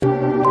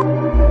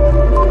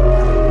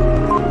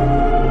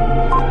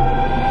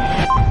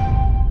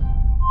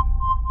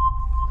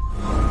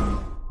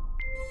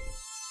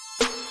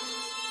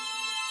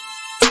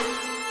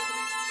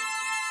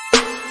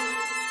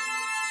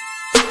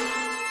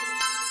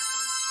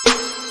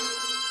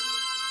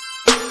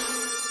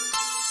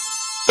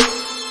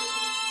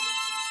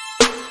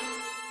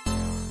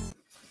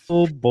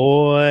Oh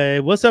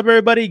boy. What's up,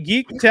 everybody?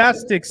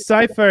 Geektastic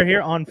Cypher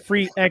here on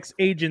Free X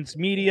Agents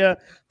Media.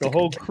 The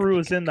whole crew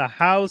is in the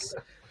house.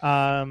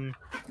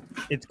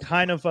 It's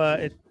kind of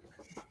a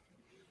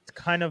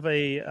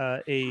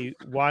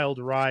wild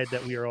ride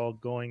that we are all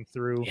going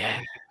through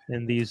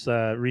in these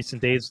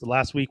recent days.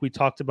 Last week we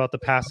talked about the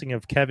passing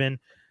of Kevin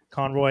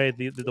Conroy,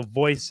 the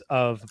voice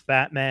of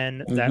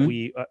Batman that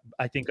we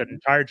I think an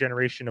entire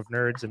generation of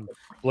nerds and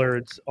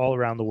blurs all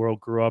around the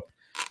world grew up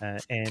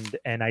and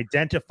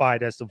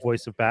identified as the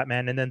voice of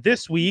Batman. And then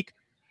this week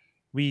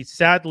we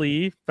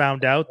sadly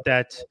found out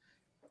that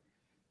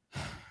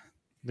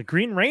the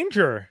Green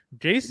Ranger,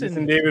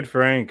 Jason David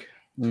Frank,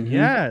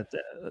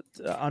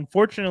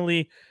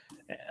 unfortunately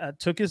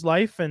took his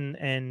life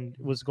and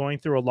was going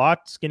through a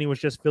lot. Skinny was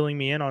just filling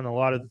me in on a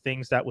lot of the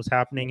things that was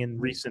happening in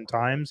recent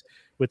times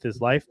with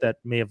his life that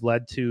may have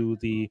led to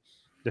the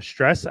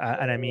stress.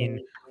 And I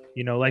mean,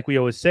 you know, like we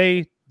always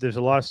say, there's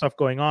a lot of stuff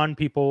going on.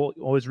 People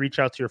always reach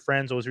out to your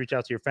friends, always reach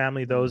out to your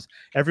family.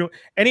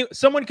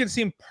 Someone can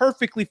seem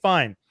perfectly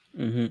fine.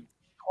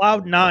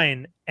 Cloud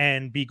nine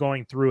and be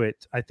going through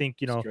it. I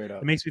think, you know,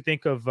 it makes me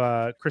think of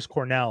Chris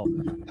Cornell,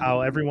 how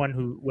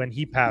everyone when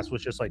he passed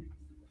was just like,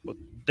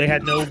 they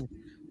had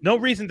no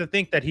reason to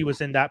think that he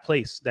was in that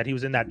place, that he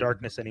was in that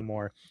darkness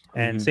anymore.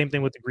 And same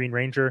thing with the Green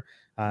Ranger.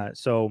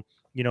 So,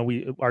 you know,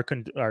 our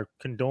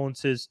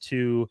condolences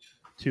to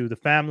the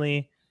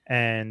family,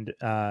 and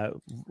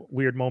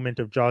weird moment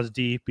of Jaws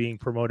D being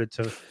promoted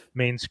to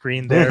main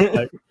screen there.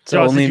 But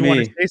Jaws, did you want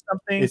to say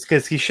something? It's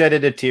because he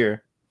shedded a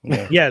tear.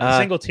 Yeah, the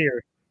single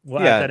tear.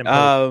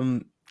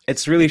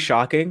 It's really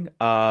shocking.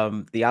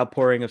 The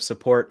outpouring of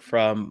support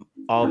from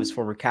all of his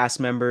former cast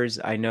members.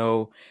 I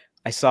know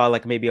I saw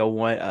like maybe a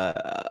 1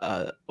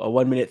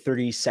 minute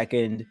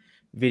 30-second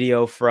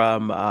video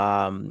from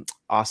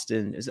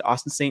Austin. Is it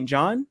Austin St.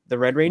 John, the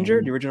Red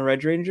Ranger, the original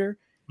Red Ranger?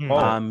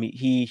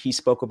 He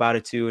spoke about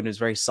it too, and it was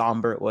very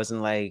somber. It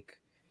wasn't like,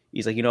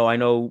 he's like, you know, I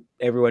know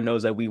everyone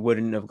knows that we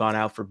wouldn't have gone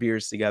out for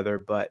beers together,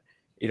 but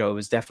you know, it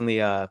was definitely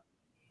a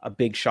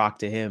big shock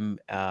to him.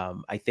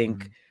 I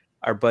think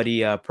our buddy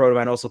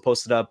Protoman also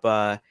posted up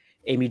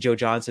Amy Jo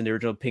Johnson, the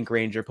original Pink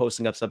Ranger,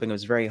 posting up something that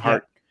was very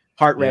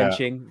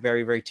heart-wrenching,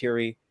 very, very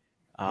teary.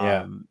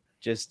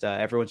 Just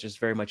everyone's just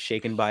very much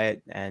shaken by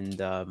it. And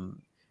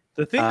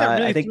the thing that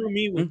really threw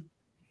me was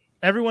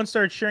everyone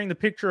started sharing the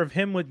picture of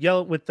him with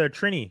the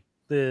Trini,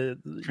 the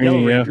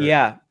Yellow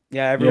Ranger.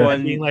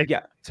 Everyone being like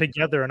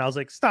together, and I was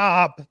like,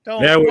 stop,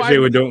 don't. Yeah, I wish they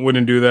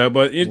wouldn't do that,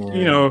 but you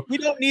know, we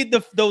don't need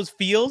those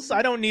feels.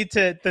 I don't need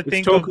to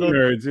think of those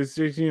nerds. It's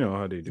just, you know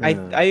how they do.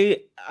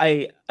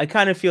 I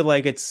kind of feel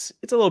like it's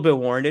a little bit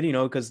warranted, you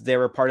know, because they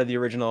were part of the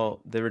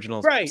original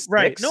right.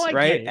 Sticks, No, I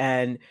right,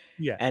 and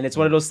it's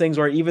one of those things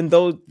where even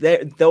though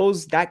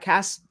that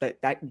cast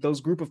those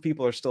group of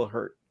people are still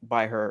hurt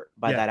by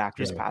that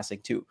actress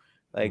passing too.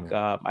 Like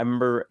I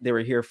remember they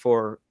were here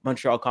for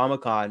Montreal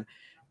Comic-Con,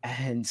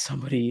 and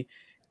somebody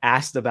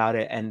asked about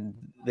it, and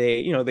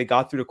they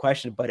got through the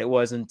question, but it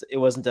wasn't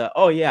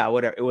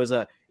whatever. It was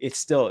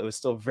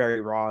still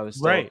very raw. It was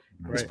still,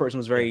 this person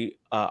was very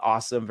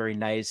awesome, very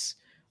nice.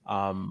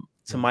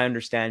 To my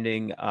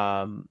understanding,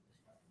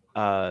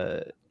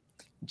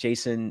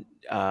 Jason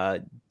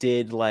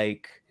did,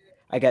 like,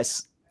 I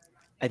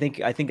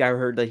think I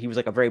heard that he was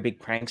like a very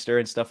big prankster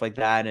and stuff like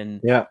that, and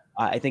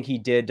I think he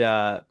did.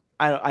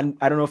 I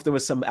don't know if there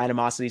was some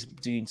animosity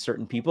between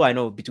certain people. I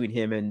know between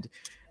him and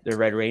the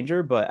Red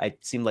Ranger, but it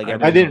seemed like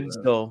I didn't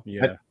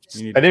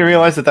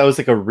realize that was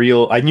like a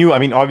real. I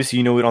mean, obviously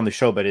you know it on the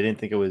show, but I didn't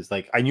think it was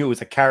like, I knew it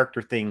was a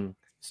character thing.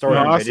 Story.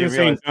 No, Austin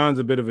St. John's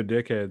a bit of a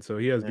dickhead, so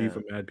he has beef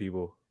with mad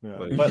people.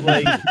 But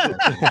like,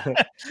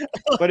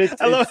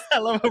 I love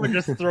how we're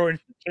just throwing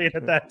shade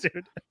at that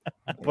dude.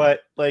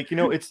 But like, you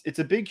know, it's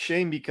a big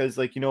shame because,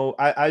 like, you know,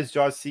 as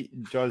Jaws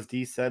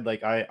D said,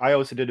 like I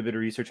also did a bit of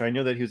research. I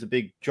know that he was a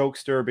big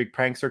jokester, a big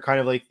prankster, kind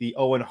of like the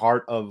Owen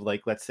Hart of,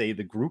 like, let's say,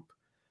 the group.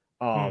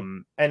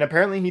 And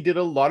apparently he did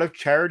a lot of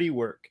charity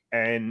work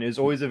and is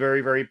always a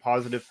very, very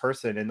positive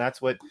person, and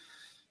that's what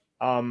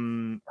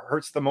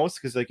hurts the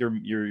most, because like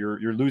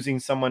you're losing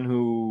someone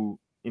who,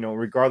 you know,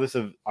 regardless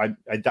of I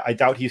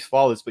doubt he's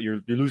flawless, but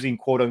you're losing,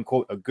 quote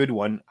unquote, a good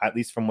one, at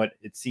least from what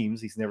it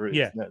seems. He's never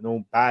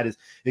no bad, is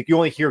like you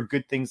only hear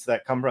good things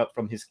that come up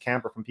from his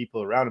camp or from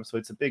people around him, so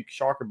it's a big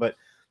shocker. But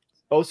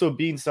also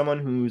being someone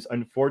who's,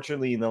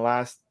 unfortunately, in the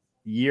last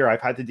year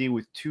I've had to deal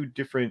with two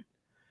different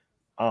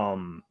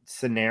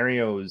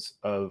scenarios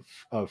of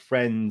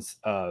friends,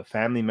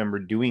 family member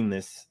doing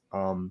this,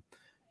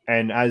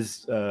 and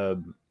as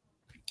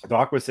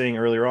Doc was saying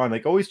earlier on,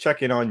 like, always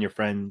check in on your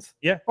friends,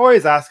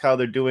 always ask how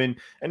they're doing,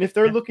 and if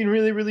they're looking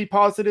really, really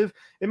positive,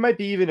 it might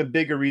be even a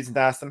bigger reason to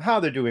ask them how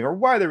they're doing or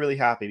why they're really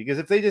happy, because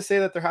if they just say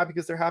that they're happy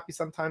because they're happy,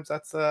 sometimes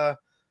that's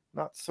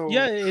not so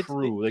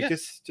true.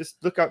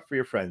 Just look out for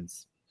your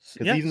friends,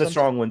 because even the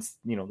strong ones,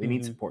 you know, they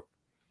need support.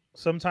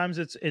 Sometimes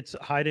it's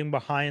hiding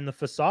behind the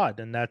facade,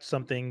 and that's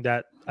something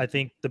that I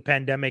think the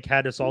pandemic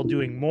had us all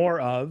doing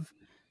more of,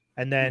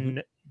 and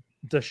then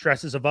the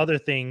stresses of other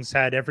things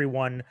had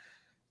everyone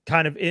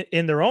kind of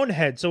in their own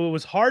head. So it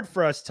was hard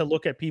for us to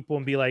look at people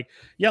and be like,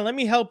 yeah, let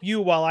me help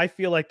you while I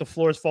feel like the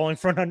floor is falling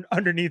from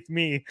underneath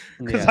me,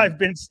 because I've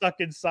been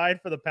stuck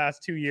inside for the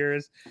past 2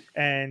 years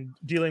and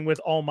dealing with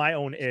all my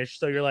own ish.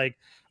 So you're like,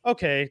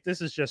 okay,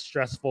 this is just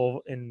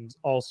stressful in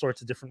all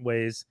sorts of different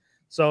ways.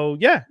 So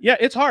yeah,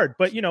 it's hard,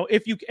 but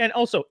if you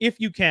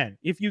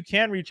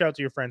can reach out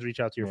to your friends, reach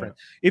out to your friends.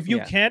 If you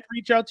can't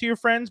reach out to your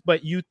friends,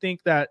 but you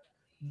think that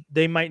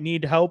they might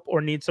need help or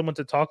need someone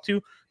to talk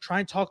to, try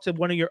and talk to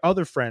one of your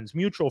other friends,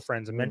 mutual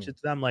friends, and mention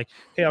to them like,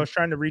 hey, I was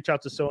trying to reach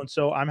out to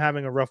so-and-so. I'm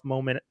having a rough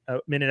minute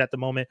at the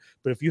moment,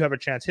 but if you have a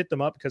chance, hit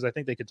them up, because I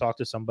think they could talk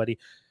to somebody.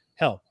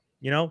 Hell,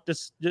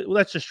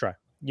 let's just try.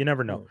 You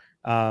never know.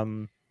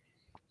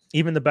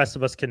 Even the best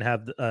of us can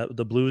have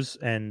the blues.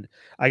 And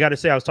I got to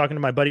say, I was talking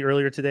to my buddy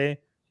earlier today,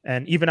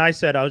 and even I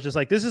said, I was just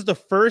like, this is the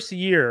first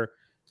year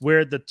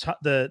where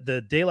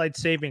the daylight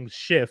savings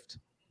shift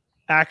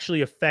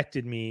actually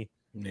affected me.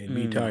 Made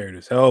me tired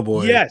as hell,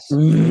 boy. Yes.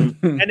 And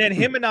then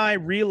him and I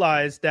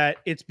realized that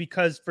it's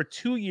because for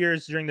 2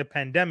 years during the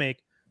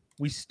pandemic,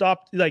 we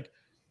stopped,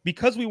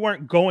 because we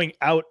weren't going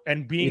out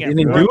and being at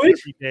work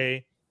every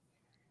day.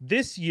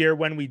 This year,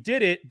 when we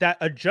did it, that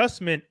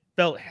adjustment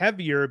felt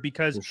heavier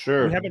because we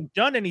haven't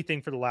done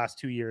anything for the last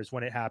 2 years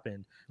when it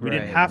happened. We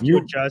didn't have to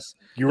adjust.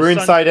 You were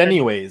inside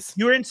anyways.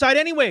 You were inside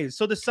anyways.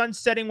 So the sun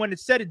setting when it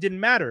set, it didn't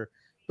matter.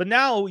 But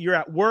now you're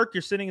at work,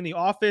 you're sitting in the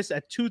office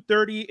at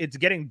 2:30, it's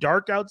getting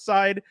dark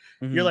outside.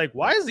 You're like,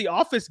 why is the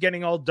office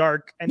getting all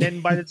dark? And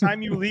then by the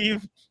time you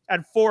leave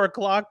at 4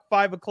 o'clock,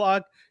 5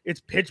 o'clock,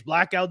 it's pitch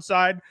black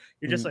outside.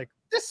 You're just like,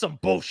 this is some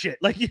bullshit.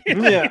 Like, you're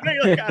like,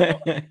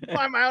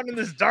 why am I out in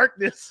this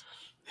darkness?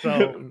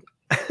 So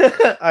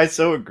I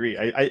so agree.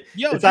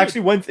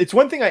 It's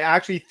one thing I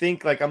actually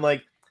think, like, I'm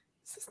like,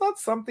 is this not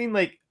something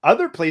like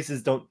other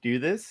places don't do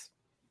this?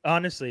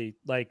 Honestly,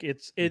 like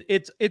it's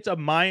a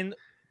mind.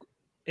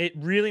 It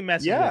really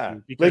messes with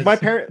you. Because... like my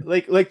parent,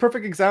 like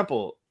perfect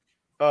example.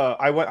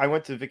 I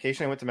went to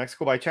vacation. I went to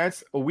Mexico by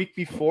chance. A week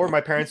before, my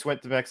parents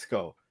went to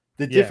Mexico.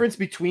 The difference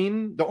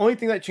between the only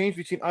thing that changed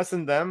between us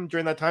and them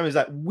during that time is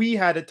that we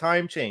had a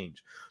time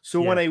change.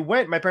 So when I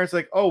went, my parents were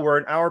like, "Oh, we're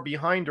an hour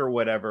behind or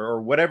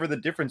whatever the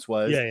difference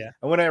was." And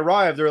when I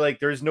arrived, they're like,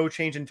 "There's no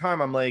change in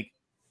time." I'm like,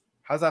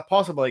 "How's that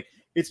possible?" Like,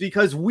 it's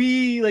because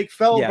we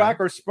fell back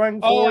or sprung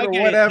forward or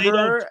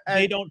whatever.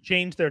 They don't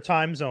change their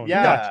time zone.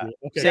 Yeah.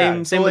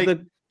 Okay.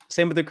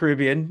 Same with the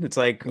Caribbean. It's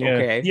like,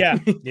 okay. Yeah.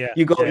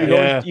 You go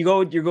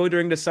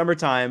during the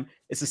summertime,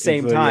 it's the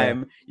same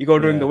time. You go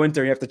during the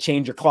winter, you have to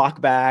change your clock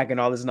back and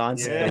all this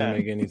nonsense. It doesn't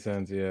make any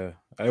sense. Yeah.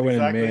 I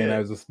went in May and I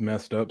was just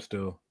messed up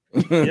still.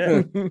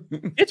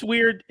 It's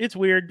weird.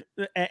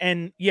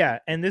 And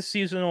this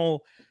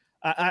seasonal,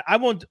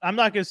 I'm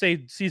not going to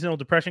say seasonal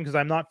depression, because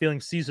I'm not feeling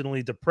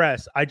seasonally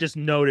depressed. I just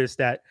noticed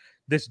that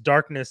this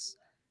darkness,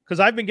 because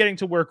I've been getting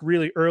to work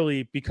really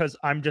early because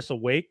I'm just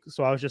awake.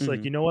 So I was just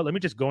like, you know what? Let me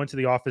just go into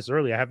the office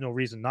early. I have no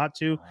reason not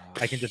to.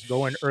 I can just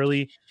go in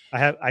early.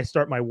 I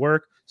start my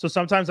work. So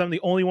sometimes I'm the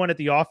only one at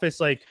the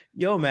office. Like,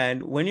 yo,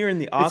 man, when you're in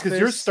the office, because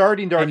you're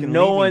starting dark and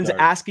no one's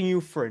asking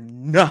you for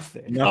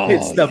nothing.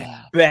 It's the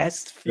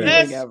best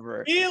feeling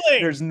ever.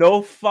 There's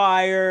no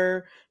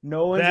fire.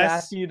 No one's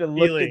asking you to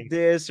look at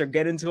this or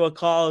get into a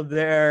call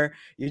there.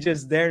 You're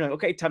just there, like,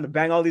 okay, time to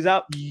bang all these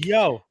out.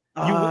 Yo.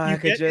 You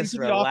could just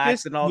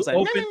relax, and all of a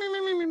sudden,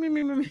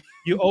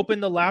 you open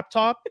the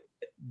laptop,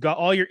 got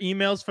all your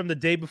emails from the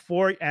day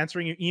before,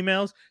 answering your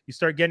emails. You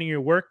start getting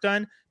your work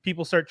done.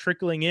 People start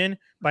trickling in.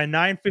 By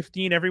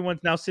 9:15,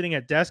 everyone's now sitting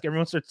at desk.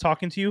 Everyone starts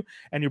talking to you,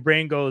 and your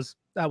brain goes,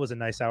 that was a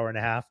nice hour and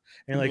a half.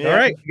 And you're like, all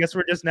right, I guess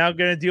we're just now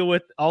going to deal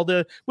with all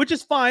which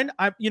is fine.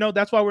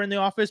 That's why we're in the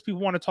office. People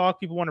want to talk.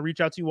 People want to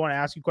reach out to you, want to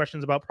ask you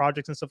questions about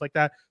projects and stuff like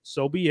that.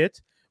 So be it.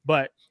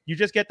 But you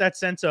just get that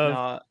sense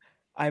of...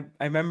 I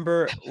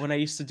remember when I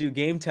used to do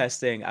game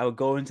testing, I would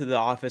go into the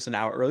office an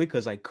hour early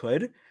because I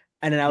could,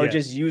 and then I would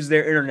just use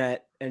their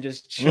internet and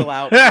just chill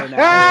out for an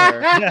hour,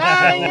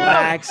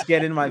 relax,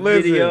 get in my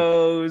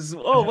videos.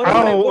 Oh,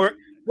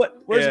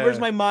 where's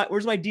my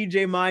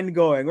DJ mind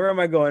going? Where am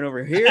I going?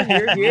 Over here?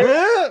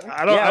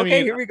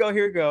 Here we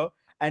go.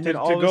 And then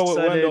all of a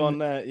sudden, on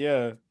that,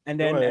 and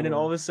then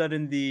all of a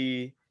sudden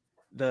the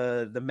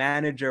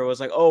manager was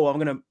like, "Oh, I'm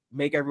gonna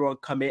make everyone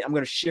come in. I'm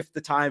gonna shift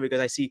the time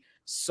because I see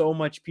so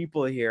much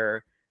people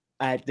here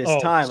at this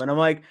time." And I'm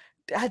like,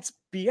 that's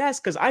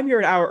BS, because I'm here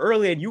an hour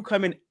early and you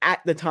come in at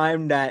the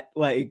time that,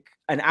 like,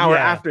 an hour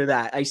after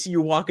that I see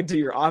you walk into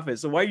your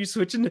office. So why are you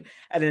switching?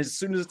 And then as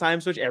soon as the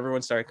time switch,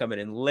 everyone started coming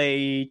in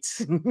late.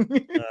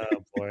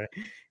 Oh boy.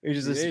 It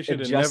was just they should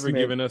have never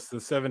given us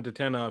the 7 to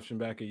 10 option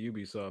back at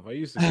Ubisoft. I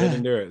used to get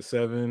in there at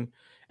 7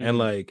 and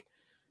like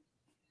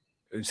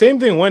same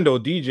thing Wendell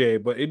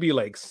DJ, but it'd be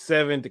like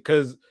 7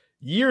 because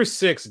year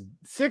 6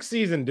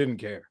 season didn't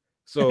care.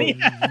 So,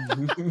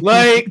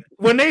 like,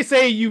 when they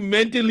say you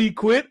mentally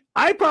quit,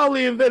 I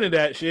probably invented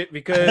that shit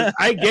because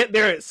I get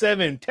there at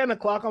 7, 10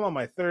 o'clock. I'm on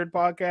my third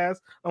podcast.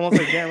 I'm almost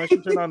like, damn, I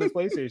should turn on this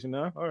PlayStation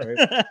now. All right.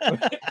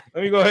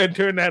 Let me go ahead and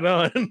turn that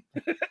on.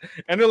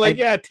 And they're like,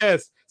 yeah,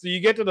 test. So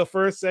you get to the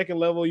first, second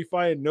level, you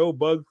find no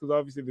bugs because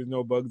obviously there's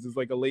no bugs. It's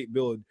like a late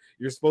build.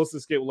 You're supposed to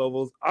skip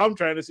levels. I'm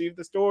trying to see if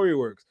the story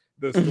works.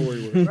 The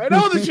story works. I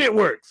know the shit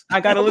works.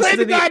 I gotta listen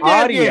to the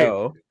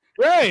audio. Game.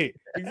 Right,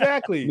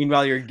 exactly.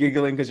 Meanwhile, you're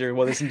giggling because you're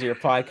listening to your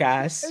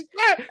podcast,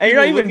 and you're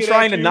not even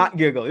trying to not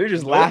giggle. You're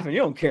just laughing. You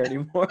don't care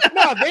anymore.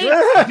 No, they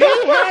had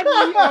me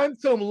on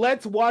some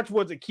let's watch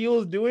what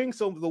Akil is doing.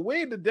 So the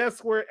way the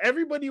desks were,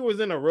 everybody was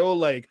in a row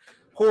like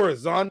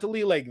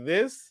horizontally like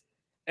this,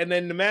 and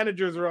then the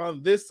managers are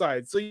on this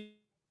side. So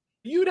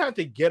you'd have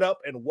to get up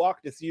and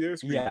walk to see their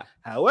screen. Yeah.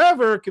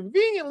 However,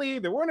 conveniently,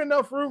 there weren't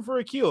enough room for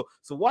Akil.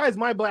 So why is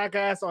my black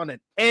ass on an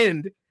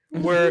end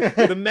where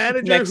the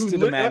manager next to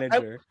the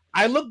manager?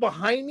 I look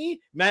behind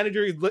me,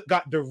 manager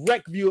got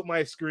direct view of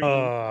my screen.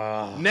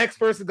 Next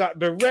person got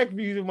direct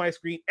view of my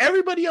screen.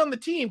 Everybody on the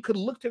team could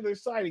look to their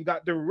side and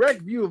got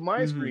direct view of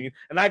my screen,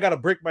 and I got to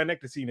break my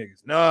neck to see niggas.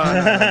 No.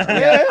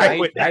 Yeah,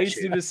 I used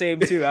to do the same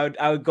too.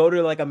 I would go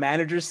to like a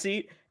manager's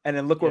seat and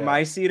then look where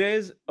my seat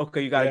is.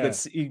 Okay, you got a good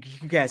seat.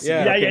 You can't see.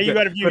 Yeah, okay, you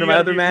got to view. Go to my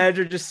other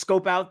manager, just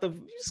scope it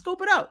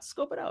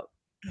out.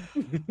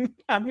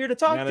 I'm here to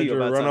talk to you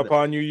about run something. up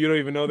on you. You don't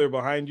even know they're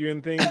behind you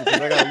and things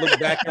because I gotta look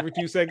back every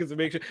 2 seconds to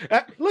make sure.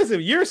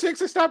 Listen, year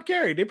 6 I stopped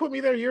carrying. They put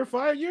me there year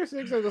 5, year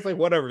 6. I was just like,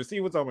 whatever.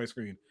 See what's on my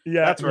screen.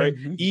 Yeah, that's right.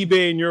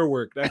 eBay and your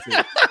work. That's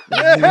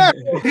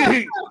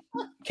it.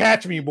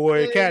 Catch me,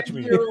 boy. Catch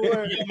me.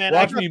 Man,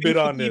 watch me bid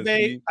on this.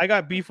 eBay. I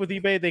got beef with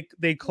eBay.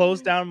 They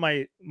closed down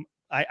my.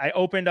 I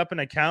opened up an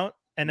account.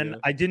 And then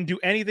I didn't do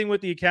anything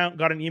with the account.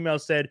 Got an email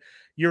said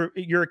your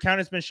account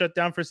has been shut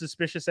down for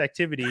suspicious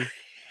activity.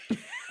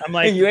 I'm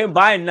like, you ain't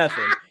buying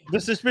nothing. The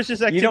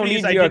suspicious activity. You don't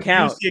need your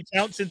account. The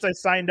account since I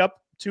signed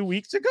up 2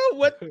 weeks ago.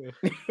 What?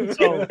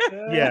 So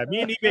yeah,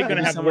 me and eBay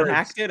gonna have someone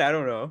hacked it. I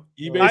don't know.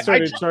 eBay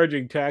started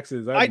charging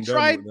taxes. I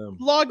tried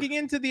logging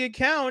into the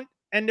account,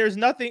 and there's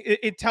nothing.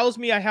 It tells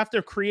me I have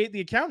to create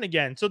the account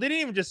again. So they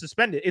didn't even just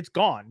suspend it. It's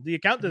gone. The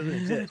account doesn't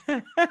exist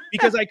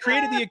because I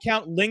created the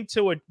account linked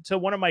to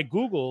one of my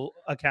Google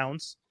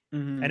accounts.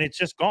 And it's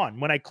just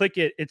gone. When I click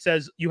it, it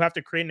says you have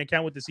to create an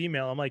account with this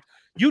email. I'm like,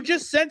 you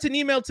just sent an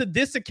email to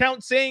this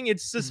account saying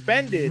it's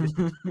suspended.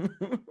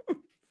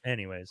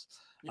 Anyways,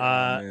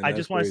 man, I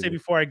just want to say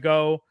before I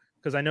go,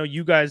 because I know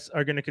you guys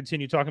are going to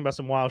continue talking about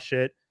some wild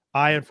shit.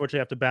 I unfortunately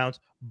have to bounce,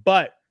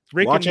 but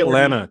Rick watch and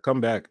Morty, Atlanta. Come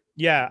back.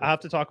 Yeah, I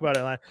have to talk about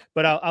Atlanta,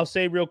 but I'll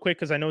say real quick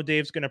because I know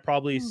Dave's going to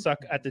probably suck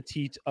at the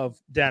teat of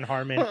Dan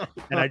Harmon,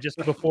 and I just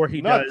before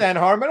he not does, Dan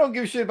Harmon. I don't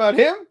give a shit about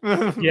him.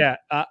 Yeah,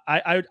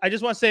 I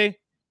just want to say.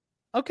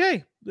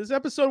 Okay, this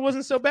episode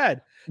wasn't so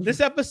bad. This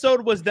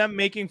episode was them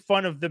making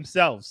fun of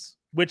themselves,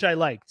 which I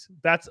liked.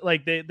 That's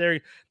like they're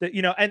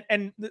you know,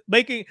 and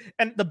making,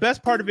 and the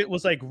best part of it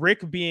was like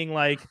Rick being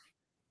like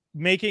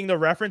making the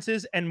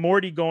references and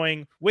Morty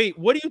going, wait,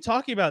 what are you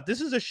talking about? This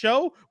is a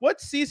show?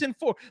 What's season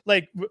 4?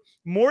 Like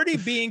Morty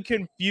being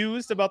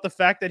confused about the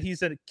fact that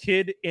he's a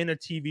kid in a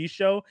TV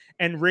show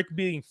and Rick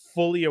being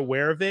fully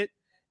aware of it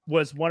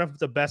was one of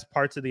the best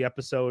parts of the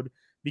episode.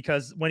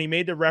 Because when he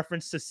made the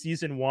reference to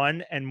season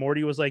 1 and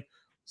Morty was like,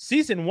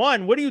 season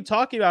 1, what are you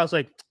talking about? I was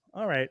like,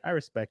 all right, I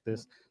respect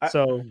this.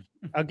 So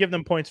I'll give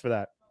them points for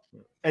that.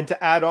 And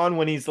to add on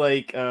when he's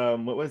like,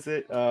 what was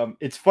it?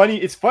 It's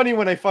funny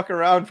when I fuck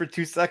around for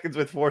 2 seconds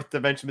with Fourth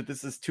Dimension, but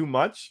this is too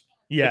much.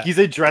 Yeah. Like he's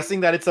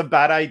addressing that it's a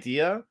bad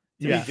idea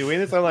to be doing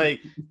this. I'm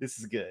like, this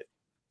is good.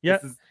 Yeah.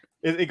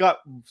 It got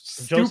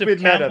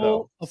stupid meta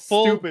though.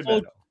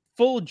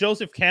 Full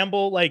Joseph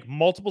Campbell, like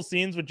multiple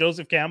scenes with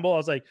Joseph Campbell. I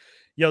was like,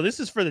 yo, this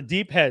is for the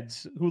deep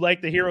heads who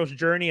like the hero's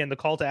journey and the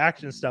call to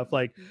action stuff,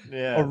 like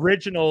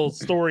original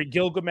story,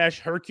 Gilgamesh,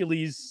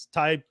 Hercules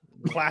type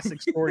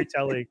classic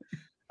storytelling.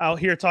 Out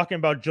here talking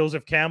about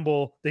Joseph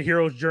Campbell, the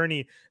hero's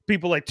journey.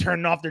 People like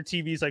turning off their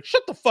TVs, like,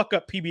 shut the fuck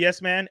up,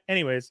 PBS, man.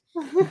 Anyways,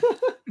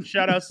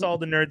 shout out to all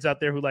the nerds out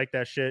there who like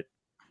that shit.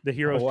 The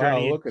hero's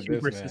journey. Look at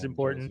hubris this, is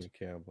important.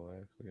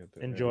 Campbell.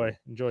 Enjoy,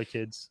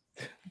 kids.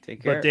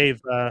 Take care. But Dave,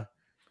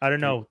 I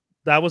don't know.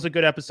 That was a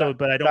good episode,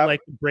 but I don't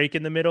like the break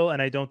in the middle,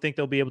 and I don't think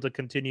they'll be able to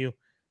continue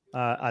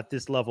at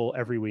this level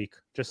every week.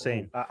 Just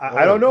saying.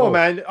 I don't know,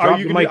 man. Are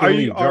you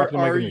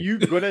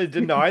going to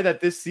deny that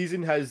this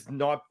season has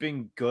not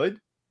been good?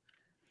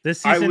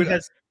 This season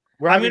has.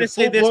 I'm going to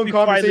say this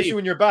before I leave.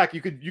 When you're back,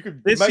 you could.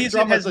 This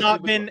season has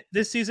not been.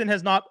 This season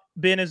has not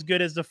been as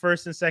good as the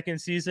first and second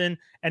season,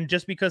 and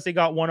just because they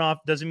got one off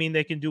doesn't mean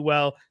they can do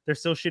well. They're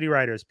still shitty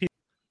writers.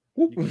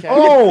 It's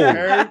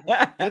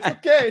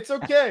okay. It's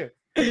okay.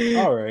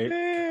 All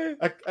right.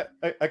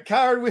 A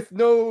coward with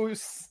no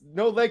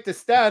leg to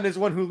stand is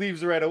one who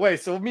leaves right away.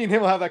 So me and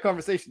him will have that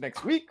conversation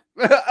next week.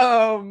 But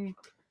no,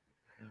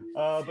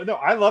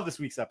 I love this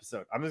week's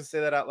episode. I'm just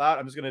gonna say that out loud.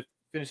 I'm just gonna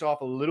finish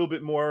off a little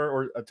bit more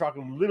or talk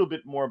a little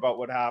bit more about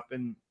what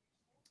happened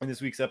in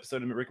this week's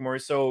episode of Rick and Morty.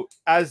 So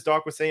as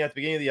Doc was saying at the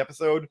beginning of the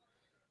episode,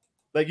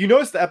 like you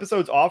notice the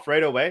episode's off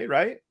right away,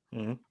 right?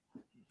 Mhm.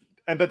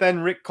 But then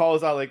Rick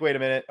calls out like, wait a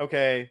minute,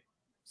 okay,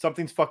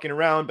 something's fucking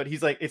around. But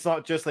he's like, it's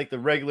not just like the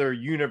regular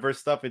universe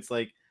stuff. It's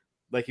like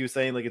he was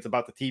saying, like it's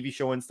about the TV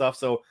show and stuff.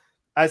 So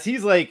as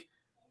he's like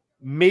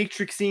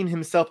matrixing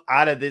himself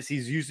out of this,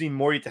 he's using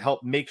Morty to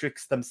help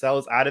matrix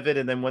themselves out of it.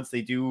 And then once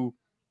they do,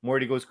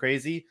 Morty goes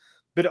crazy.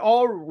 But it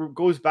all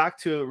goes back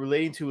to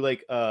relating to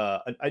like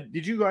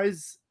did you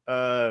guys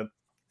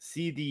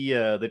see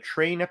the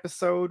train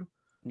episode?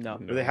 No.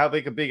 Where they have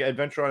like a big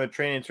adventure on a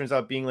train and it turns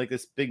out being like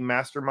this big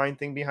mastermind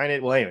thing behind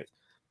it. Well, anyways,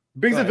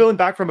 brings the villain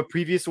back from a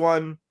previous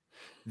one.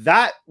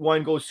 That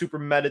one goes super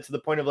meta to the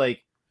point of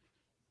like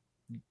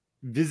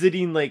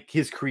visiting like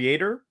his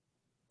creator.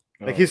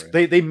 Like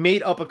they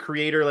made up a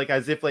creator like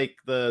as if like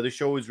the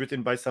show was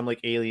written by some like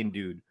alien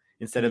dude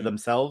instead of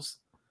themselves.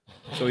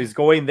 So he's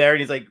going there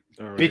and he's like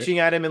bitching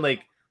at him, and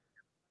like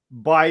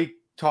by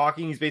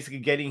talking, he's basically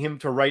getting him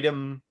to write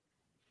him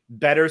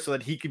better so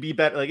that he could be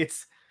better. Like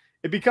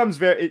it becomes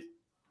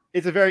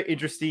it's a very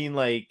interesting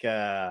like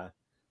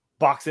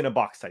box in a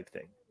box type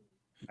thing,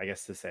 I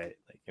guess to say it,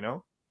 like, you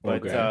know.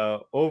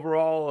 But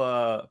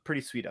overall,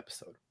 pretty sweet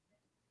episode.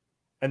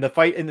 And the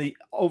fight and the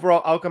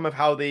overall outcome of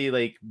how they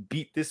like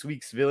beat this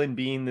week's villain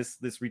being this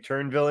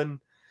return villain,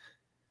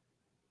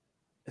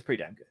 it's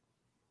pretty damn good.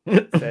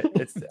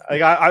 It's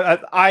like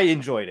I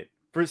enjoyed it.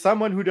 For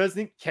someone who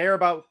doesn't care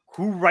about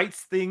who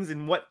writes things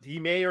and what he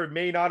may or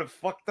may not have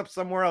fucked up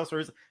somewhere else,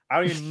 or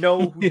I don't even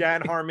know who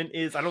Dan Harmon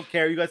is. I don't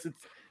care. You guys can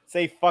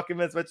say fuck him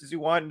as much as you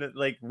want.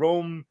 Like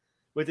Rome,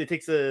 what it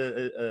takes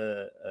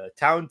a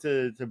town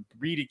to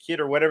breed a kid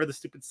or whatever the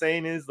stupid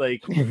saying is.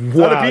 Like,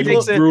 wow,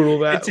 people,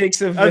 brutal. It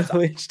takes a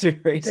village to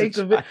raise a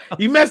child.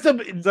 You messed up.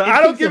 So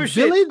I don't give a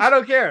shit. I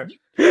don't care.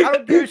 I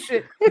don't give a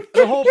shit.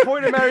 The whole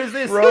point of the matter is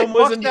this: Rome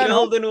wasn't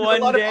built in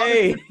one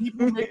day.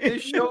 People make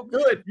this show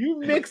good. You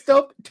mixed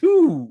up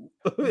two.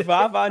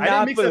 Vava I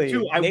didn't mix up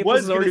two. I Naples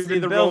was going to already say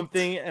the been Rome built.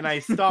 thing, and I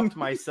stopped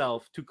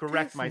myself to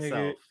correct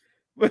myself.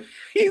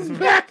 He's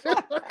back.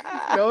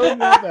 No, he's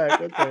not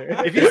back. Okay.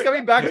 If he's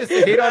coming back just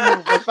to hate on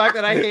the fact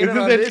that I hated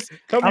on this,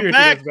 Come I'm here,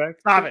 back. back.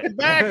 stop it.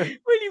 Back.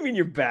 What do you mean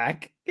you're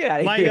back? Get out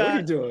of My, here. What are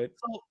you doing?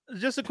 So,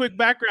 just a quick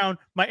background.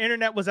 My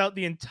internet was out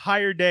the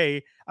entire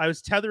day. I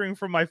was tethering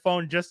from my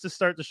phone just to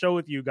start the show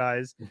with you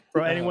guys,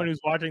 for anyone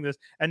who's watching this.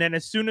 And then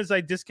as soon as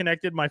I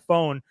disconnected my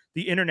phone,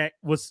 the internet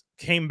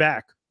came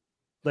back.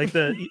 Like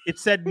it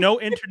said no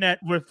internet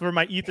for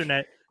my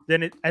Ethernet.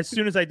 Then as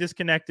soon as I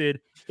disconnected,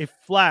 it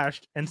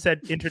flashed and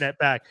said internet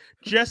back,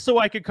 just so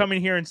I could come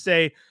in here and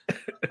say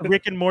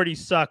Rick and Morty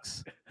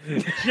sucks.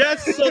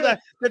 Just so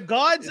that the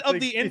gods of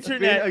the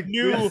internet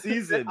knew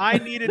that I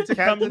needed to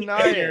come in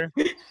here.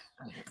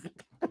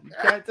 You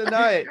can't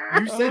deny it.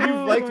 You said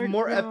you've liked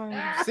more.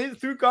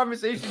 Through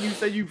conversation, you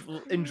said you've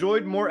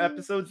enjoyed more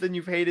episodes than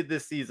you've hated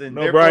this season.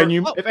 No, Brian,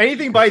 if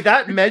anything, by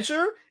that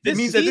measure, it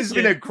means that this has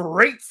season- been a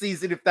great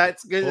season. If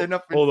that's good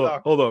enough for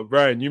Hold up,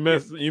 Brian. You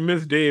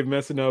missed Dave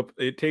messing up.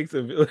 It takes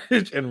a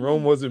village, and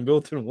Rome wasn't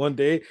built in one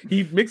day.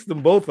 He mixed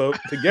them both up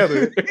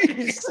together.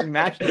 He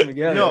smashed them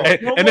together. No.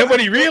 And then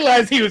when he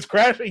realized he was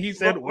crashing, he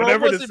said,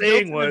 "Whatever the Rome wasn't built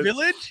saying in was." the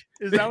village?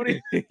 Is that what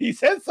he? He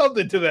said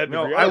something to that.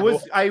 No, degree.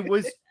 I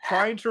was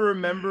trying to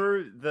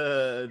remember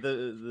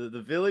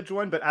the village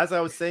one, but as I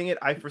was saying it,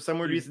 I for some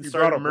weird reason You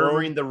started brought up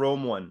murmuring Rome. the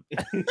Rome one.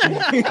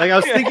 Like I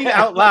was thinking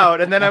out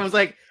loud, and then I was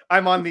like,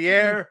 I'm on the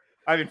air.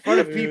 I'm in front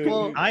of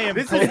people. I am.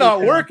 This totally is not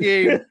down.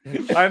 working.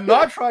 I'm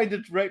not trying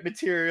to write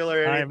material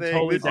or I am anything.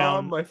 totally This- down.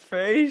 On my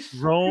face.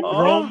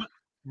 Rome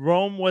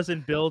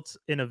wasn't built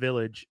in a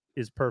village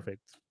is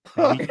perfect.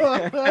 That's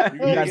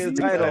the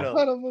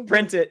title.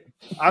 Print it.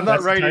 I'm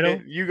not That's the writing title?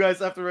 it. You guys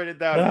have to write it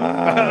down.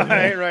 Ah,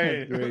 I ain't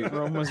writing it. great.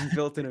 Rome wasn't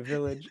built in a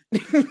village.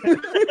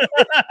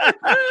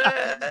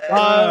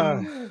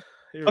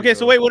 Here we Okay,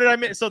 so go. wait, what did I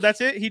miss? So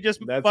that's it? He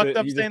just That's fucked it.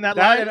 up He saying that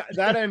line?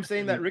 That I'm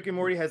saying that Rick and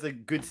Morty has a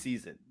good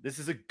season. This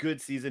is a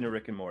good season of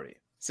Rick and Morty.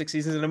 6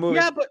 seasons in a movie.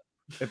 Yeah, but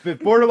If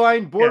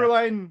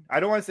borderline, I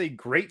don't want to say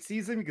great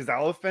season because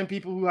that'll offend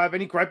people who have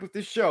any gripe with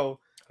this show.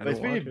 I But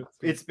don't watch it, so-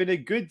 it's been a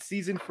good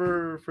season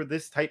for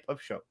this type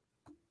of show.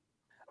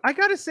 I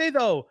gotta say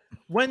though,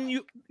 when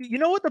you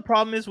know what the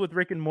problem is with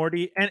Rick and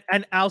Morty,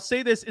 and I'll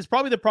say this is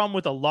probably the problem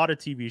with a lot of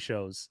TV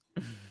shows.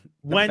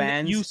 When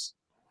fans? you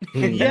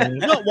yeah,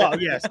 no, well,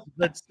 yes,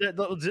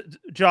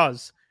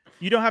 Jaws.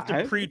 You don't have to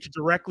I- preach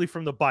directly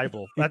from the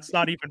Bible. That's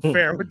not even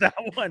fair with that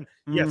one.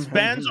 Yes,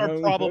 fans are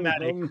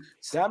problematic.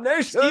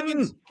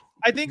 Damnation.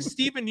 I think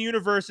Steven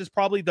Universe is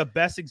probably the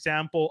best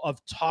example of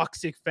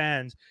toxic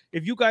fans.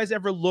 If you guys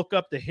ever look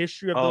up the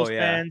history of Oh, those yeah.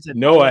 fans, and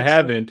No, I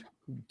haven't.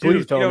 Please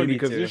Dude, tell you me don't need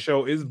because to. this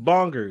show is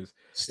bonkers.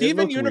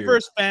 Steven looks weird.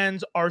 Universe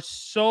fans are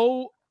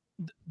so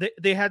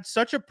they had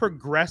such a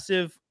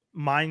progressive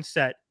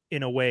mindset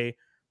in a way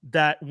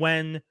that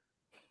when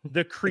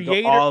the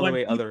creator all the when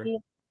way other.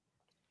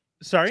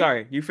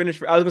 sorry You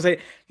finished. I was gonna say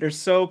they're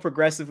so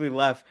progressively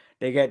left.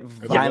 They get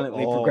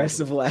violently all-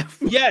 progressive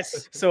left.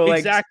 yes So like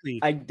exactly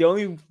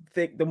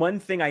the one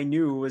thing I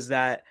knew was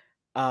that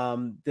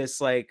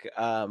this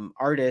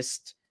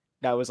artist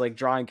that was like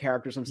drawing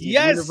characters from Steven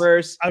Yes!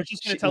 Universe. I was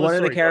just going to tell One the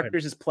of the story. Go ahead.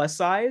 characters is plus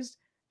sized,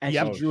 and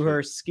Yep. she Oh, drew shit.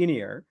 her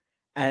skinnier.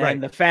 And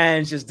Right. the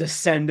fans just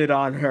descended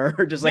on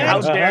her, just like, Yeah.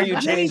 how dare you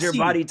change your Crazy.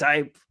 body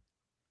type?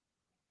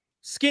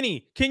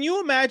 Skinny, can you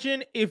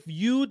imagine if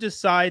you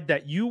decide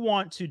that you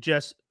want to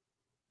just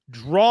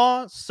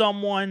draw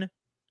someone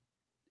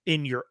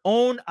in your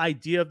own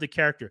idea of the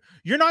character?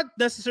 You're not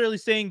necessarily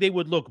saying they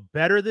would look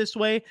better this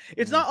way.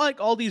 It's not like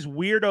all these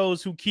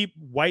weirdos who keep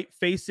white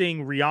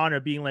facing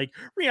Rihanna being like,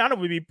 Rihanna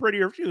would be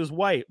prettier if she was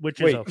white, which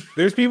Wait, is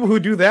there's people who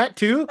do that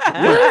too?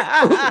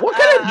 What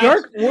kind of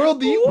dark world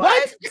do you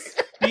what?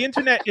 the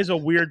internet is a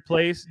weird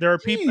place. There are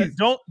people Jeez.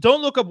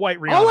 don't look up white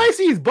Rihanna. All I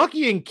see is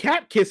Bucky and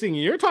Cat kissing,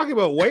 and you're talking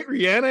about white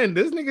Rihanna, and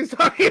this nigga's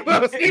talking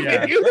about Steven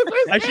Yeah. Universe.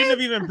 I shouldn't have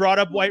even brought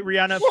up white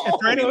Rihanna. If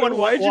for anyone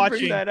Why'd you watching,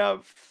 bring that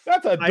up?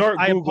 That's a dark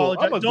I Google.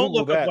 apologize. I'ma Don't Google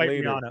look up that white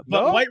later. Rihanna.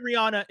 But No? white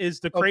Rihanna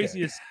is the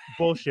craziest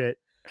bullshit.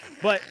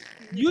 But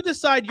you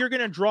decide you're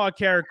going to draw a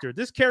character.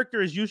 This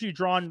character is usually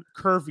drawn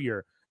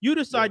curvier. You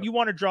decide you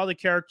want to draw the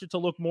character to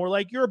look more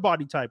like your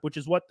body type, which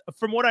is what,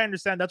 from what I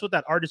understand, that's what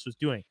that artist was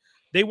doing.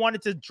 They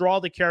wanted to draw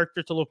the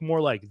character to look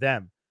more like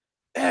them.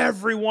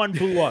 Everyone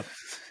blew up.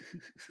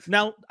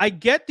 Now, I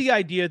get the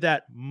idea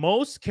that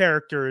most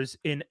characters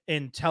in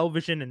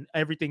television and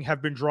everything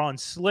have been drawn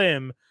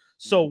slim.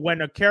 So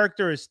when a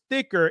character is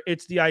thicker,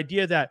 it's the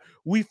idea that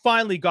we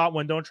finally got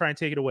one. Don't try and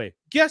take it away.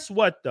 Guess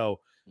what, though?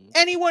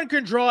 Anyone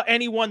can draw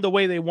anyone the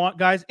way they want,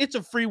 guys. It's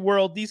a free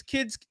world. These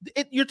kids,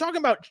 you're talking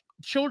about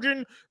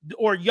children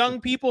or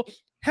young people.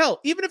 Hell,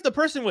 even if the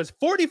person was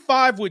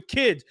 45 with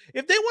kids,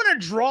 if they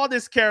want to draw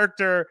this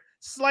character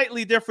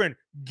slightly different,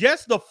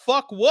 guess the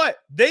fuck what?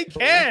 They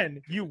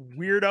can, you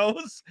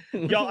weirdos.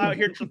 Y'all out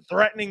here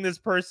threatening this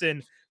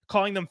person,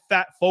 calling them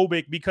fat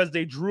phobic because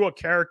they drew a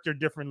character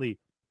differently.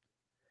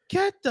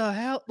 Get the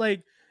hell,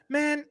 like,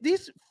 man,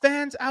 these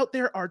fans out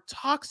there are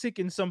toxic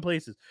in some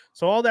places.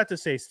 So all that to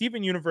say,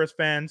 Steven Universe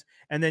fans,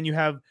 and then you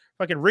have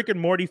fucking Rick and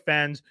Morty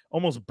fans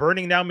almost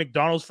burning down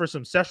McDonald's for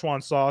some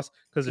Szechuan sauce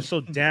because they're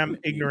so damn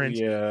ignorant.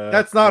 Yeah,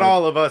 That's not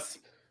all of us.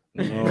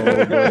 No,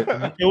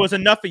 but It was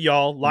enough of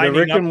y'all the lining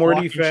Rick up and Morty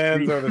walking fans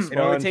street. are the It only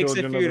spawn takes a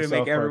children few of to the make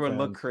South Park everyone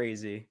look fans.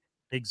 crazy.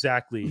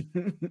 Exactly.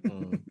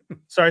 Mm.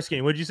 Sorry,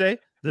 Skinny. What'd you say?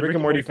 The Rick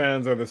and Morty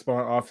fans are the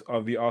spawn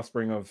of the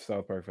offspring of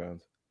South Park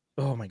fans.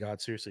 Oh my God!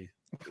 Seriously,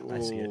 I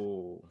see it.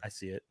 Ooh. I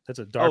see it. That's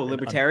a dark. and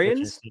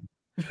libertarians?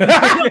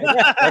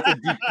 unfortunate That's a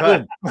deep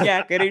cut.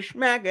 Yakety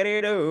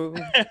schmackety doo.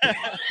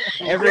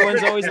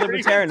 Everyone's always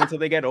libertarian until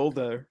they get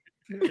older.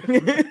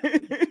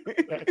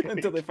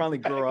 Until they finally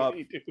grow up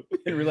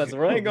and realize,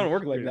 well, it ain't gonna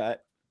work like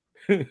that.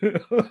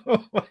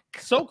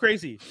 So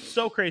crazy.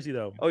 So crazy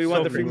though. Oh, you So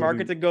want the free crazy.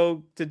 market to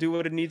go to do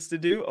what it needs to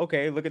do?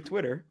 Okay, look at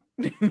Twitter.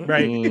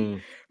 Right.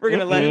 Mm. We're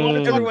gonna let You wanna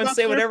talk everyone about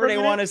say Twitter whatever for a they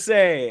minute? want to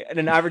say, and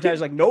then advertisers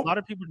like, A nope. lot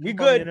of people We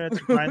jump on the good. internet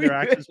to find their We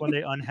axes good. when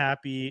they're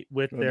unhappy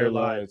with With their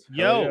lives.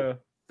 Hell Yo, yeah.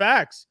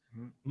 facts.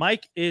 Mhm.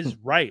 Mike is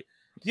right.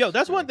 Yo,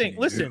 that's one thing.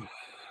 Listen.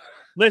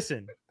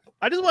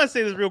 I just want to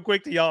say this real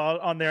quick to y'all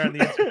on there on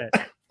the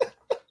internet.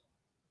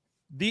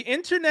 The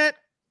internet,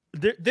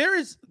 there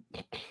is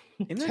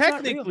Internet's not real.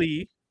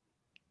 technically,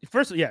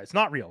 first, yeah, it's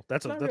not real.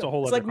 That's It's a not real.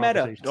 whole It's other like Meta.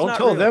 conversation. Don't not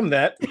tell real. them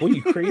that. What,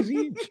 you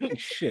crazy?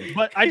 Shit.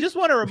 But I just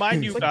want to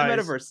remind you It's like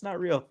guys, the metaverse. It's not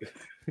real.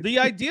 the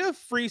idea of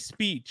free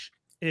speech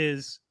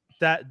is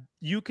that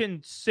you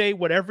can say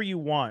whatever you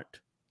want.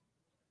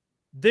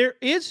 There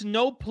is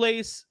no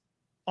place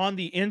on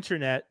the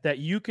internet that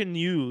you can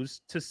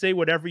use to say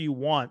whatever you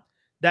want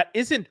that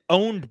isn't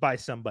owned by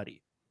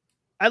somebody.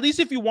 At least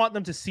if you want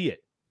them to see it.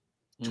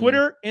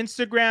 Twitter,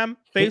 Instagram,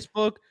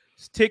 Facebook,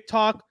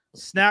 TikTok,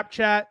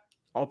 Snapchat,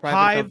 All private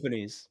Hive,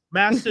 companies.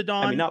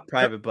 Mastodon. I mean, not they're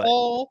private, but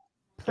all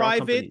they're all private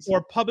companies.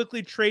 or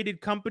publicly traded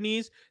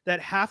companies that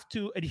have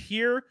to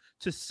adhere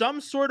to some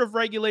sort of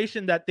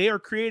regulation that they are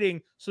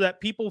creating so that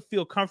people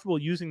feel comfortable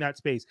using that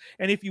space.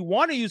 And if you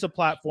want to use a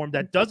platform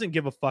that doesn't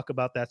give a fuck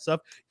about that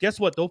stuff, guess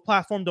what? Those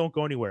platforms don't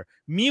go anywhere.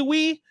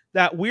 MeWe,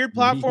 that weird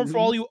platform for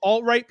all you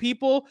alt-right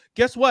people,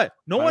 guess what?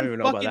 No I don't one even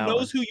know about fucking that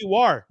knows who you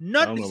are.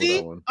 don't know See,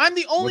 that one. I'm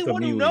the only What's a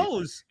one who MeWe?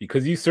 knows.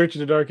 Because you search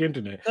the dark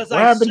internet. Because What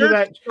I happened to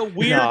that? searched the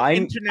weird I-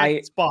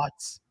 internet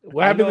spots.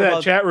 What happened to know that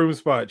about- chat room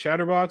spot?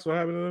 Chatterbox? What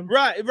happened to them?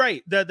 Right.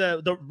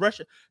 The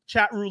Russia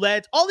chat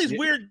roulette, all these Yeah.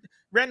 weird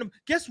random.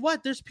 Guess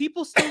what? There's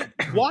people still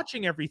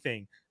watching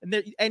everything,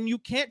 and you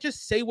can't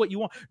just say what you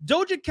want.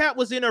 Doja Cat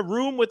was in a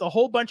room with a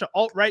whole bunch of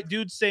alt-right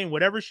dudes saying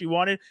whatever she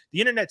wanted. The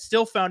internet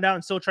still found out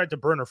and still tried to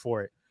burn her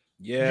for it.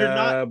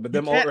 Yeah, but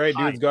them you can't alt-right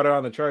dudes hide. got it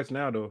on the charts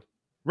now, though.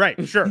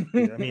 Right? Sure.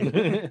 I mean,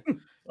 they're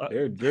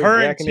her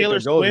and jacking it Taylor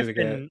for gold Swift music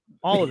at. and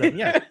all of them.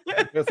 Yeah.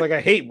 It's like I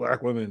hate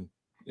black women.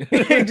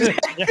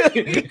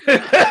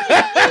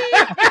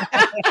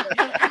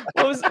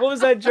 What was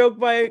that joke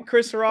by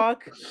Chris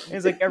Rock?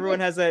 It's like everyone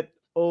has that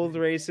old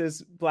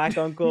racist black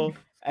uncle,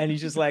 and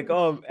he's just like,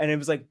 oh, and it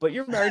was like, but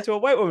you're married to a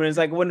white woman. It's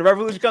like, when the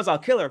revolution comes, I'll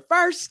kill her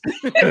first.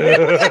 What's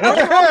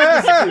wrong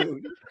with this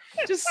dude?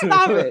 Just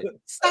stop it.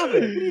 Stop it.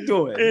 What are you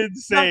doing?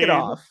 Insane. Knock it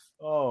off.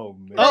 Oh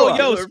man. Oh, yo,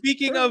 Taylor,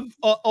 speaking of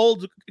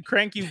old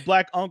cranky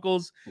black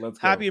uncles, let's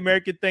go. happy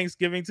American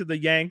Thanksgiving to the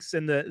Yanks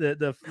and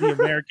the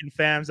American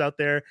fams out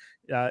there.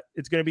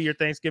 It's going to be your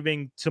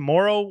Thanksgiving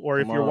tomorrow, or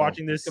if you're Tomorrow.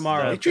 watching this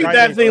Tomorrow. They treat Friday,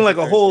 that thing or like a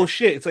Thursday. whole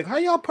shit. It's like, how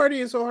y'all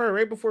partying so hard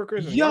right before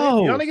Christmas?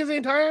 Yo. Y'all niggas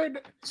ain't tired?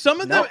 Some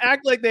of them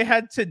act like they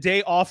had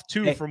today off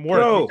too Hey, from work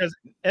bro, because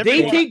They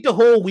everyone- take the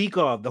whole week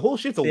off. The whole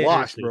shit's a They're-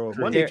 wash, bro.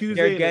 True. Monday, They're,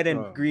 Tuesday. they're getting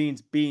oh.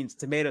 greens, beans,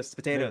 tomatoes,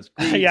 potatoes.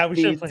 Yeah, Greens, we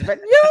should've beans, played-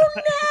 you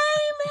name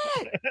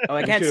it. Oh,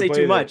 I We can't should've say played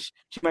too it. much.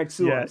 She might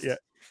sue Yeah, us. yeah.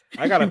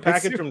 I got a Let's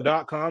package see. from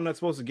 .com that's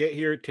supposed to get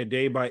here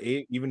today by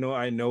 8, even though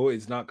I know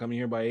it's not coming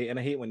here by 8, and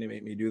I hate when they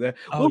make me do that.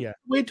 Oh, We'll yeah.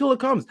 wait till it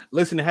comes.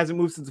 Listen, it hasn't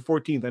moved since the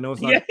 14th. I know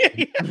it's not.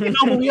 Yeah, No,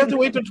 but we have to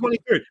wait till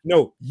 23rd.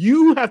 No,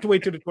 you have to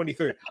wait till the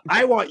 23rd.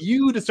 I want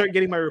you to start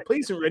getting my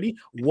replacement ready.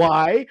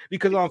 Why?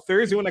 Because on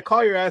Thursday when I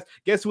call your ass,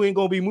 guess who ain't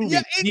gonna be moving?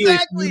 Yeah, The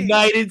exactly.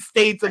 United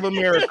States of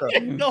America.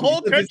 the whole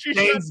Because it's country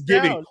shuts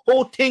Thanksgiving. down.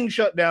 Whole thing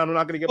shut down. I'm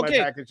not gonna get Okay,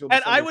 my package. till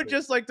And I December would 3rd.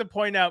 just like to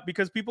point out,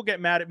 because people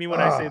get mad at me when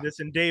I say Ah. this,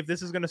 and Dave,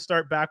 this is going to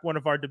start back one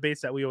of our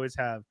debates that we always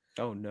have.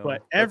 Oh no.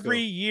 But let's every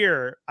go.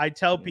 year I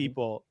tell Mhm.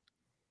 people,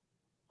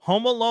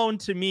 Home Alone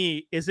to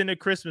me isn't a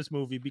Christmas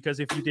movie, because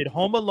if you did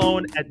Home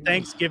Alone at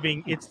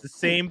Thanksgiving, it's the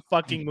same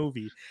fucking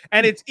movie.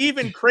 And it's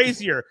even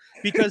crazier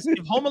because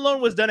if Home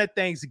Alone was done at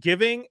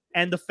Thanksgiving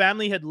and the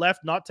family had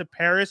left not to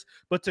Paris,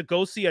 but to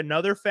go see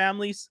another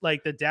family,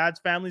 like the dad's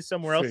family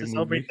somewhere else Same to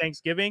celebrate movie.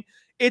 Thanksgiving,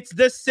 it's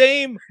the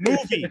same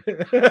movie.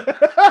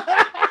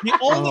 The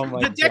only Oh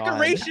my the God.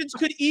 decorations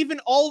could even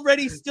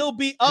already still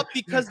be up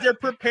because they're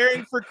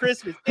preparing for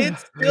Christmas.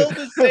 It's still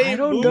the same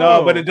don't movie.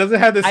 No, but it doesn't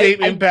have the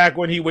same I- impact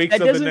when he wakes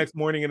that up the doesn't- next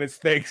morning and it's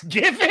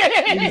Thanksgiving.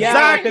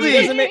 Yeah, 'cause it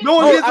doesn't make- No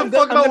one Oh, gives a I'm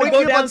fuck gonna about go waking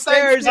up on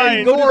downstairs and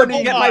Thanksgiving. go to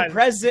Hold get my on.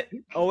 present.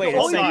 Oh wait, it's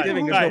Hold on,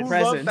 Thanksgiving. There's guys. no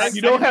presents.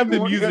 You don't have the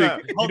Hold music. on.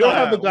 You Hold don't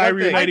have the on. guy One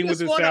thing. reuniting I with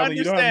just his wanna family.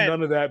 You don't have understand,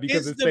 none of that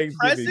because Is it's the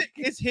Thanksgiving. present,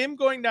 is him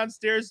going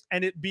downstairs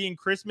and it being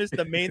Christmas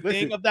the main thing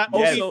Listen, of that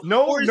yes. movie?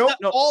 No, or is no, that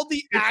no. all the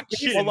It's-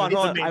 action? hold on, is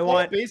hold the on. main I thing?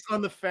 want- based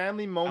on the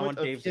family moment want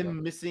of Dave to him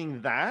go.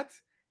 missing that,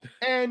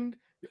 and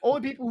the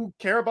only people who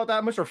care about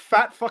that much are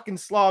fat fucking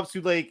slobs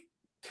who like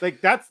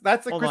that's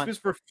a Hold on. Christmas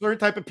for certain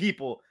type of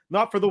people,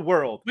 not for the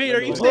world. Wait,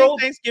 are you The saying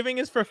world- Thanksgiving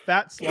is for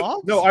fat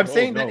sloths? No, I'm No,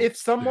 saying that no. if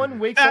someone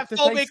wakes Fat up to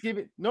phobic.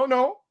 Thanksgiving,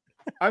 no,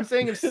 I'm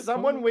saying if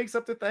someone wakes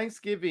up to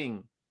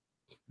Thanksgiving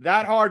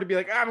that hard to be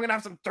like, I'm gonna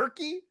have some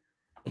turkey,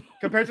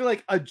 compared to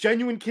like a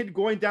genuine kid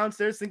going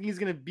downstairs thinking he's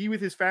gonna be with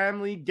his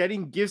family,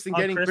 getting gifts and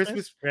On getting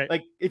Christmas. Right.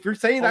 Like, if you're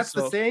saying that's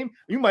the Also- same,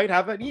 you might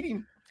have an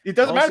eating. It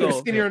doesn't matter if you're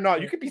Also- skinny or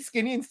not. You could be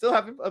skinny and still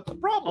have a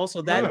problem.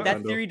 Also, No,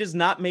 that no. theory does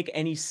not make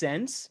any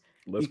sense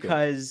Let's go.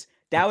 because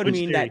that would Which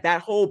mean theory?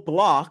 that whole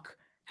block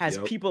has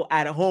Yep. people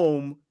at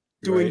home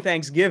doing Right.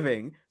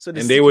 Thanksgiving. So the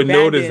And they sticky would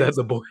notice that bandits-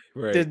 the boy.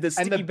 Right. the And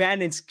sticky the-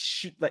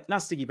 bandits like not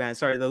sticky bandits,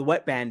 sorry, the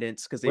wet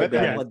bandits, because they Wet would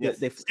bandits, like, yes.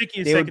 they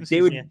Sticky is they second would, they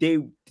season, would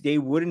yeah. they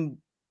wouldn't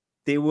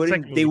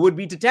Second they movie. would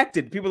be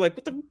detected. People are like,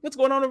 what's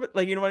going on over,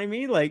 like, you know what I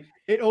mean? Like,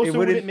 It also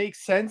wouldn't- wouldn't make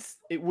sense.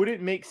 It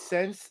wouldn't make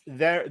sense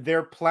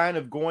their plan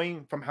of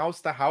going from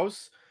house to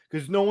house,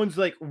 because no one's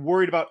like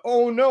worried about,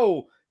 oh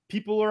no,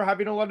 people are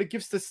having a lot of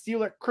gifts to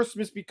steal at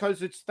Christmas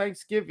because it's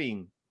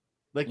Thanksgiving.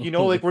 Like,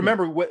 like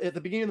remember what at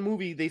the beginning of the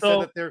movie they So-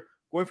 said that they're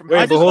going from Wait,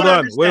 house but to hold wanna on.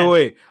 understand.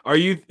 Wait. Are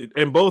you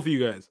and both of you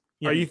guys?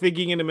 Yeah. Are you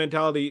thinking in the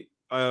mentality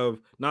of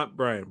not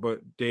Brian,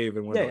 but Dave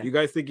and Wendell? yeah. You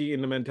guys thinking in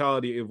the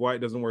mentality of why it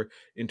doesn't work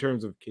in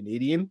terms of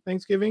Canadian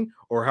Thanksgiving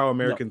or how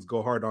Americans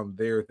go hard on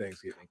their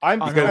Thanksgiving?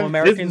 I'm on because how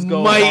Americans This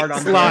go might hard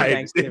on their slide if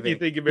Thanksgiving. you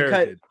think Because-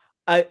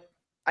 American.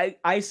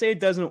 I say it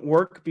doesn't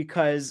work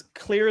because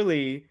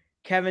clearly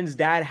Kevin's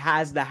dad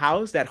has the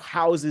house that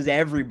houses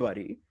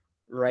everybody,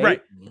 right?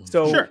 Right.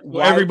 So Sure.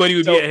 Well, everybody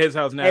would be at his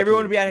house now.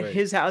 everyone would be at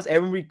his house,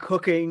 everyone would be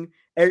cooking,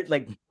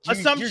 like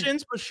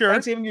Assumptions for sure.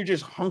 Thanksgiving, you're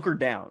just hunkered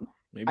down.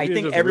 I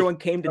think everyone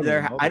came to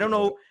their house. I don't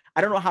know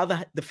how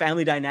the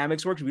family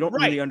dynamics works. We don't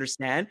Right. really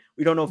understand.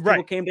 We don't know if people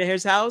Right. came to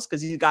his house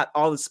because he's got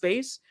all the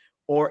space,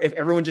 or if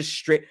everyone just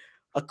straight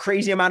a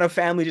crazy amount of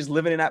family just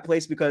living in that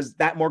place because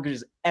that mortgage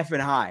is effing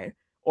high.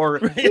 Or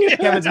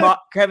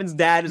Kevin's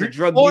dad is a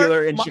drug Or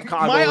dealer in my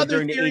Chicago other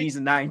during the theory- 80s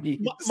and 90s.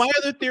 My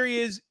other theory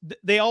is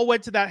they all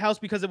went to that house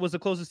because it was the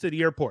closest to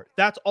the airport.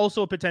 That's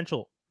also a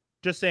potential.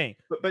 Just saying.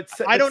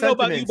 I don't know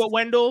about you, but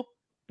Wendell,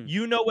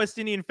 you know West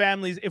Indian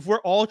families. If we're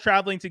all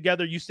traveling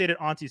together, you stayed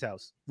at Auntie's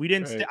house. We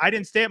didn't. Right. I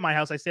didn't stay at my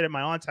house. I stayed at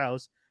my aunt's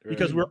house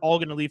because we're all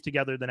going to leave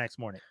together the next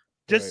morning.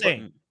 Just Right.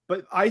 saying.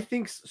 But I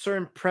think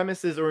certain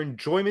premises or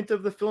enjoyment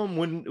of the film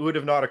would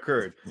have not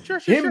occurred. Sure.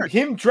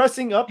 Him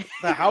dressing up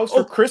the house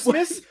for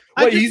Christmas.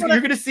 I What, just wanna-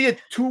 you're gonna see an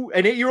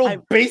 8-year-old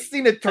I'm-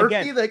 basting a turkey?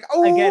 again, like,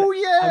 oh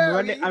yeah,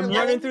 I'm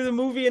running through the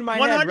movie in my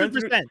head. 100% could I'm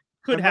running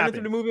through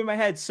happen. the movie in my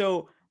head.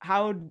 So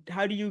how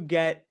do you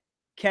get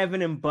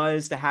Kevin and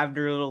Buzz to have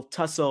their little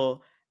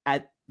tussle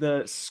at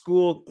the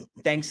school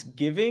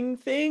Thanksgiving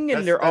thing,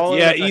 and they're all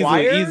yeah, in the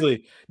choir?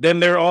 easily. Then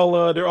they're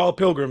all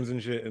pilgrims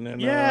and shit. And then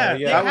Yeah, yeah,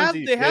 they that was have.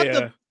 easy. They have Yeah.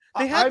 the.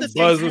 They have the. I'm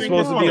Buzz was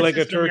Thanksgiving supposed to be like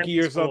a system in turkey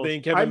or American schools.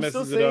 something. Kevin I'm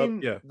still messes it up.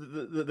 saying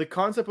Yeah. the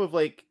concept of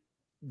like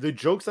the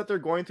jokes that they're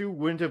going through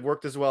wouldn't have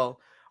worked as well.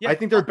 I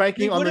think they're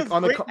banking on the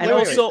and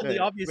also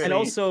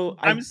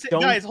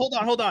guys,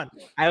 hold on.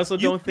 I also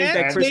You don't think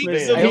that can't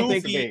Christmas. take the I don't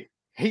think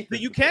movie- But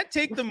you can't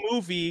take the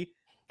movie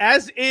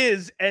as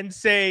is and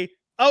say,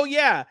 "Oh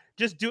yeah,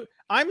 just do."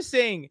 I'm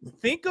saying,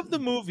 think of the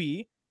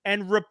movie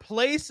and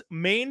replace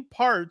main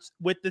parts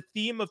with the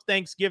theme of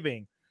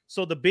Thanksgiving.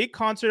 So the big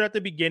concert at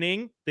the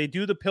beginning, they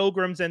do the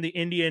Pilgrims and the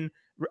Indian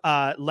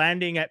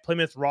landing at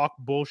Plymouth Rock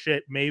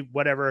bullshit,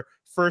 whatever,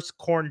 first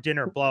corn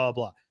dinner, blah, blah,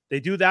 blah. They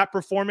do that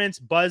performance.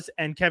 Buzz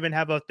and Kevin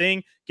have a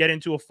thing, get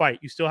into a fight.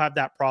 You still have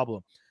that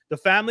problem. The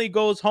family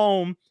goes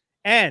home,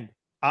 and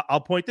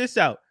I'll point this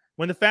out.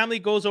 When the family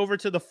goes over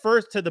to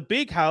the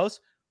big house,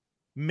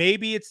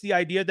 maybe it's the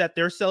idea that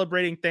they're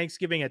celebrating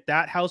Thanksgiving at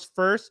that house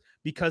first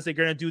because they're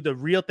going to do the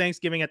real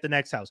Thanksgiving at the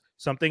next house.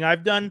 Something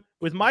I've done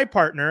with my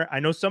partner. I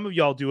know some of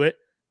y'all do it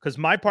because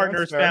my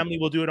partner's family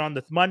will do it on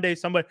the Monday.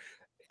 Somebody,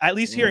 at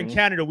least here in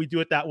Canada, we do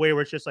it that way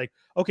where it's just like,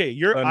 okay,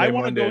 I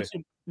want to go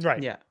to,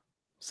 right. Yeah.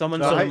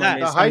 Someone's the on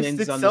heist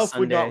Monday, itself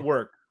would not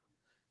work.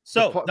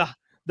 So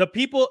the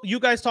people, you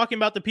guys talking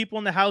about the people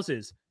in the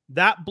houses,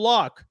 that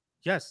block,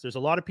 yes, there's a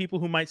lot of people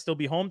who might still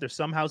be home. There's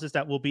some houses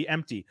that will be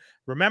empty.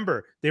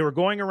 Remember, they were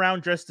going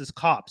around dressed as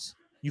cops.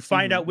 You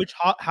find out which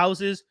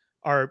houses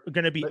are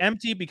going to be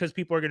empty because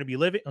people are going to be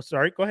living. Oh,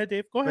 sorry, go ahead,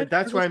 Dave. Go ahead. But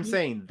that's what I'm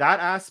saying. That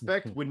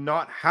aspect would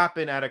not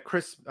happen at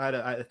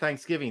a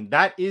Thanksgiving.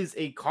 That is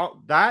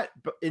that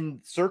in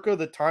circa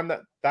the time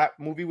that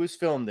movie was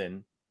filmed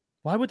in.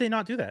 Why would they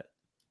not do that?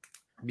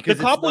 Because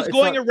the cop was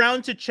going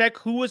around to check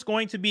who was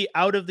going to be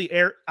out of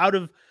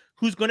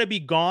who's going to be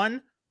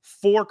gone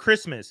for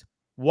Christmas.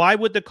 Why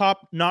would the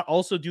cop not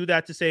also do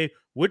that to say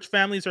which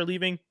families are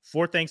leaving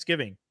for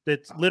Thanksgiving?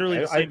 That's literally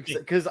the same thing.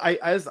 Because I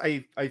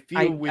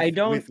feel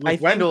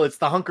with Wendell, it's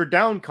the hunker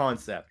down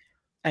concept.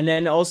 And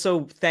then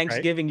also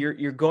Thanksgiving,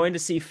 you're going to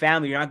see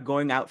family. You're not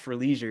going out for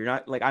leisure. You're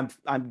not like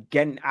I'm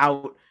getting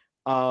out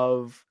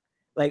of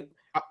like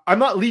I'm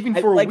not leaving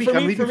for a week.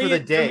 I'm leaving for the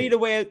day. For me,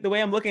 the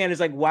way I'm looking at it is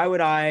like, why would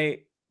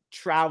I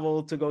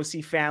travel to go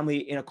see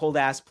family in a cold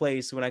ass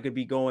place when I could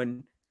be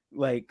going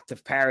like to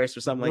Paris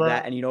or something like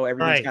that, and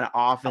everything's kind of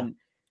off, and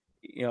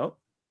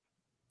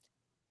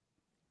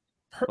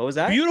what was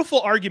that?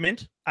 Beautiful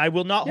argument. I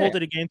will not hold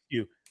it against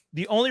you.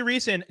 The only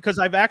reason, because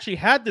I've actually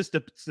had this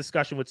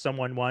discussion with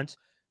someone once,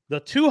 the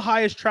two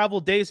highest travel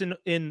days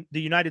in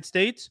the United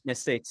States,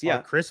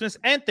 are Christmas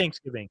and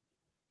Thanksgiving.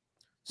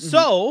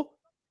 So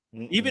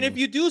even if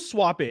you do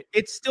swap it,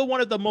 it's still one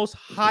of the most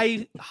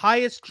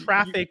highest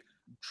traffic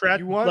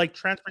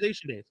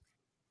transportation days.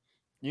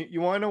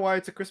 You want to know why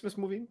it's a Christmas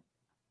movie?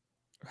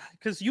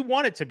 Because you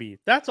want it to be.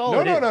 That's all.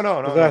 No.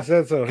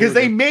 Because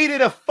they made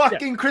it a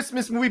fucking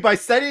Christmas movie by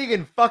setting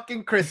in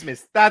fucking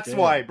Christmas. That's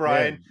why,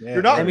 Brian.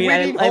 You're not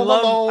winning Home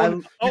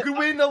Alone. You can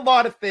win a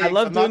lot of things. I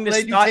love doing the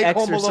Scott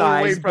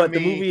exercise, but the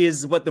movie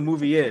is what the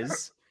movie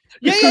is.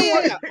 Yeah.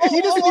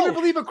 He doesn't even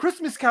believe A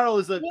Christmas Carol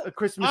is a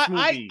Christmas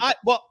movie.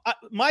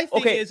 My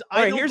thing is,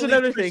 here's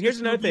another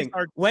thing.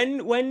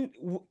 When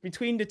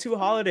between the two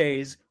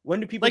holidays, when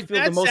do people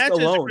feel the most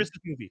alone?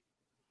 Christmas movie.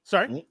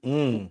 Sorry?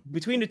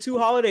 Between the two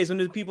holidays, when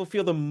do people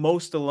feel the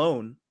most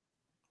alone?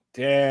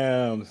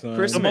 Damn, son.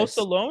 Christmas. The most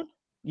alone?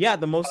 Yeah,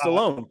 the most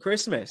alone.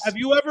 Christmas. Have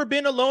you ever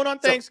been alone on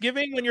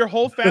Thanksgiving when your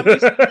whole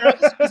family's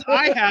because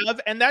I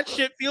have, and that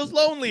shit feels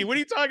lonely. What are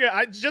you talking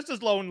about? It's just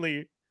as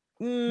lonely.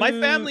 My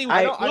family,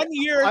 one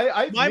year,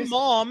 my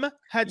mom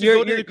had to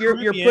go to the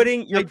Caribbean.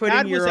 You're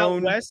putting your own...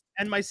 out west,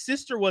 and my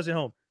sister wasn't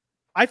home.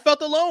 I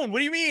felt alone. What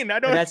do you mean?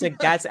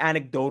 That's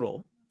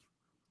anecdotal.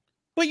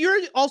 But you're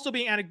also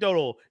being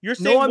anecdotal. You're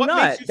saying no, I'm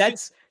not.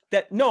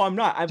 No, I'm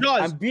not.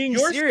 I'm being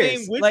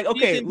serious. Like,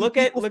 okay, look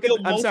at.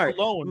 I'm sorry.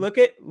 Alone. Look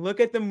at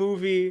the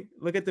movie.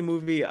 Look at the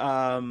movie.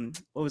 What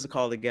was it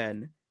called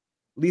again?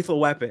 Lethal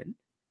Weapon.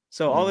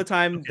 So all the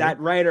time, that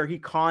writer, he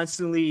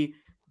constantly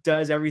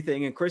does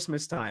everything in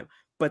Christmas time.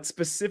 But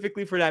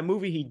specifically for that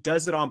movie, he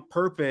does it on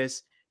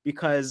purpose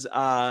because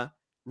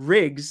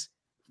Riggs'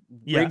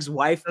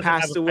 wife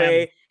passed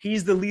away.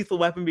 He's the lethal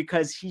weapon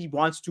because he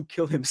wants to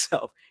kill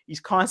himself. He's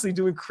constantly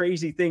doing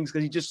crazy things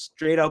because he just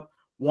straight up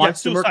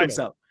wants to murder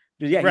himself.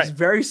 Yeah, he's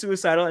very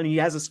suicidal, and he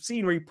has a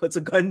scene where he puts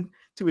a gun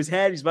to his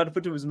head. He's about to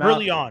put it to his mouth.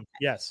 Early on,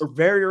 yes. Or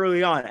very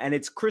early on. And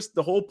it's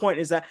the whole point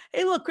is that,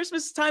 hey, look,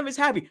 Christmas time is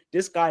happy.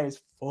 This guy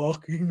is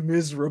fucking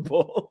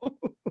miserable.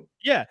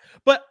 Yeah,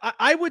 but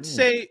I would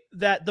say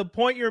that the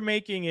point you're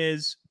making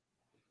is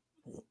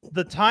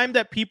the time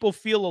that people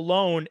feel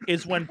alone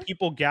is when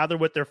people gather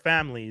with their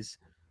families.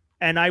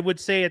 And I would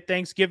say at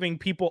Thanksgiving,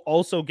 people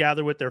also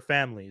gather with their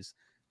families.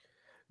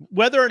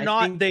 Whether or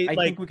not I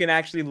think we can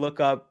actually look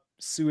up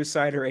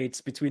suicide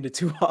rates between the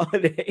two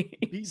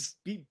holidays.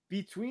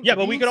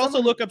 But we could also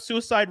look up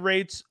suicide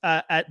rates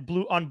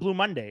on Blue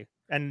Monday.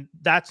 And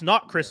that's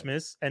not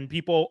Christmas. And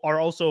people are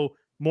also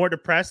more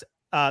depressed.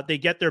 They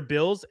get their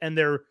bills and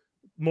they're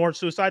more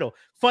suicidal.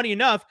 Funny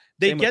enough,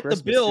 they get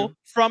the bill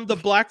from the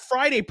Black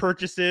Friday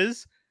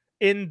purchases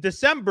in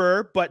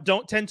December, but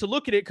don't tend to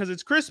look at it because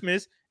it's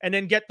Christmas, and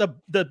then get the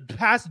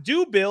past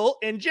due bill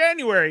in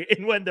January,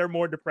 and when they're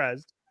more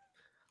depressed.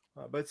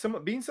 But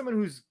being someone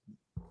who's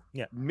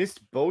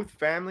missed both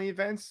family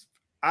events.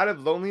 Out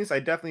of loneliness, I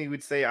definitely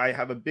would say I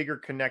have a bigger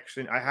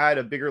connection. I had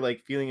a bigger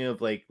like feeling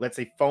of like, let's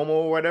say FOMO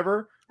or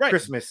whatever, Right.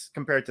 Christmas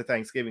compared to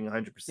Thanksgiving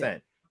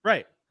 100%.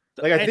 Right.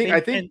 Like I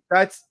think and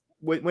that's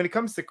when it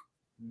comes to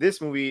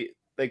this movie,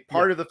 like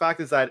part of the fact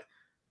is that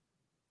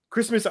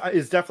Christmas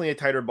is definitely a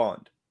tighter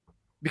bond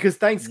because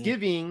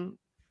Thanksgiving,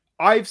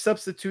 I've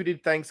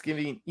substituted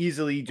Thanksgiving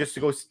easily just to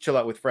go chill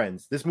out with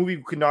friends. This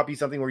movie could not be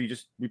something where you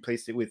just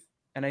replaced it with,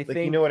 And I like,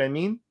 think you know what I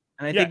mean?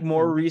 And I think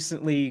more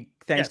recently,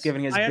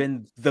 Thanksgiving has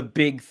been the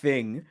big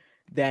thing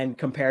than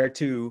compared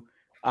to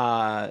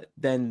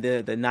than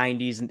the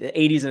 90s and the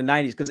 80s and the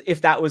 90s. Because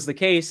if that was the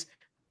case,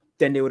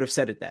 then they would have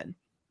said it then.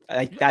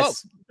 I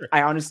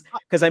honestly,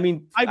 because I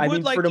mean,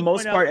 for the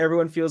most part,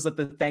 everyone feels that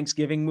the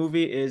Thanksgiving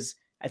movie is,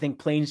 I think,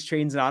 Planes,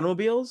 Trains, and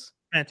Automobiles.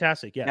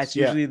 Fantastic. Yes. That's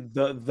usually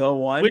the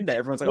one that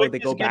everyone's like, oh, they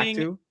go back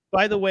to.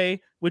 By the way,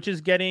 which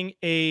is getting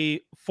a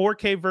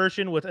 4K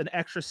version with an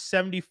extra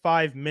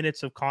 75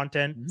 minutes of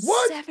content.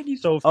 What? 70?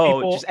 So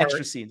just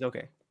extra scenes.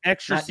 Okay.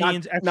 Extra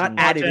scenes, extra not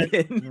added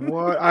in.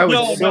 What? I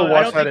would still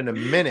watch that in a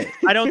minute.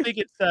 I don't think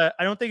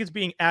it's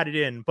being added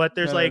in, but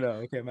there's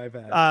okay, my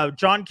bad.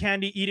 John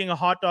Candy eating a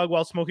hot dog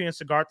while smoking a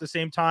cigar at the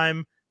same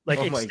time, like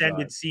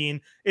extended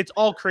scene. It's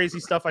all crazy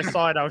stuff. I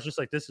saw it. I was just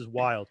like, this is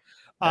wild.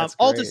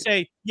 All to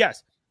say,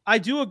 yes, I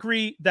do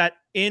agree that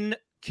in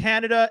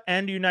Canada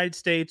and the United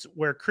States,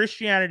 where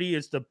Christianity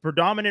is the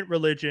predominant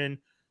religion,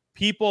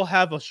 people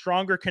have a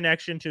stronger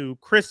connection to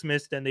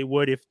Christmas than they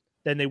would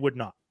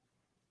not.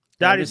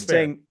 That is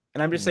fair. And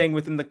I'm just saying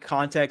within the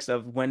context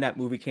of when that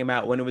movie came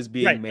out, when it was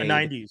being made, the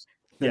 90s,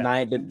 the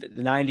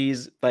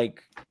 90s,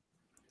 like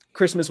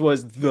Christmas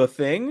was the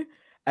thing,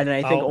 and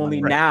I think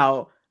only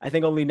now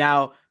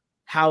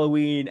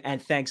Halloween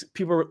and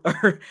people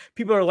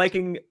are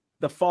liking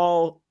the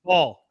fall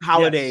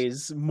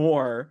holidays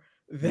more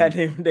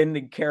than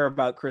they care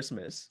about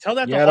Christmas. Tell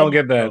that. I don't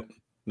get that.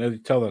 No,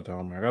 tell that to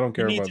Hallmark. I don't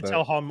care about that. You need to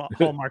tell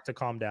Hallmark to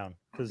calm down.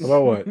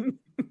 About what?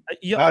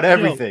 About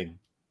everything.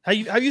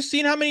 Have you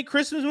seen how many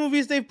Christmas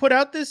movies they've put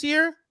out this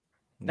year?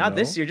 Not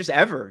this year, just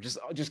ever. Just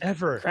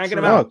ever. Cranking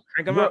them out.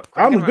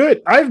 I'm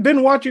good. I've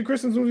been watching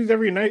Christmas movies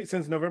every night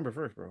since November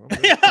 1st, bro.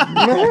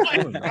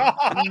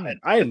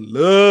 I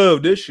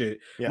love this shit.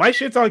 Yeah. My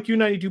shit's on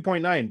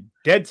Q92.9.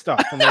 Dead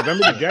stop from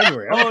November to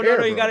January. No,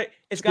 you got it.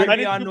 It's got to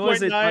be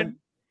on.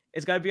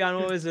 It's got to be on.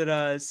 What was it?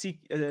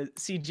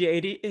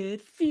 CG80.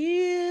 It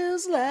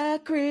feels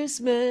like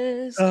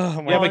Christmas.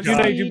 Oh, yeah, but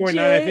Q92.9.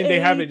 I think they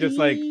have it just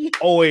like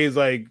always,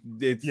 like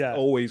it's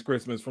always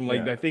Christmas from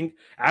like I think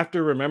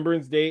after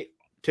Remembrance Day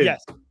to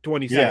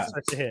 26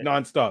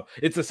 nonstop.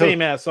 It's the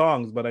same ass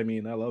songs, but I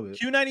mean, I love it.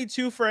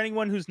 Q92 for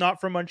anyone who's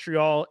not from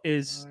Montreal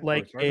is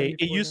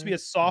it used to be a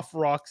soft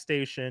rock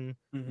station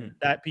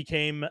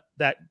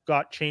that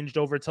got changed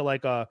over to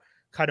like a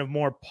kind of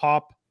more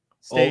pop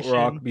station.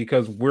 Alt rock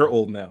because we're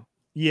old now.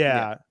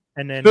 Yeah.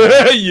 And then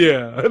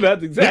yeah,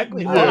 that's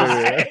exactly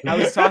I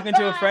was talking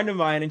to a friend of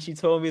mine and she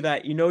told me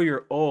that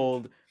you're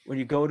old when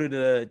you go to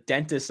the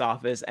dentist's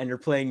office and you're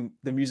playing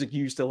the music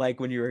you used to like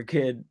when you were a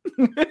kid.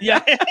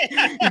 Yeah.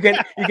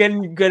 you're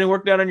getting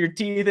worked out on your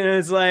teeth and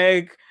it's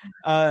like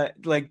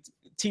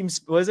Teen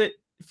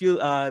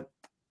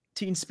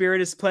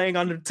Spirit is playing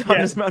on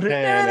this mountain.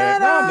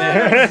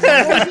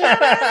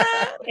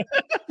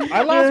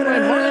 I lost my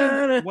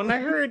mind when I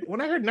heard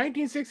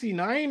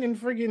 1969 and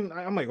friggin'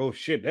 I'm like, oh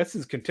shit, this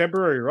is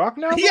contemporary rock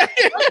now. Yeah.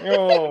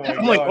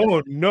 I'm like,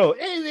 oh no.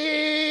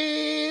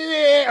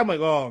 I'm like,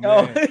 oh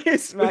man.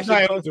 It's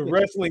a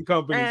wrestling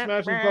company.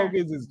 Smashing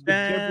Pumpkins is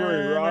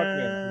contemporary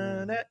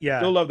rock. Yeah.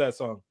 Still love that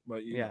song,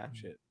 but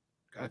shit.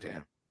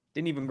 Goddamn.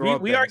 Didn't even grow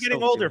up. We are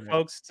getting older,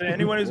 folks. To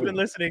anyone who's been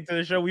listening to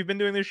the show, we've been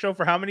doing this show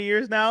for how many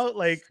years now?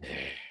 Like,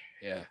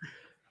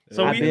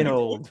 So I've been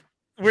old.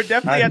 We're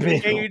definitely at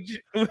the age.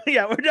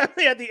 Yeah, we're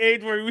definitely at the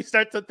age where we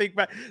start to think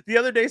back. The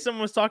other day,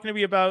 someone was talking to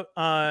me about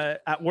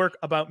at work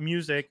about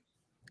music,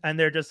 and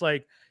they're just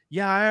like,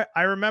 "Yeah,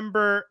 I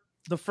remember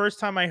the first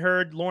time I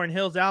heard Lauryn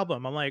Hill's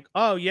album." I'm like,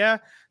 "Oh yeah."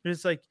 They're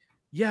just like,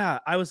 "Yeah,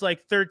 I was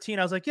like 13."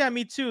 I was like, "Yeah,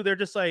 me too." They're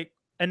just like.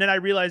 And then I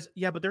realized,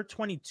 but they're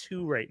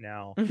 22 right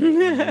now.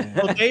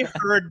 Well, they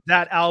heard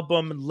that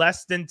album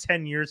less than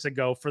 10 years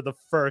ago for the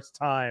first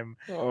time.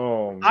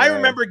 Oh, man. I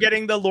remember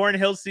getting the Lauryn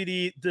Hill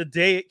CD the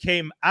day it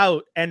came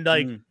out. And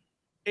like,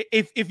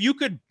 if you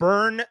could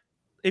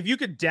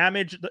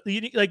damage,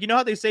 like, you know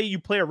how they say you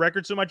play a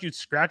record so much, you'd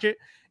scratch it?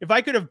 If I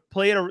could have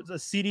played a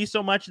CD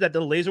so much that the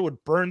laser would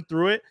burn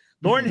through it,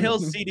 Lauryn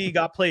Hill's CD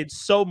got played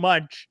so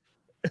much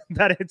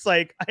that it's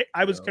like,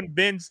 I was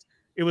convinced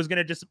it was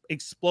gonna just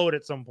explode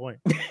at some point.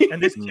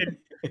 And this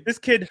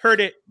kid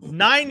heard it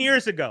 9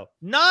 years ago.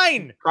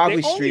 9. Probably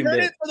they streamed heard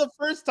it for the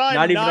first time.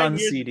 Not even on the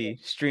CD. Ago.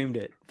 Streamed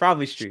it.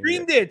 Probably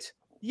streamed it.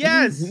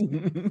 Yes.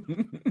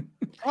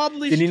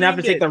 Probably. Didn't even have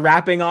to take the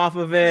wrapping off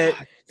of it.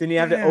 Didn't you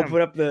have to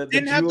open up the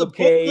jewel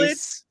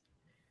case?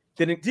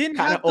 Didn't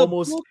have the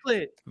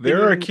booklet.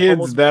 There are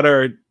kids that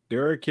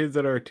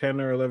are 10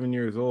 or 11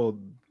 years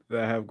old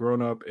that have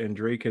grown up, and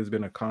Drake has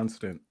been a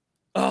constant.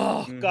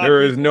 Oh God!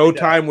 There is no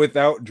time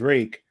without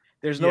Drake.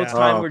 There's no Yeah.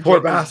 time Oh, where poor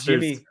Jimmy.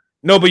 bastards.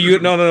 No, but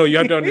no. You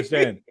have to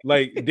understand.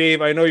 Like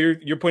Dave, I know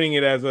you're putting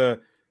it as a,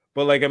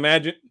 but like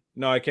imagine.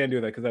 No, I can't do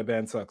that because that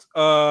band sucks.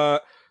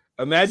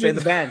 Imagine Say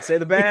the band. Say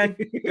the band.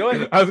 Do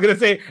it. I was gonna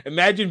say,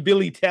 imagine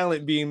Billy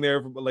Talent being there,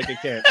 but like I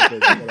can't.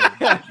 Because,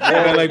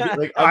 Yeah, like,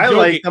 like I'm I joking.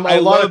 like them. I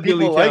A lot love of people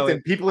Billy like Talent.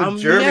 them. People in I'm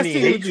Germany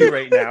messing hate with you you.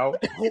 right now.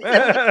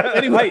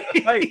 Anyway,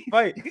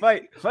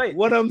 Fight.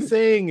 what I'm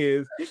saying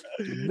is,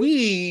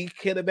 we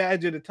can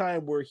imagine a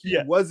time where he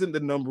Yeah. wasn't the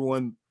number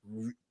one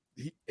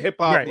hip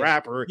hop Right.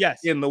 rapper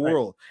Yes. in the Right.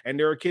 world, and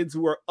there are kids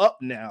who are up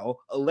now,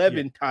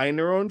 11, tying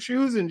their own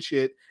shoes and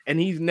shit, and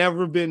he's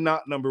never been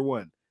not number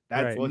one.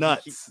 That's Right. Well,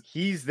 nuts.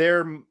 He's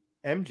their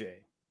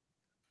MJ.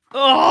 Oh,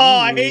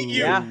 I hate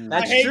you. Yeah, I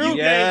that's hate true. you, Dave.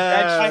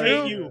 That's I true.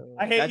 hate you.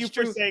 I hate That's you for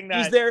true. saying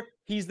that.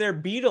 He's their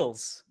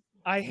Beatles.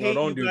 I hate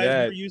don't you do guys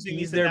that. for using He's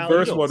these their analogies.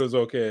 First one is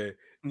okay.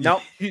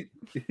 Nope.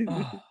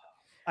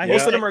 I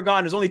Most hate of them are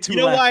gone. There's only two You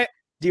know left. why?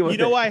 Deal with You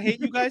know it. why I hate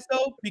you guys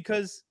though?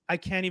 Because I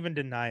can't even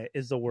deny it.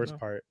 Is the worst No.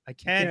 part. I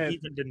can't can't.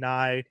 even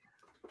deny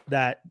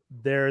that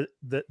they're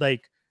the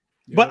like.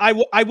 But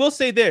I will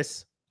say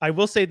this. I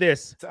will say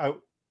this.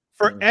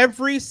 For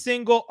every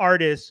single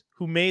artist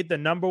who made the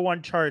number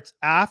one charts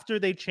after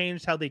they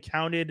changed how they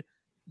counted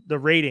the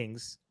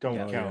ratings, Don't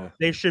Yeah. count.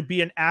 there should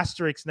be an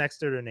asterisk next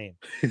to their name.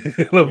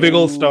 A big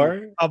old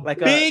star. A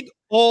Like a- big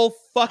old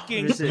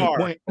fucking Listen, star.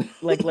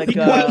 like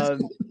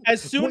Because-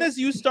 As soon as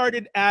you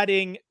started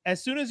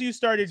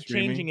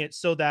changing it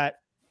so that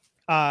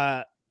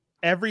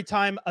every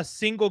time a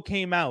single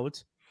came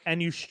out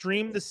and you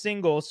streamed the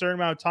single a certain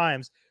amount of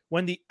times,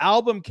 when the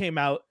album came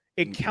out,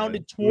 it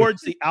counted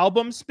towards the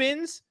album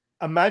spins.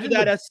 Imagine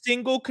That a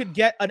single could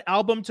get an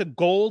album to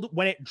gold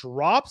when it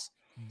drops.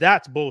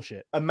 That's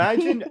bullshit.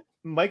 Imagine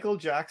Michael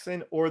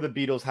Jackson or the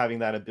Beatles having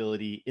that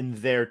ability in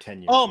their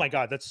tenure. Oh my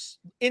god, that's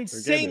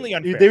insanely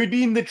unfair. They would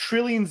be in the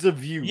trillions of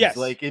views. Yes.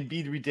 Like it'd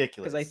be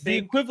ridiculous. because I The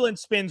think equivalent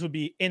spins would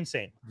be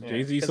insane.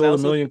 Jay-Z 'Cause sold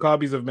also- a million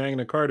copies of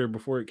Magna Carta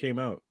before it came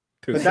out.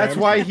 to But that's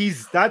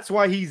Samsung.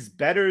 why he's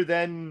better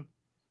than.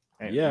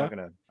 Hey, Yeah.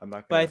 I'm not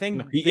gonna. but I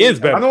think He they- is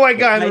better. I'm the white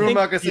guy in the I room. I'm think-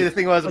 not gonna say the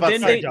thing I was But about to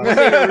didn't say. they, weren't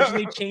they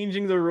originally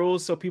changing the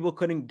rules so people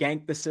couldn't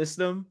gank the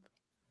system?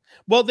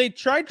 Well, they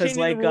tried Because changing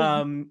like the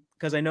rules.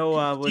 because I know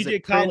was DJ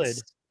it Khaled.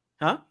 Prince?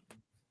 Huh?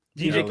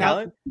 DJ No.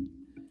 Khaled.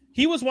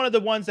 He was one of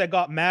the ones that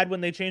got mad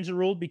when they changed the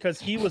rule because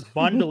he was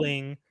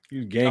bundling.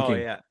 He's ganking. Oh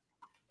yeah.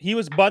 He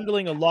was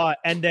bundling a lot,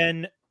 and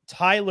then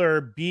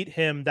Tyler beat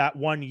him that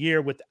 1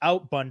 year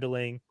without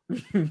bundling,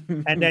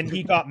 and then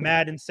he got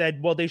mad and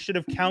said, "Well, they should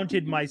have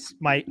counted my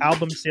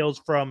album sales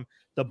from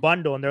the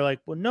bundle." And they're like,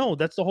 "Well, no,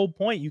 that's the whole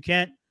point. You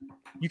can't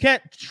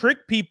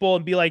trick people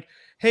and be like,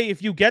 hey,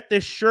 if you get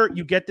this shirt,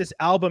 you get this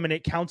album, and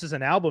it counts as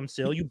an album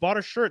sale. You bought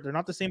a shirt. They're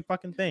not the same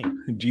fucking thing."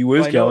 Gee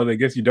whiz, I know- Khaled. I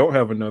guess you don't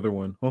have another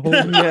one.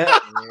 Yeah.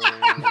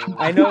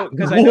 I know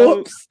because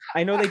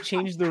I know they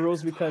changed the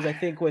rules because I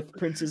think with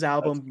Prince's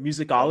album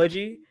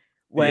Musicology,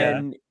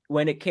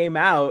 when it came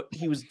out,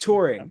 he was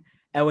touring,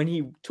 and when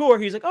he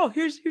toured, he's like, "Oh,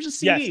 here's a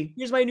CD.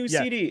 Here's my new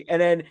Yes. CD,"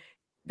 and then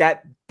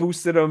that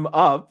boosted him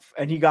up,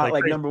 and he got Like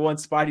like crazy. number one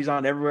spot. He's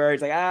on everywhere.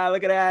 He's like,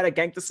 look at that, I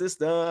ganked the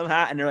system,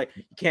 ha. And they're like,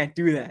 "You can't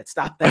do that.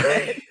 Stop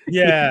that."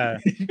 Yeah.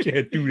 You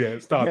can't do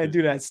that. Stop Can't it.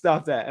 do that.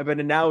 Stop that. But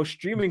then now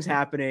streaming's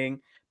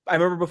happening. I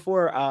remember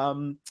before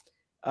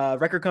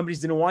record companies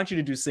didn't want you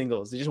to do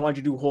singles. They just wanted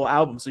you to do whole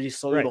albums. So you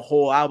sold Right. the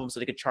whole album so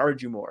they could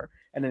charge you more.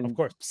 And then Of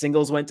course.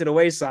 singles went to the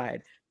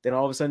wayside. Then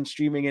all of a sudden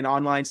streaming and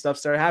online stuff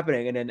started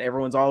happening. And then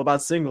everyone's all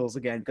about singles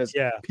again because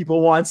Yeah.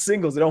 people want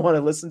singles. They don't want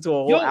to listen to a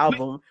whole Yo, wait,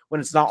 album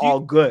when it's not do you- all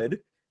good.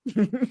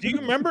 Do you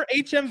remember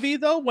HMV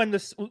though?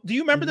 Do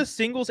you remember the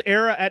singles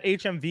era at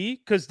HMV?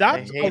 Because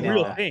that's a hated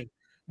real that. thing.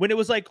 When it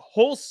was like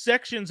whole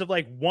sections of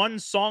like one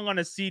song on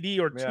a CD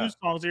or two Yeah.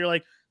 songs, and you're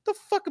like, the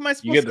fuck am I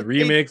supposed You get to the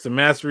remix, the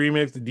master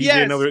remix, the DJ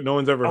Yes. no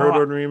one's ever heard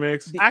Oh, of the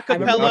remix. I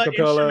remember- acapella, Acapella.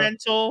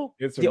 instrumental?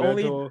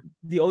 Instrumental.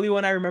 The only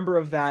one I remember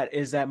of that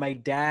is that my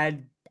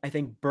dad, I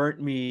think,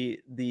 burnt me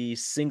the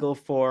single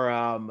for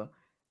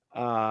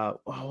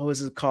what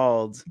was it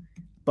called?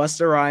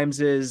 Busta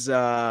Rhymes's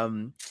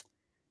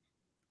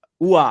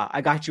Ooh-ah, I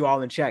Got You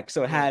All in Check.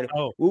 So it had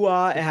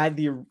Ooh-ah, it had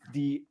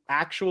the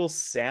actual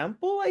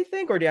sample, I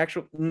think, or the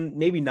actual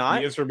maybe not.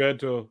 The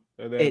instrumental.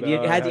 And then, It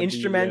had the yeah,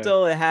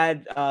 instrumental, it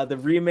had the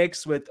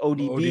remix with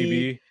ODB.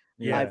 ODB.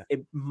 Yeah.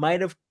 It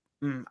might have.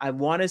 I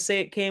want to say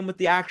it came with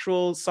the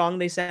actual song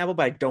they sampled,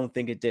 but I don't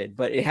think it did.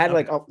 But it had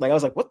like I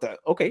was like, what the?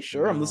 Okay,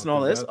 sure, I'm No, listening to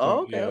all this. that's Oh, not-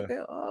 okay, yeah. okay,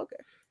 oh, okay.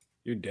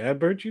 Your dad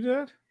burnt you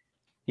that?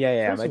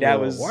 Yeah. First My of dad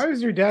all, was. Why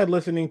is your dad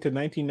listening to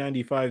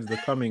 1995's The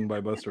Coming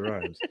by Busta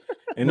Rhymes?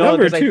 And No,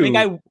 number 'cause I two,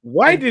 think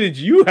why didn't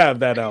you have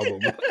that album?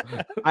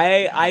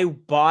 I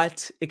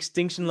bought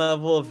Extinction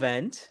Level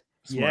Event,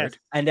 Smart.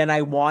 and then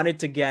I wanted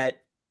to get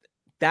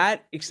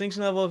that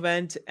Extinction Level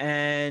Event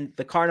and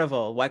the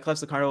Carnival. Wyclef's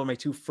The Carnival were my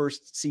two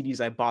first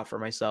CDs I bought for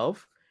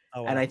myself.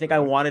 Oh, And wow. I think I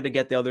wanted to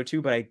get the other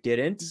two, but I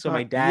didn't. So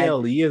my dad,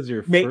 ELE is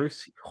your make-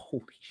 first.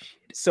 Holy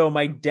shit! so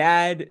my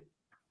dad,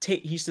 he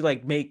used to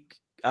like make,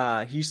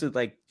 he used to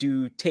like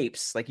do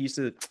tapes. Like he used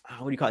to,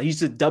 what do you call it? He used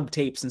to dub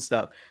tapes and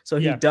stuff. So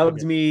he Yeah, dubbed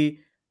okay. me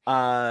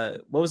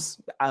what was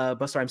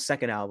Busta Rhymes'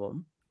 second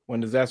album? When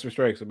Disaster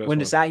Strikes, the best When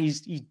one.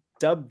 he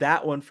dubbed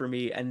that one for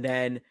me, and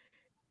then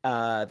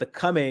The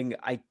Coming,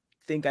 I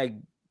think I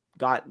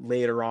got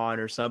later on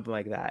or something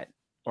like that,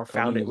 or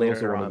found Coming it is later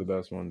also one on. of the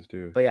best ones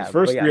too. But yeah, the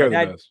first but yeah, three are my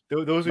the dad- best.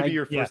 Those would be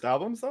your yeah. first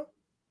albums, though.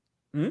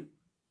 Those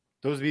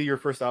would be your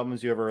first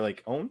albums you ever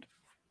like owned.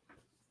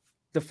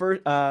 The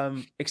first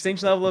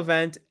Extinction Level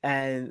Event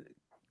and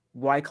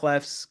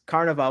Wyclef's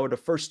Carnival were the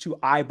first two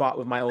I bought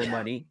with my own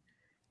money,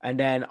 and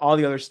then all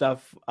the other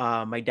stuff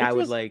my dad Which would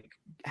was- like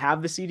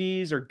have the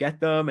CDs or get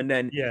them, and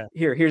then Yeah.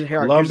 here's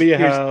Columbia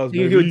House,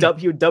 he would baby.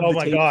 dub Oh the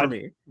my tape for God.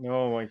 me.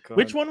 Oh my god!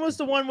 Which one was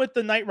the one with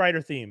the Knight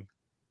Rider theme?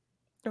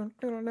 No,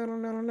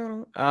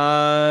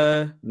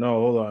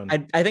 hold on.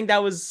 I think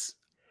that was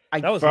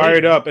That was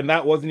Fired late. Up, and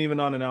that wasn't even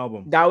on an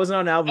album. that was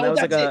on an album. Oh, That was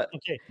like that's a it.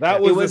 Okay. That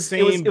it was the was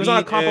same. it was on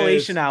a beat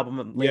compilation as-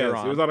 album later Yes,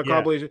 on. it was on a Yeah.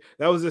 compilation.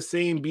 That was the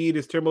same beat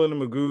as Timbaland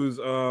and Magoo's.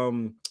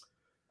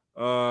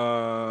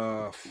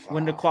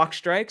 When the Clock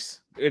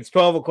Strikes. It's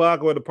 12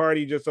 o'clock when the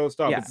party just don't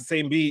stop. Yeah. It's the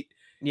same beat,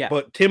 Yeah.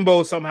 but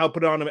Timbo somehow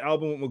put it on an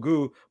album with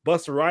Magoo.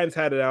 Busta Rhymes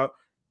had it out.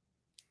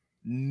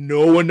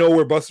 No one know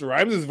where Busta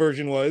Rhymes'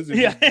 version was. It was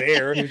Yeah.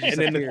 there. It was just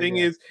And then the appeared, thing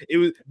yeah. is, it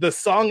was the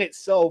song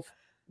itself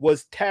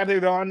was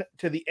tatted on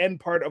to the end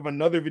part of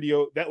another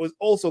video that was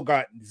also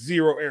got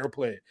zero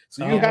airplay.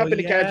 So you Oh, happen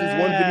to catch this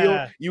one video,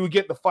 yeah. you would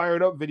get the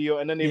Fired Up video,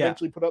 and then they Yeah.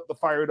 eventually put up the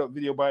Fired Up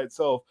video by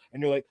itself,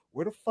 and you're like,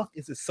 where the fuck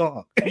is this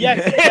song?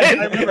 Yes,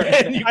 And- I remember.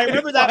 and you I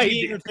remember that find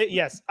being. it.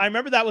 Yes, I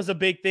remember that was a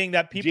big thing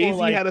that people Jay-Z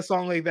like. had a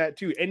song like that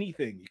too.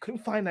 Anything. You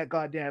couldn't find that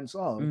goddamn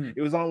song. Mm.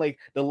 It was on like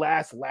the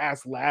last,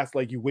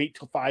 like you wait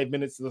till 5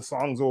 minutes till the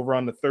song's over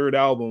on the third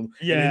album.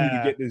 And then you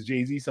Yeah. could get this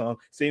Jay-Z song.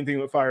 Same thing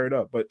with Fired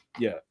Up. But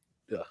yeah.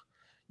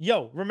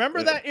 Yo, remember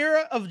Yeah. that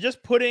era of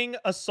just putting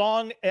a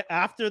song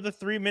after the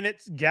 3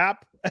 minutes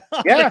gap?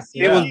 on Yeah, the it was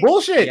CD?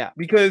 bullshit. Yeah.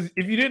 Because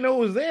if you didn't know it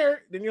was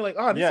there, then you're like,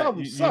 oh, this Yeah, album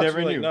you sucks. never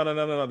You're like, knew.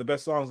 no. The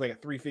best song's like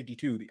at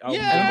 352. The album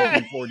Yeah. is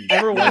 340. I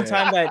remember one Yeah.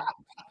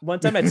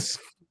 time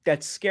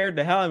that scared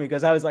the hell out of me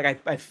because I was like,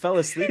 I fell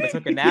asleep, I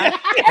took a nap,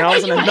 and all of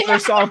a sudden another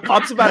song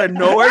pops up out of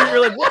nowhere. And you're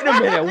like, wait a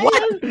minute,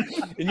 what?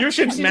 And your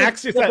shit's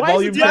max just at Why is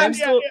volume the time 10.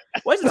 still?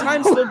 Why is the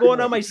time still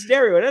going on my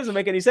stereo? It doesn't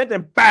make any sense.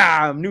 And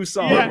bam, new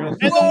song. Yeah, You're and like,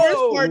 the worst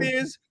whoa. part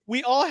is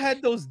we all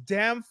had those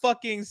damn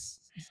fucking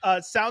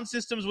sound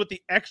systems with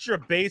the extra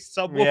bass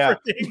subwoofer Yeah.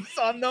 things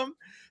on them.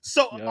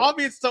 So Yep.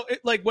 obvious. So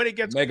it, like when it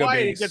gets Mega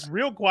quiet, bass. it gets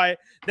real quiet.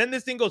 Then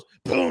this thing goes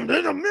boom.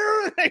 There's a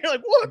mirror. And you're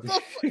like, what the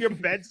fuck? Your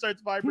bed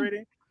starts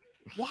vibrating.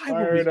 Why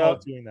were Fired we all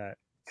up. doing that?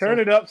 Turn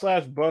it up /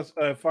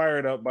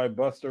 Fired Up by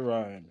Busta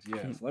Rhymes.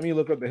 Yes. Let me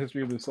look up the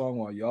history of the song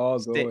while y'all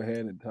go Stick. ahead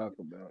and talk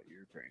about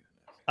your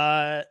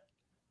craziness.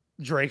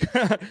 Drake.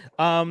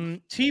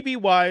 TV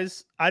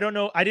wise, I don't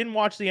know. I didn't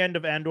watch the end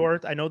of Andor.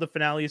 I know the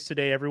finale is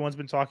today. Everyone's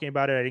been talking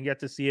about it. I didn't get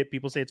to see it.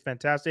 People say it's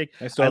fantastic.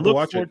 I still I have to look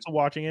watch forward it. to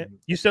watching it.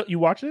 You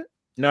watched it?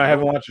 No, I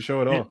haven't watched the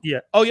show at all. Yeah.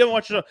 Oh, you haven't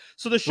watched the show.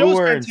 So the show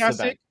were in is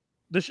fantastic.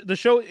 The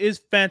show is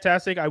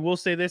fantastic. I will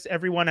say this: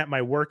 everyone at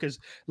my work is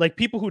like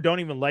people who don't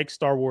even like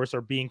Star Wars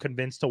are being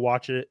convinced to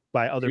watch it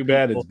by other Too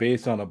bad people. it's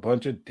based on a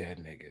bunch of dead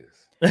niggas.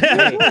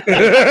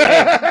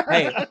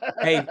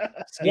 Hey,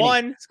 skinny,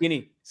 One.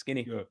 skinny.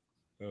 Yeah,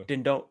 yeah.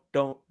 Then don't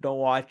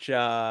watch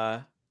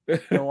what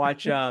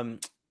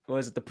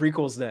was it, the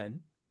prequels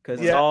then? Because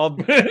Yeah.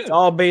 it's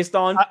all based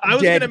on I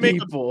was dead gonna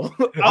make a- people.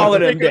 was All of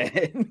gonna them make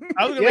dead.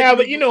 I was gonna Yeah, make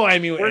but a you know what I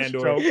mean with worst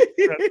Andor. joke.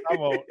 I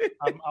won't.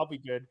 I'll be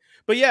good.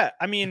 But yeah,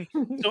 I mean,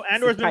 so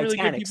Andor's been really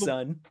good. Titanic, People,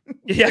 son.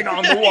 yeah,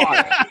 on the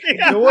water.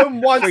 Yeah. No one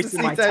wants to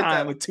Wasting see my time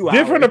Titanic. with 2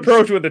 Different hours.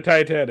 approach with the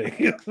Titanic.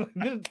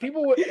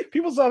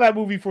 people saw that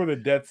movie for the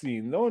death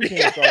scene. No one came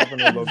and saw it for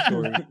the love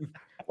story.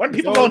 When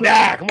people No, gonna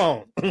die? Come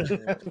on.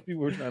 That's what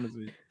people were trying to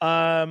say.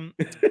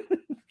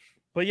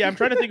 But yeah, I'm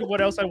trying to think of what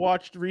else I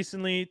watched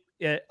recently.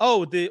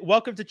 The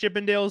Welcome to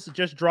Chippendales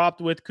just dropped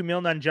with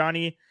Kumail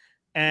Nanjiani,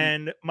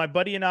 and my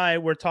buddy and I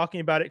were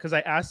talking about it because I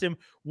asked him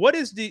what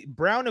is the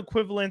brown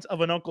equivalent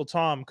of an Uncle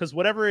Tom, because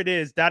whatever it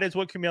is, that is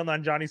what Kumail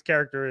Nanjiani's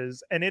character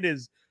is, and it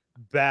is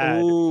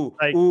bad. Ooh,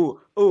 Like, ooh,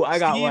 I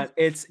got Steve- one.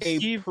 It's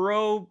Steve-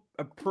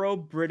 a pro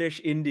British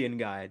Indian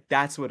guy.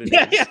 That's what it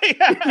is.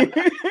 Yeah.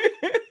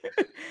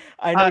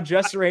 I know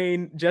Just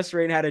Rain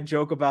had a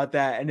joke about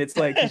that, and it's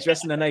like he's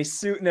dressed in a nice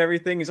suit and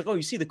everything. He's like, "Oh,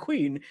 you see, the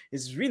Queen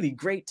is really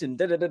great." And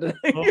da da da da.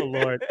 Oh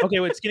Lord. Okay,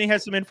 wait. Skinny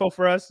has some info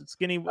for us.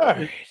 Skinny, All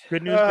right.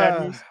 good news,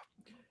 bad news.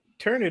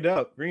 Turn It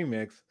Up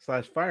remix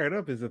 / Fired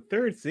Up is the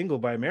third single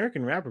by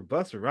American rapper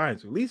Busta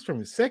Rhymes, released from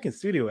his second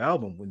studio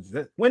album,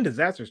 When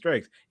Disaster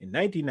Strikes, in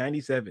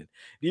 1997.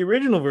 The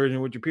original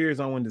version, which appears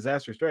on When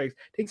Disaster Strikes,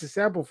 takes a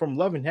sample from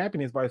Love and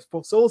Happiness by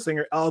soul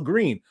singer Al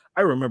Green.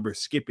 I remember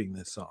skipping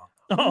this song.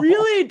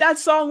 Really, that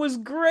song was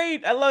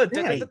great. I love it.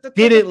 I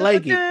didn't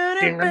like it.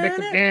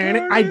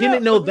 I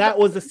didn't know that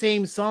was the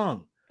same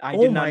song. I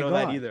Oh did not my know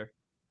that God. either.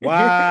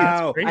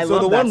 Wow. crazy. I So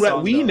love the that one that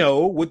song, we though.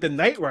 know with the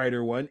Knight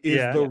Rider one is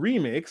Yeah. the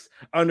remix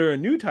under a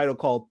new title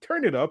called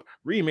Turn It Up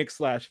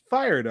Remix /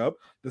 Fired Up.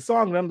 The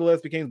song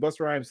nonetheless became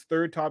Busta Rhymes'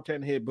 third top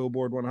 10 hit,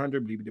 Billboard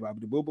 100.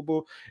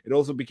 It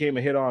also became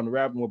a hit on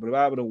rap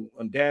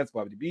on dance,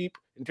 beep,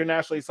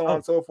 internationally, so on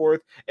and so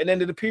forth. And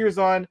then it appears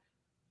on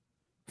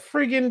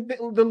friggin' the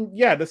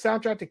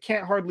soundtrack to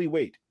Can't Hardly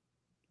Wait.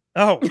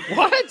 Oh,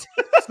 what?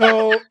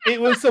 So it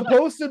was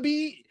supposed to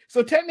be.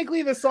 So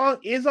technically, the song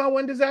is on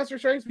When Disaster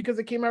Strikes because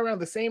it came out around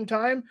the same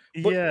time.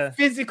 But Yeah.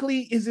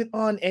 physically, is it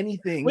on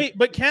anything? Wait,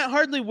 but Can't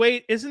Hardly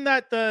Wait. Isn't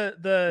that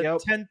the Yep.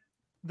 10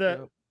 the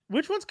Yep.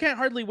 which one's Can't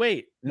Hardly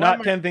Wait? Why Not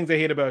am I- 10 Things I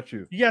Hate About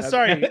You. Yeah, That's,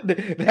 sorry.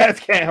 That's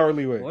Can't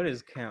Hardly Wait. What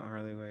is Can't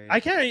Hardly Wait? I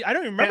don't even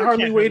remember. Can't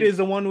Hardly Wait is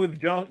the one with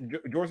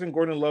Jordan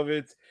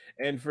Gordon-Levitt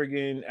and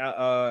friggin'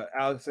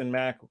 Allison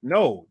Mack.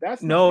 No,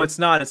 that's No, it's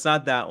not. It's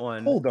not that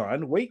one. Hold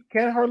on, wait.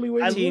 Can't Hardly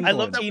Wait. is Teen, one. I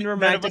love that teen none of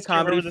romantic us can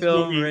remember comedy this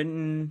film movie.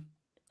 written.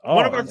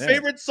 One of Oh, our man.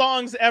 favorite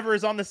songs ever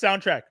is on the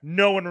soundtrack.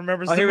 No one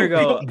remembers. Oh, the here we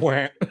movie. go.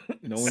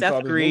 No one saw Seth this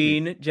movie.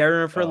 Green,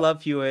 Jennifer Oh.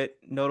 Love Hewitt,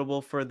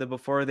 notable for the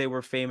Before They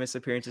Were Famous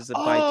appearances of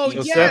by Oh,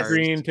 teen So yes. Seth stars.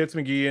 Green, Tits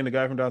McGee, and the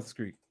guy from Dawson's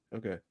Creek.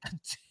 Okay.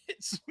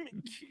 It's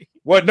Mickey.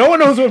 What? No one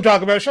knows what I'm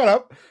talking about. Shut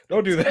up.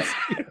 Don't do that.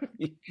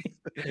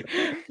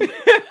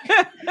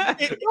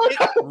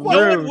 No one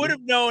Rude. would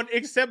have known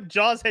except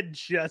Jaws had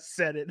just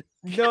said it.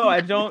 No,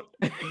 I don't.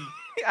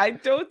 I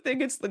don't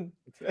think it's the.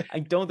 I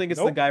don't think it's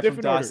the Nope, guy from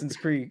different order. Dawson's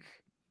Creek.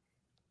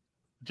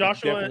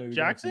 Joshua Definitely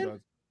Jackson?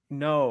 Dawson's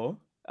No,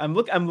 I'm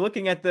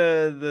looking at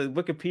the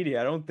Wikipedia.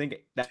 I don't think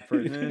that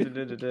person.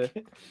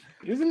 Creek.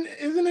 Isn't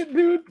it,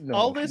 dude? No.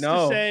 All this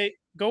No. to say,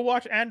 go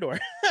watch Andor.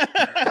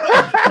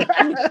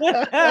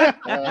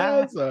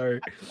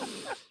 Sorry.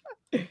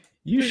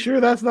 You sure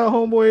that's not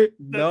Homeboy?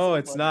 No, so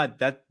it's funny. not.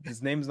 That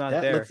his name's not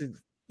That there. looks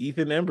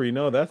Ethan Embry.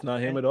 No, that's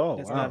not him at all.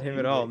 It's Wow. not him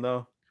at all.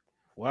 No.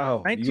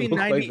 Wow. you look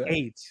like that.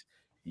 1998.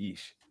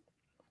 Yeesh.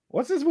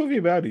 What's this movie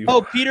about? You?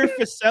 Oh, Peter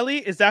Facelli.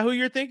 Is that who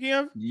you're thinking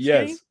of? Skinny?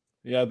 yes.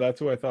 Yeah, that's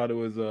who I thought it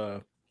was.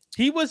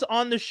 He was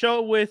on the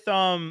show with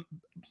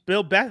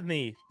Bill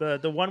Bethany, the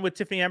one with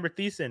Tiffany Amber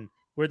Thiessen,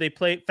 where they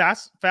play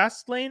Fast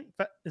Lane.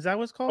 Is that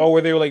what it's called? Oh,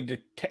 where they were like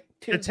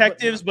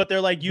Detectives, but they're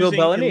like Bill using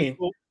Bellamy?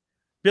 illegal-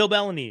 Bill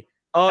Bellamy.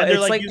 Oh, And they're,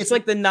 it's like, like using-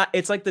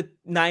 it's like the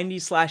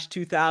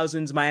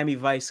 90s/2000s Miami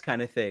Vice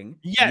kind of thing.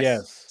 Yes.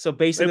 Yes. So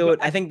basically,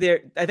 But- I think the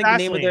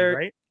name of Fastlane, their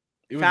right?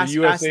 It was Fast a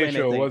USA Fastlane, I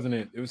show, think. wasn't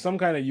it? It was some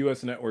kind of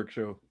US network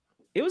show.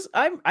 it was.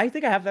 I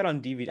think I have that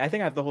on DVD. I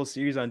think I have the whole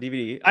series on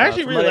DVD. I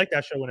actually from really what liked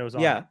that show when it was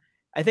on. Yeah,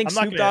 I think I'm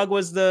not Snoop gonna- Dogg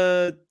was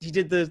he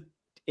did the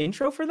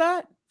intro for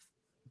that.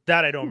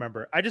 That I don't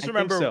remember. I just I think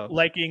remember so.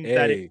 liking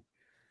that. Hey,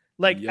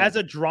 yeah. As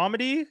a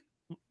dramedy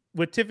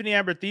with Tiffany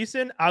Amber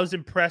Thiessen, I was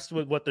impressed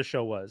with what the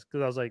show was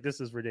because I was like,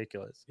 this is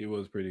ridiculous. it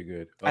was pretty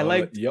good. I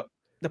liked- Yep.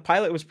 The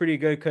pilot was pretty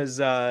good because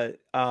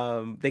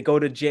they go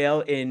to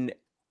jail in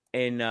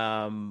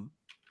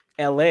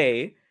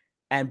L.A.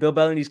 and Bill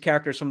Bellamy's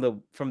character is from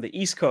the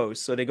East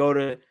Coast, so they go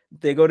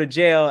to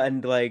jail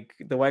and like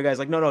the white guy's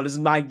like, no, this is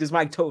my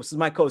coast, this is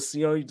my coast,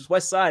 it's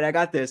West Side, I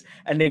got this,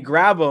 and they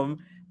grab him,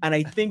 and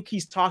I think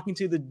he's talking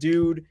to the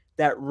dude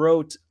that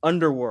wrote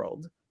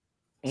Underworld.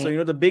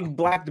 So the big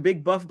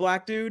buff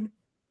black dude, in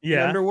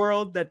Yeah.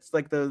 Underworld, that's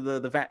like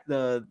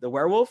the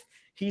werewolf.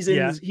 He's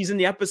in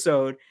the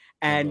episode,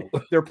 and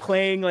they're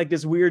playing like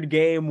this weird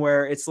game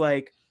where it's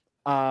like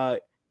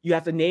you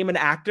have to name an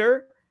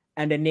actor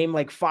and then name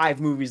like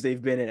 5 movies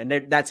they've been in,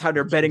 and that's how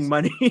they're betting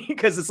money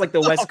because it's like the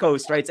West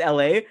Coast, right? It's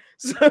LA.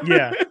 So,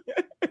 Yeah.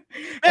 Man,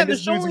 and the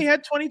this show dude's- only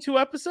had 22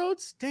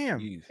 episodes. Damn.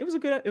 Jeez. it was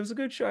a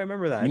good show. I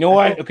remember that. You know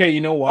what? Okay, you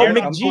know Oh, what?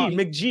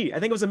 McG. I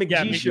think it was a McG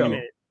Yeah, show.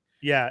 McG.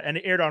 Yeah, and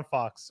it aired on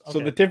Fox. So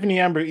Okay. the Tiffany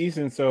Amber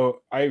Easton,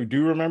 so I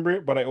do remember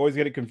it, but I always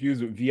get it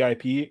confused with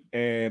VIP,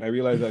 and I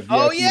realized that VIP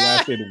Oh, yeah!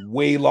 lasted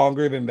way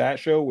longer than that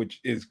show,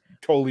 which is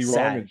totally wrong.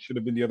 Sad. It should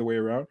have been the other way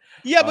around.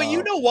 Yeah, but you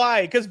Uh, know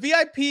why? Because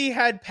VIP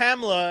had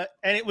Pamela,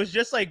 and it was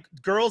just like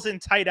girls in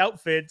tight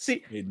outfits.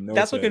 See, Made no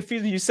that's what sense.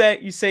 confused me.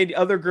 You say the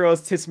other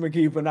girls Tits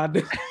McGee, but not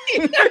the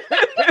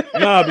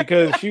No,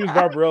 because she was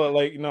Barbarella.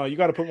 Like, no, you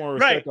got to put more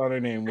Right. respect on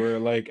her name. Where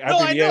like No, after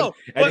I the end, know.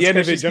 at but- the end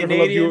of because it, she's Jennifer Love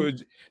Canadian.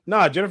 Hewitt.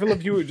 Nah, Jennifer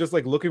Love Hewitt was just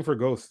like looking for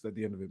ghosts at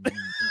the end of it.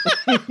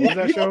 What was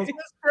that show?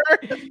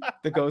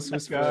 the Ghost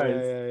Whisperer.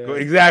 Guys, Yeah.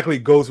 Exactly,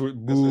 ghosts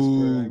with Ghost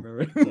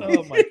Whisperer, I boo. remember.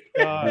 Oh my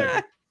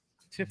god.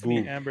 Tiffany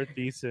Boom. Amber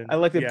Thiessen. I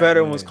liked it Yeah.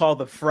 better when it was man. called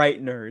The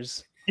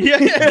Frighteners. Yeah.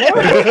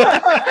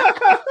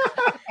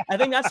 I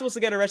think that's supposed to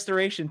get a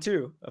restoration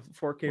too, a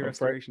 4K Oh,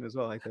 restoration as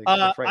well. I think. I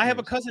The have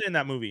a Frighteners. cousin in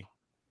that movie.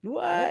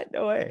 What?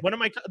 No way. One of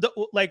my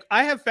like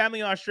I have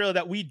family in Australia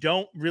that we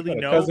don't really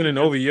You got know. a cousin in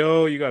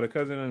OVO. You got a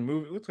cousin in a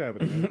movie. What's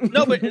happening? man?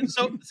 No, but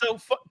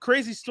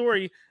crazy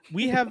story.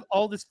 We have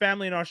all this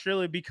family in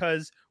Australia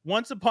because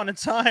once upon a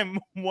time,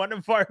 one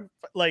of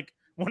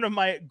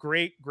my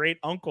great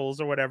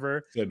uncles or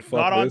whatever Said got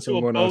fuck this. onto I'm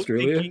a going to boat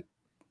Australia. thinking.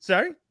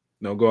 Sorry,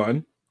 No, go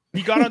on.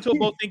 he got onto a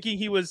boat thinking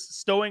he was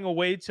stowing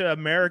away to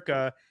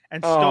America,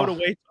 and stowed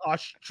away to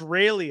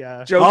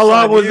Australia. Jokes How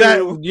long on was you.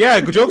 that?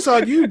 Yeah, jokes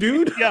on you,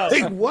 dude. Yeah.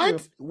 Like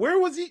what? Where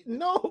was he?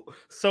 No.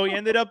 So he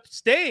ended up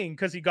staying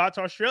because he got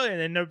to Australia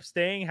and ended up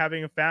staying,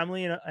 having a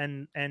family,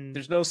 and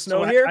There's no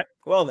snow So here.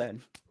 Well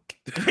then,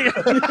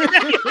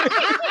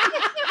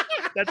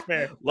 that's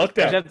fair. Looked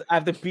I at.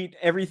 have to beat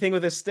everything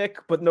with a stick,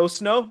 but no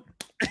snow.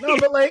 No,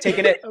 but like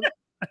Taking it.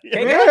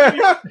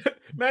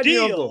 Imagine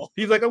Deal. uncle.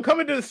 He's like, I'm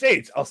coming to the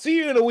States. I'll see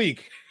you in a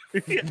week.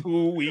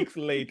 2 weeks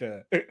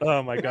later.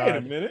 Oh my Wait a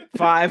god. minute.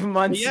 5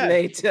 months Yeah.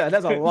 later.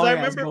 That's a long ass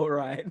remember- boat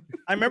ride.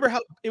 I remember how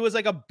it was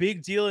like a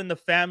big deal in the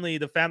family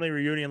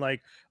reunion,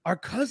 like our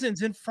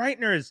cousins in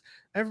Frighteners.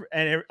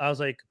 I was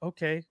like,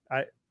 okay,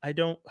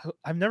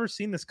 I've never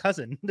seen this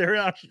cousin. They're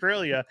in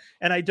Australia,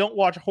 and I don't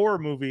watch horror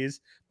movies,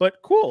 but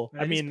cool.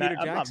 That I is mean, Peter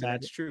I'm not Jackson. mad.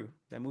 That's true.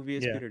 That movie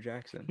is Yeah. Peter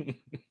Jackson.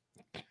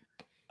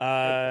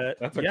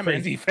 That's a yeah, man.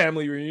 crazy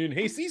family reunion.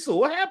 Hey Cecil,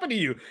 what happened to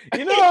you?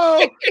 You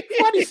know,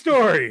 funny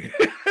story.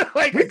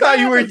 Like We thought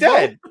you were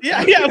dead.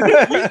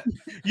 Yeah.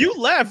 You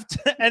left,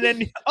 and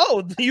then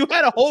you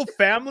had a whole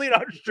family in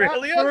That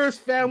Australia.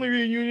 first family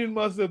reunion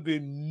must have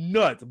been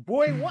nuts.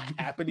 Boy, what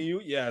happened to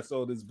you? Yeah,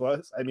 so this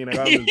bus. I mean, I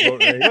got this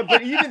boat right. Yeah,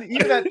 but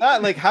even at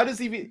that, like, how does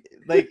he be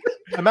like?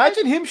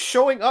 Imagine him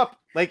showing up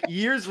like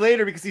years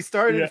later because he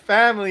started Yeah. a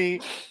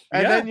family,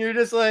 and Yeah. then you're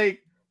just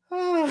like,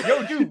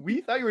 yo, dude,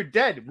 we thought you were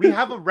dead. We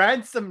have a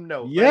ransom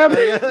note. Yeah,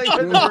 we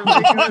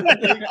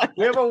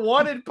have a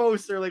wanted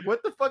poster. Like,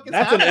 what the fuck is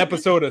That's an happening?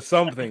 episode of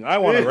something. I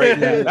want to write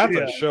that. That's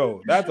Yeah. a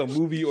show. That's a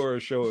movie or a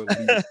show. At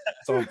least.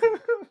 Something.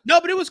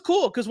 No, but it was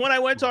cool because when I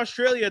went to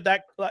Australia,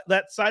 that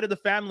side of the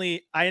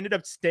family, I ended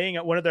up staying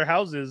at one of their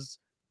houses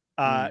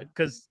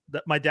because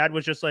my dad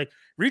was just like,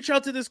 reach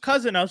out to this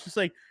cousin. I was just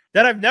like,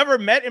 that I've never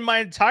met in my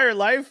entire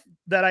life,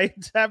 that I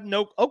have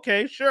no.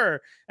 Okay, sure.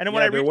 And then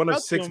when I they're reached one of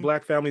out to 6 him-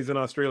 black families in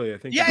Australia. I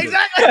think. Yeah, you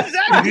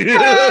did.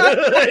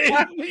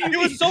 exactly. It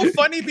was so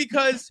funny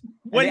because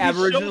when the he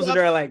Aboriginals showed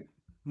are up, like,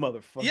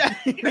 motherfucker. yeah.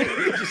 Just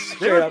They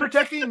straight were up.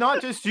 protecting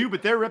not just you,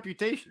 but their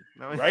reputation.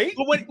 Right?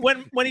 But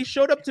when he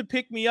showed up to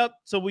pick me up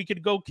so we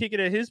could go kick it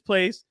at his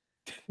place,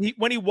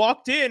 when he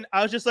walked in,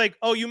 I was just like,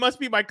 "Oh, you must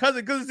be my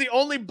cousin," because it's the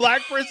only other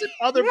black person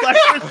who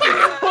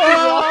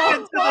walked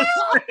into the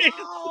space.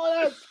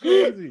 Oh, that's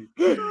crazy.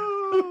 Because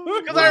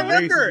Well, I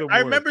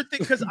racism remember works.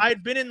 because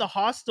I'd been in the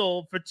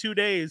hostel for 2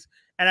 days,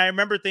 and I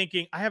remember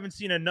thinking I haven't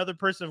seen another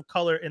person of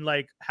color in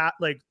like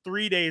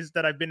 3 days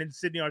that I've been in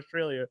Sydney,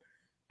 Australia.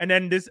 And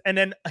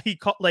then he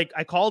called, like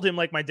I called him,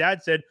 like my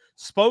dad said,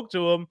 spoke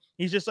to him.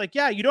 He's just like,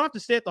 yeah, you don't have to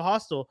stay at the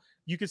hostel.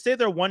 You can stay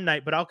there one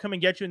night, but I'll come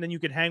and get you, and then you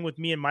could hang with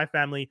me and my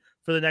family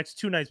for the next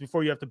 2 nights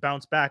before you have to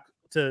bounce back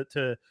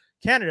to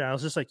Canada. I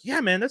was just like, yeah,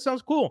 man, that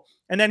sounds cool.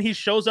 And then he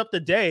shows up the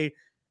day,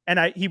 and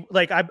I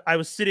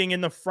was sitting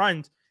in the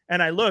front,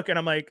 and I look, and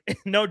I'm like,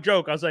 no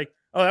joke. I was like,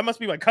 oh, that must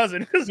be my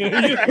cousin. I'm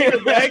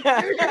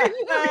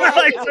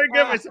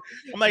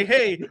like,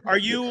 hey, are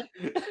you?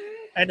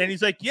 And then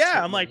he's like,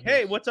 yeah. I'm like,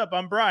 hey, what's up?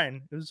 I'm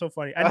Brian. It was so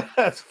funny.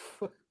 I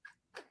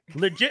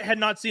legit had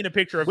not seen a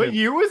picture of What him.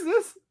 year was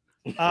this?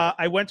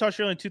 I went to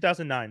Australia in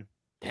 2009.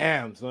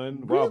 Damn,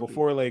 son. Wow,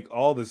 before like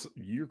all this,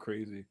 you're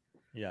crazy.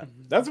 Yeah.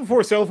 That's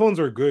before cell phones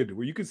were good,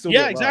 where you could still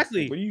Yeah, get lost.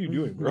 exactly. What are you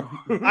doing, bro?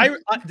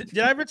 Did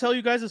I ever tell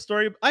you guys a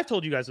story? I've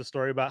told you guys a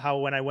story about how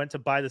when I went to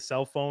buy the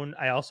cell phone,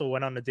 I also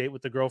went on a date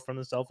with the girl from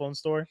the cell phone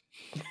store.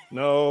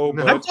 No,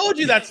 but I've told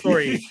you that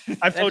story.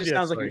 I've That told just you that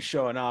sounds like story. you're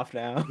showing off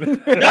now. No,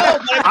 but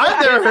I've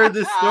never heard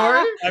this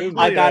story.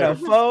 I got a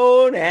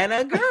phone and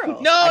a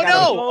girl. No, I got a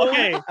no, phone,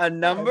 okay. a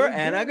number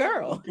and a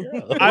girl.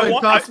 I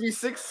It cost me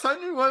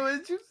 600. What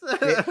would you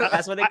say?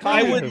 That's what they call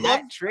I it. would Hat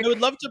love trick. I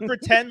would love to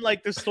pretend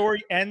like the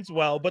story ends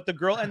well, but the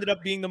girl ended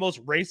up being the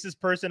most racist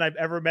person I've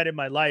ever met in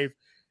my life.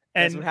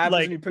 That's And what happens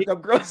like when you pick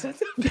up girls. At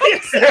the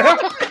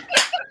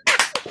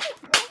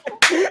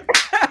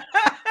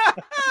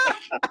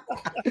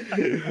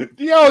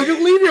yo,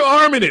 just leave your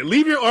arm in it.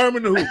 Leave your arm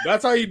in the hoop.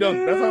 That's how you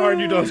dunk. That's how hard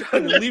you dunk.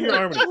 Leave your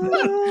arm in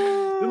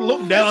it. Just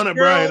look down at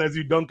girl- Brian as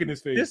you dunk in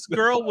his face. this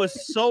girl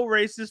was so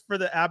racist for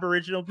the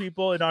Aboriginal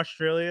people in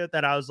Australia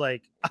that I was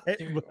like,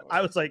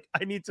 I was like,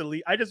 I need to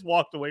leave. I just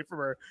walked away from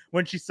her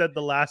when she said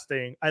the last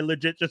thing. I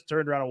legit just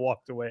turned around and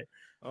walked away.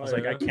 I was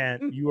like, I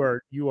can't. You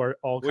are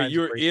all Wait, kinds.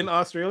 you of were racist. in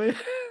Australia?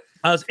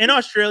 I was in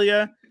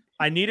Australia.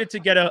 I needed to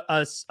get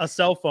a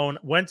cell phone.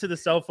 Went to the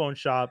cell phone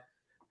shop,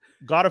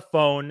 got a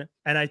phone,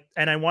 and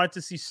I wanted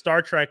to see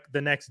Star Trek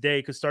the next day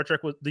because Star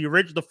Trek was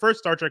the first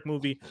Star Trek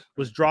movie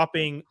was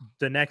dropping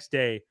the next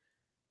day.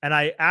 And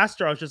I asked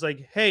her, I was just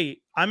like, hey,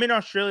 I'm in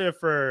Australia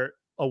for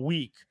a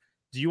week.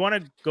 Do you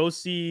want to go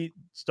see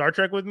Star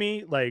Trek with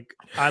me? Like,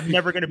 I'm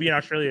never going to be in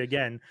Australia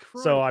again.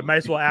 So I might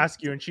as well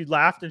ask you. And she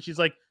laughed and she's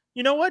like,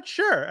 you know what?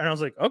 Sure. And I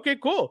was like, okay,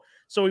 cool.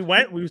 So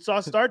we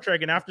saw Star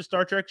Trek. And after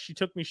Star Trek, she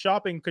took me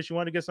shopping because she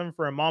wanted to get something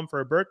for her mom for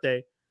her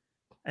birthday.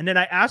 And then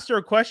I asked her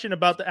a question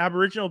about the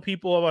Aboriginal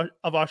people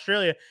of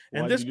Australia.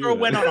 And Why'd this you do girl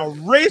that? went on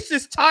a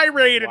racist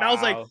tirade. And I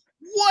was like, Wow.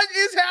 what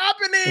is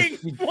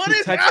happening? What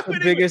is Touch happening?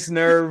 the biggest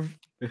nerve.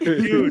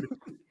 Dude,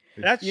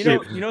 that's You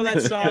know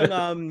that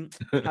song,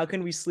 How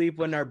Can We Sleep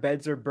When Our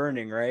Beds Are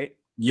Burning, right?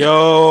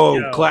 Yo,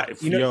 Yo,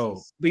 clap, You know,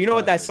 yo. but you know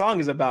what that classic. song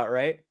is about,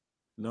 right?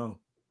 No.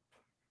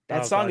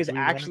 That Oh, song God, is do we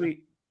wanna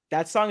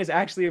know?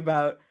 actually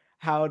about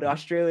how the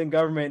Australian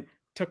government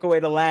took away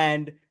the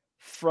land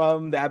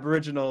from the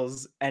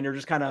Aboriginals, and they're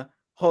just kind of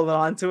holding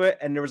on to it.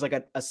 And there was like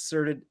a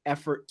asserted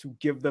effort to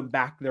give them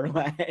back their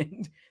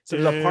land. So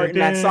there's a part in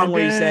that song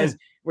where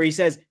he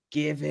says,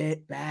 "Give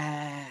it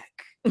back."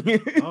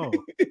 Oh,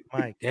 My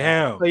God.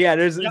 damn. So yeah,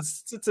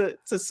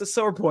 it's a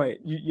sore point.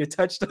 You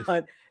touched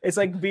on. It's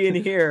like being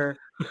here,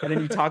 and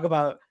then you talk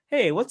about,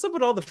 hey, what's up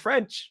with all the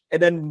French?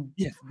 And then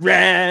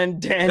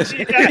grand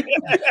tangent.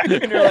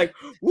 And you're like,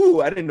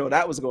 ooh, I didn't know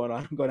that was going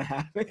to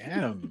happen.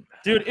 Damn.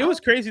 Dude, it was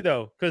crazy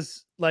though,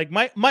 because like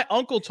my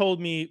uncle told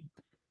me,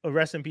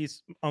 rest in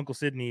peace, Uncle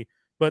Sydney.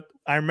 But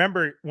I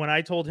remember when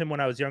I told him when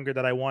I was younger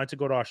that I wanted to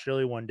go to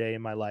Australia one day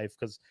in my life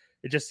because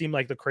it just seemed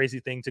like the crazy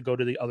thing to go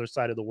to the other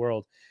side of the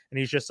world. And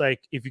he's just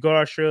like, if you go to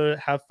Australia,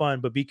 have fun,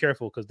 but be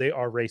careful because they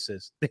are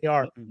racist. They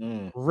are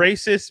Mm.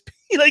 racist.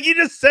 Like he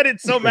just said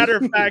it so matter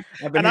of fact.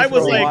 I've been And here I for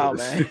was a like, while,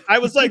 man. I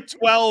was like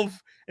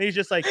 12, and he's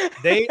just like,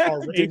 they are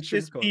Didn't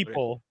racist sugarcoat it.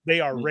 people. They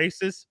are Mm.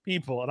 racist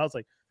people. And I was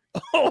like,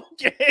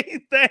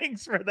 okay,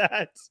 thanks for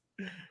that.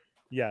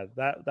 Yeah,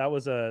 that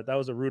was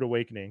a rude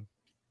awakening.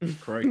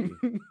 Crikey.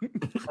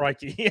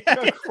 Crikey.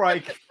 Yeah.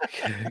 Crike.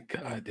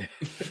 God.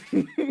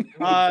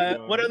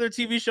 What other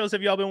TV shows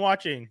have y'all been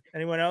watching?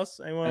 Anyone else?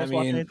 Anyone I else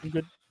watching mean, anything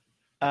good?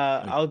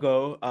 I'll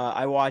go.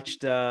 I watched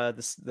the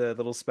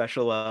little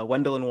special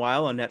Wendell and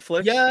Wild on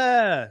Netflix.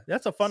 Yeah,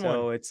 that's a fun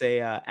So one. it's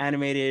a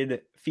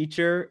animated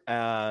feature,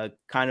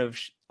 kind of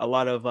a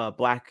lot of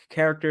black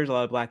characters, a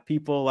lot of black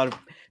people, a lot of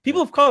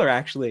people of color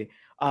actually.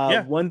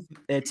 Yeah.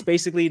 It's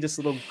basically this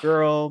little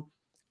girl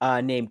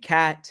named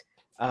Kat.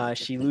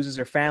 She loses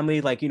her family,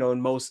 like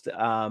in most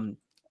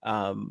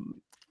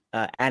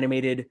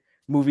animated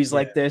movies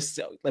like this.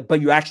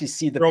 But you actually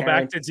see the Throw back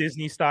parents. to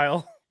Disney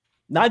style.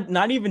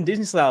 Not even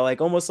Disney style,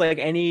 like almost like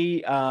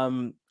any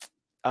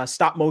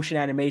stop motion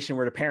animation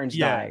where the parents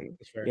die,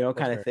 that's fair.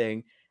 kind of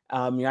thing.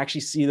 You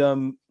actually see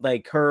them,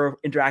 like her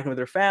interacting with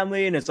her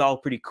family, and it's all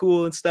pretty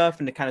cool and stuff.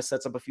 And it kind of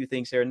sets up a few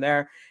things here and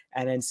there.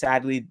 And then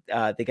sadly,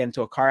 they get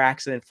into a car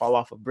accident, fall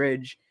off a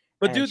bridge.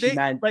 But dude,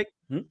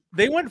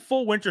 they went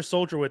full Winter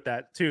Soldier with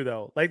that too,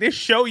 though. Like they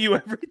show you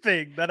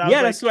everything that I was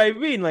that's what I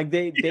mean. Like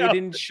they Yeah.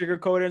 didn't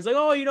sugarcoat it. It's like,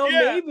 oh,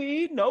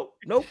 maybe nope,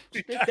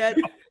 that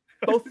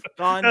both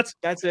gone.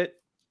 That's it.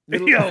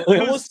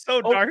 It was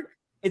so dark.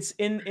 It's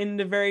in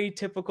the very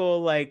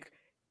typical, like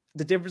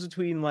the difference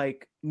between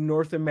like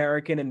North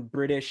American and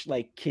British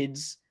like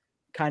kids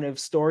kind of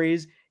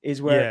stories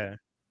is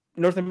where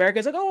North America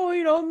is like, oh,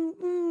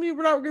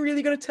 we're not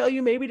really gonna tell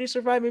you. Maybe they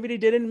survived, maybe they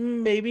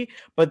didn't, maybe.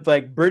 But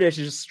like British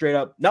is just straight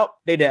up, nope,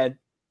 they dead.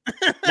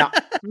 No.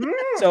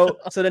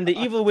 So then the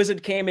evil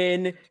wizard came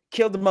in,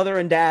 killed the mother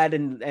and dad,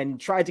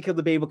 and tried to kill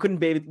the baby, but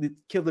couldn't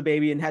kill the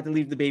baby, and had to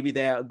leave the baby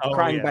there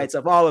crying by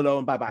itself all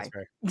alone. Bye bye.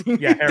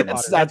 Yeah, Harry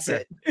Potter. That's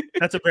it.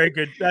 That's a very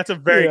good good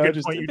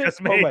point you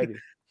just made.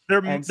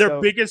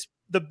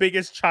 The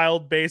biggest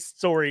child-based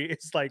story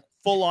is like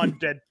full-on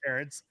dead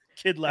parents,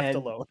 kid left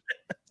alone.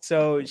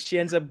 So she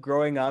ends up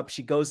growing up.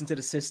 She goes into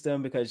the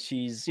system because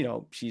she's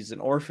an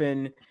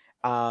orphan.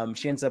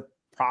 She ends up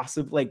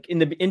possibly, like in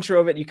the intro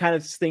of it, you kind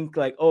of think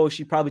like, oh,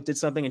 she probably did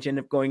something, and she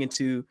ended up going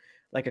into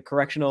like a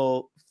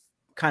correctional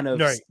kind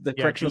of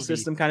correctional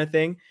system kind of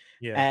thing.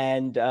 Yeah.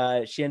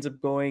 And she ends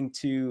up going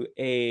to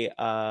a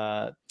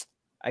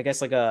I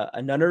guess like a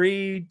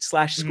nunnery /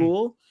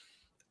 school.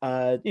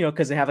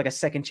 Because they have like a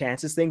second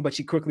chances thing, but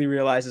she quickly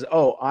realizes,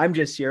 oh, I'm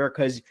just here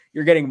because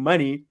you're getting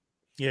money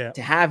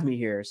to have me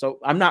here. So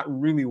I'm not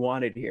really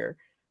wanted here.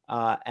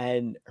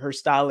 And her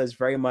style is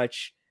very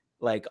much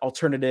like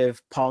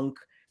alternative punk,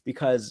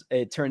 because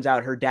it turns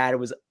out her dad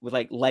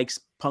likes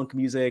punk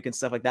music and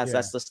stuff like that. So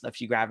that's the stuff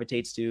she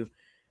gravitates to.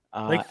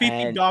 Like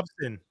Fifi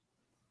Dobson.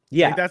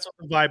 Yeah. Like that's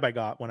the vibe I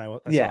got when I saw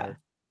her.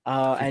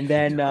 And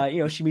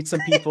then, she meets some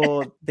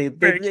people, they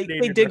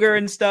dig her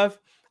and stuff.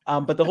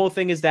 But the whole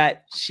thing is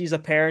that she's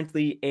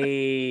apparently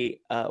a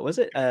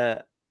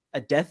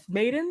death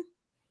maiden?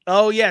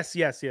 Oh, yes.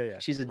 Yeah.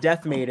 She's a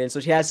death maiden. So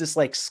she has this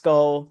like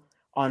skull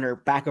on her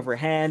back of her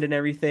hand and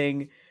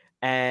everything.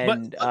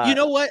 And but you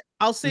know what?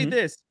 I'll say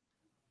this.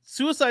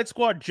 Suicide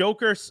Squad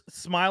Joker's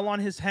smile on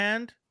his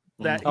hand,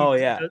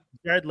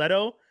 Jared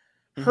Leto,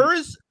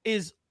 hers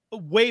is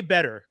way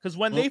better, because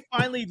when they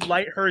finally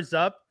light hers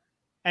up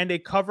and they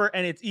cover,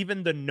 and it's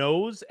even the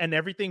nose and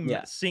everything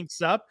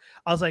syncs up,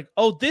 I was like,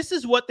 oh, this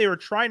is what they were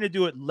trying to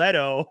do at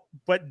Leto,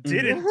 but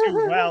didn't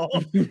do well.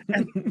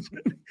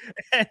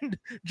 and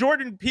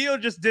Jordan Peele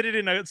just did it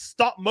in a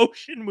stop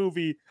motion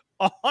movie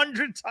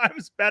 100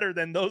 times better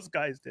than those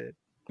guys did.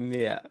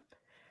 Yeah.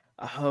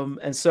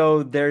 And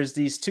so there's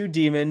these two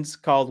demons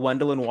called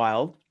Wendell and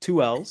Wild,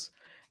 2 L's,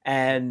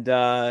 and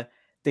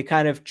they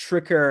kind of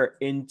trick her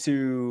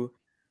into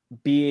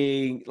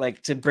being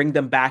like, to bring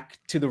them back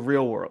to the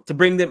real world, to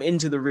bring them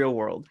into the real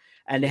world.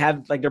 And they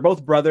have like, they're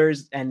both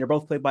brothers, and they're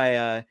both played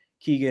by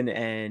Keegan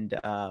and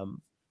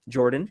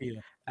Jordan.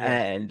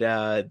 And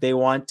they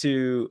want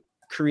to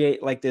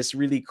create like this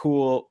really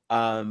cool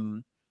what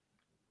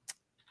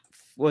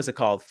was it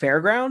called,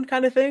 fairground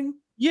kind of thing.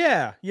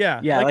 Yeah,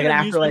 Like an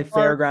afterlife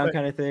fairground but,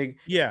 kind of thing.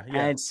 Yeah.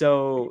 And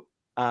so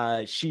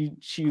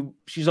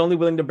she's only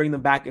willing to bring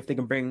them back if they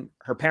can bring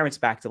her parents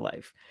back to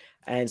life.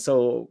 And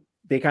so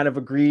they kind of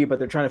agree, but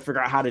they're trying to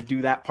figure out how to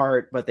do that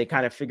part, but they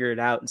kind of figure it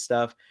out and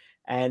stuff.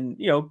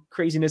 And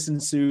craziness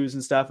ensues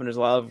and stuff, and there's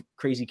a lot of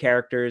crazy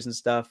characters and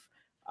stuff.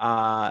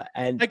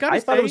 And I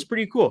thought it was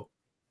pretty cool.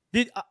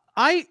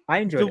 I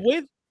enjoyed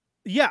it.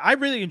 I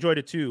really enjoyed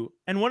it too.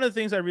 And one of the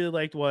things I really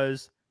liked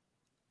was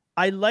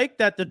I like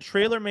that the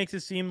trailer makes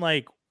it seem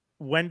like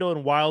Wendell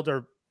and Wild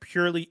are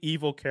purely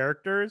evil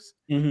characters.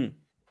 Mm-hmm.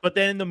 But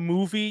then in the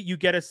movie, you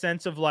get a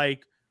sense of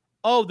like,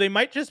 oh, they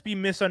might just be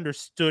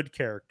misunderstood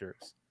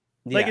characters.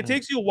 Yeah. Like, it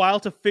takes you a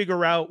while to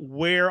figure out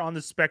where on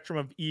the spectrum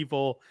of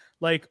evil,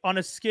 like on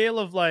a scale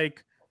of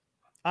like,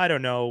 I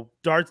don't know,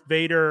 Darth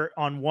Vader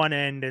on one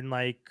end and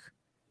like,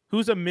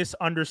 who's a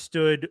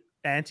misunderstood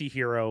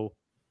anti-hero?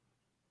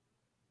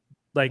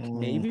 Like,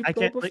 maybe I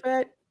can't. Boba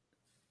Fett?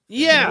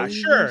 Yeah, Maybe,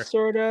 sure.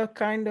 Sorta,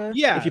 kinda.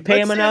 Yeah. If you pay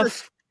him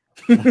enough.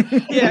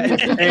 Yeah.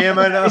 Pay him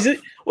enough.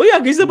 Well,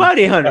 yeah, he's a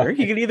bounty hunter.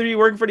 He can either be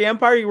working for the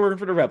Empire or you're working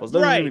for the Rebels.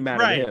 Doesn't really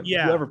matter to him.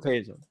 Yeah. Whoever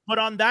pays him. But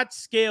on that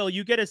scale,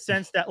 you get a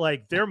sense that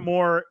like they're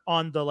more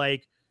on the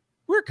like,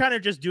 we're kind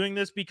of just doing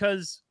this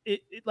because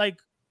it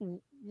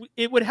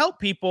would help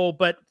people,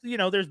 but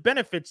there's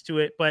benefits to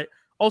it, but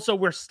also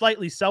we're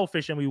slightly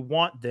selfish and we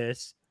want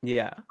this.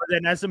 Yeah. But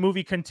then as the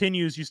movie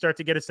continues, you start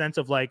to get a sense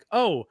of like,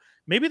 oh,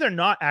 maybe they're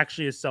not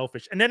actually as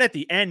selfish. And then at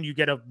the end, you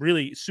get a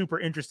really super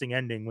interesting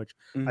ending, which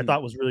I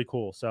thought was really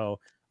cool. So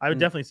I would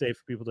definitely say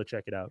for people to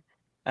check it out.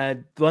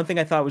 One thing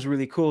I thought was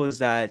really cool is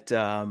that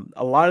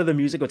a lot of the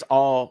music, it's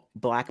all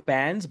black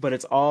bands, but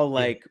it's all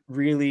like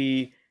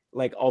really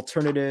like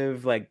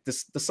alternative, like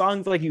the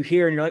songs like you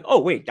hear and you're like, oh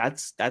wait,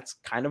 that's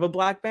kind of a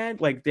black band.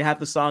 Like they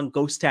have the song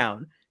Ghost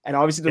Town, and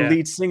obviously the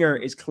lead singer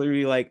is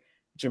clearly like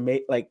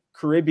Jamaican, like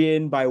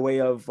Caribbean by way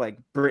of like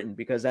Britain,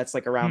 because that's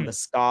like around the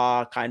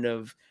ska kind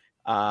of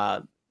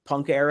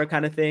punk era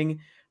kind of thing.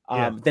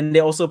 Then they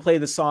also play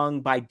the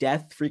song by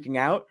Death, Freaking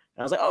Out.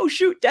 And I was like, oh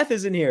shoot, Death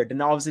is in here.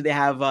 Then obviously they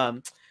have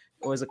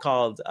what was it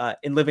called?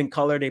 In Living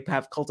Color, they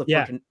have Cult of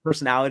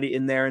Personality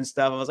in there and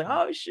stuff. I was like,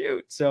 oh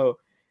shoot. So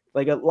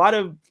like a lot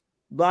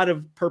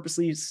of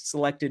purposely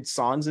selected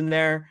songs in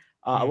there.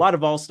 A lot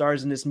of all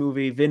stars in this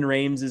movie. Vin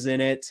Rhames is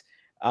in it.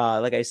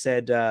 Like I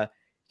said,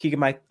 Keegan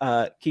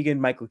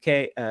Michael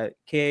Kay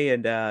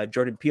and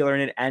Jordan Peele are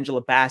in it.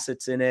 Angela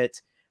Bassett's in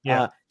it.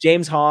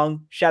 James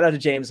Hong. Shout out to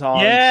James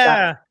Hong.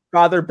 Yeah.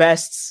 Father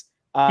Best's.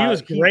 He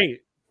was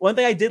great. One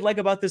thing I did like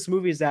about this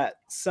movie is that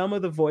some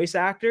of the voice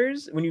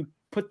actors, when you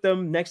put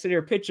them next to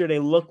their picture, they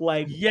look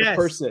like the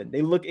person.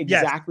 They look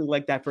exactly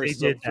like that person.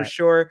 So for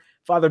sure,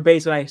 Father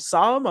Bass, when I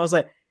saw him, I was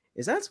like,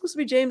 is that supposed to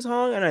be James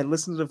Hong? And I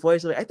listened to the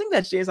voice. I think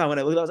that's James Hong. When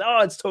I looked, I was like,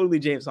 oh, it's totally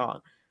James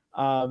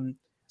Hong.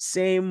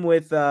 Same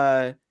with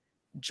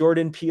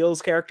Jordan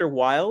Peele's character,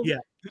 Wild.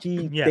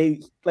 They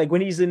like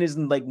when he's in his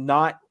like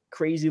not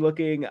crazy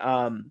looking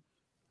when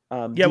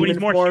he's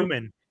more form,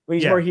 human. When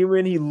he's more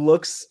human, he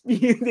looks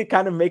they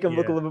kind of make him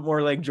look a little bit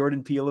more like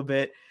Jordan Peele a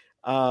bit.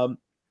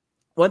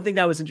 One thing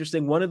that was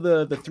interesting, one of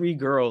the three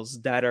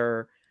girls that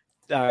are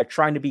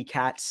trying to be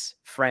Kat's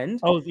friend.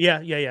 Oh,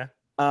 yeah.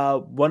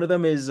 One of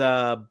them is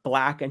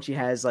black and she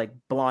has like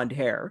blonde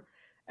hair.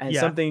 And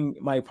something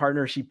my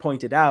partner, she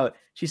pointed out,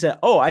 she said,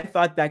 oh, I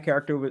thought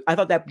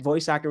that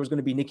voice actor was going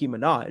to be Nicki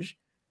Minaj.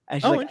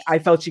 And she's like, I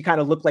felt she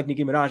kind of looked like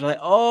Nicki Minaj. I'm like,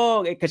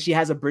 oh, because she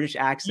has a British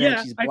accent.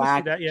 She's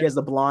black. She has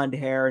the blonde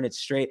hair and it's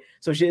straight.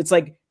 So it's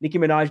like Nicki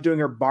Minaj doing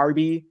her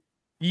Barbie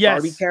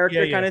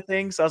character kind of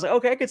thing. So I was like,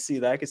 okay, I could see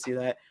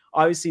that.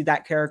 Obviously,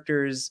 that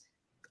character's,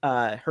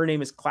 her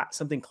name is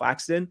something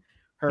Claxton.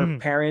 Her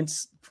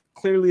parents,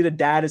 clearly the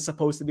dad is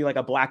supposed to be like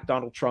a black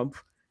Donald Trump.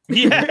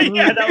 Yeah,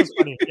 that was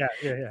funny.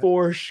 Yeah.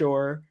 For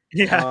sure.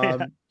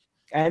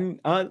 And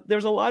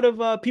there's a lot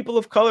of people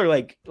of color,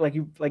 like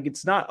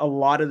it's not a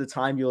lot of the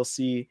time you'll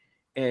see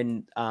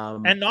in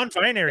and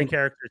non-binary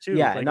character too.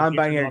 Yeah, like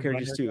non-binary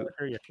characters too,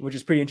 which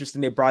is pretty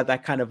interesting. They brought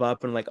that kind of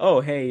up and like,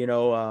 oh hey,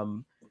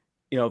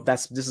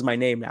 this is my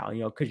name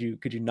now. Could you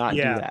not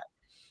do that?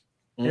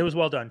 It was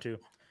well done too.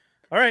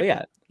 All right.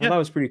 But I thought it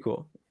was pretty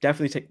cool.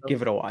 Definitely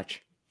give it a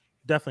watch.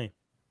 Definitely.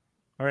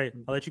 All right,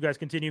 I'll let you guys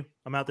continue.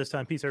 I'm out this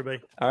time. Peace,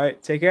 everybody. All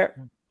right, take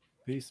care.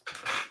 Peace.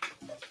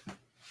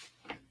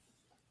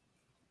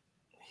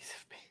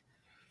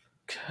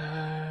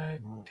 God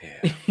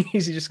damn.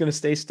 Is he just gonna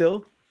stay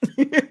still?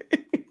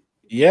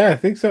 Yeah, I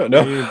think so.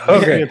 No,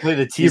 okay. Play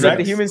the He's like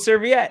the human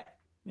serviette.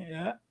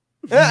 Yeah.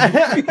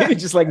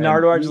 Just like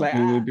Nardwuar, just like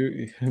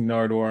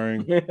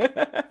Nardwuaring.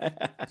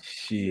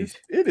 Jeez.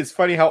 It is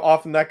funny how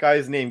often that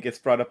guy's name gets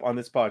brought up on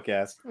this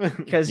podcast.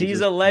 Because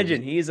he's a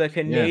legend. He's a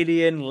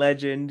Canadian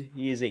legend.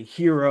 He is a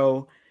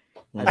hero.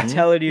 I'm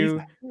telling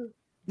you,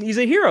 he's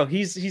a hero.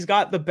 He's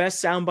got the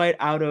best soundbite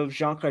out of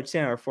Jean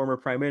Chrétien, our former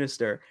prime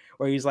minister,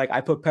 where he's like, I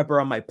put pepper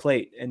on my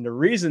plate. And the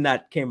reason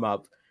that came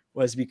up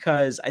was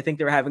because I think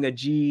they were having a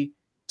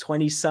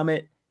G20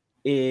 summit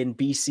in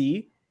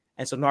BC.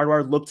 And so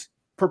Nardwuar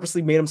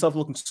purposely made himself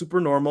looking super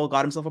normal,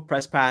 got himself a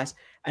press pass,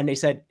 and they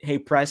said, "Hey,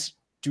 press,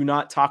 do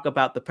not talk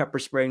about the pepper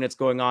spraying that's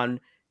going on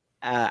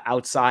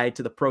outside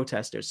to the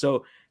protesters."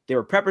 So they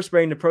were pepper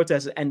spraying the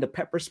protesters, and the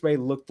pepper spray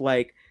looked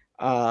like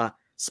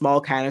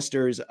small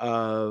canisters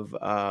of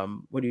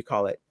what do you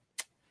call it?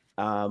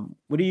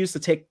 What do you use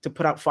to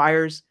put out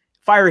fires?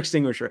 Fire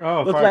extinguisher.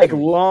 Oh, looked fire like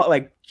extinguisher. long,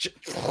 like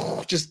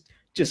just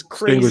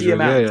crazy Extinguisher,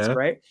 amounts, yeah.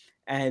 right?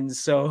 And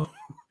so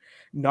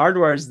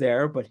Nardwuar's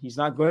there, but he's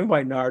not going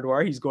by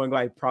Nardwuar. He's going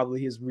by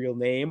probably his real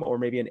name or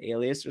maybe an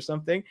alias or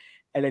something.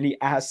 And then he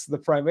asks the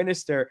prime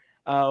minister,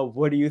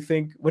 "What do you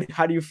think?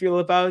 How do you feel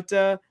about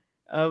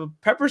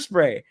pepper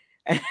spray?"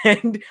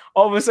 And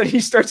all of a sudden, he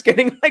starts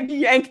getting like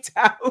yanked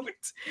out.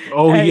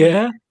 Oh And-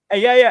 yeah.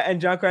 And yeah. And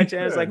John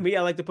Karanchan is like, "Me,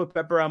 I like to put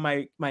pepper on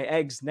my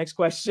eggs." Next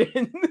question.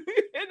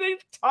 And they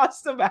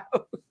tossed him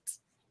out.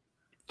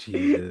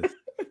 Jesus.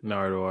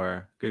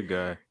 Nardwuar. Good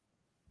guy.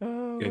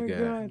 Oh Good my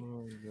guy.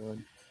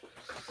 god.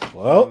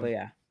 Well, But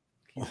yeah.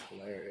 He's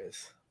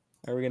hilarious.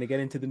 Are we gonna get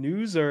into the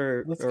news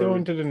or let's go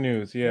into the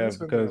news. Yeah, Let's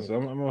go because to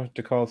I'm going to have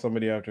to call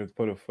somebody afterwards,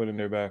 put a foot in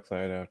their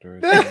backside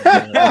afterwards.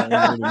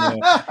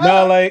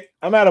 No, like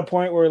I'm at a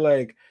point where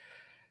like,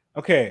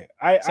 okay,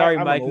 Sorry,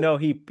 I'm Mike. an No,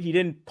 he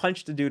didn't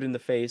punch the dude in the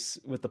face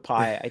with the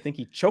pie. I think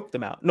he choked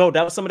him out. No,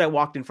 that was somebody that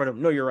walked in front of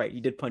him. No, you're right.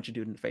 He did punch a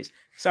dude in the face.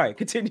 Sorry,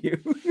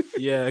 continue.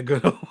 Yeah,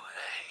 good old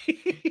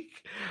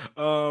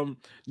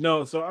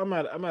no, so I'm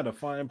at a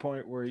fine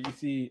point where you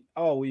see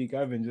all week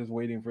I've been just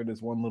waiting for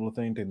this one little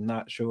thing to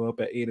not show up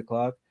at 8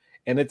 o'clock,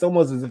 and it's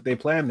almost as if they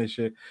planned this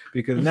shit,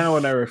 because now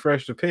when I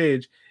refresh the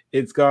page,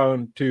 it's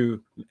gone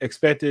to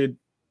expected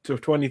to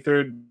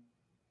 23rd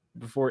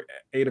before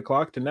 8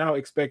 o'clock to now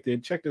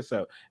expected. Check this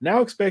out.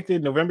 Now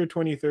expected November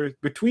 23rd,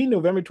 between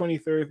November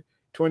 23rd,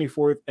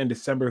 24th, and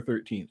December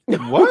 13th.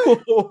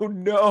 What? Oh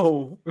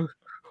no!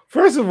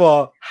 First of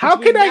all, how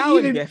Between can I now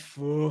and even? get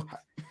full.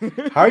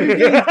 How are you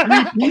getting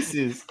 3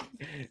 pieces?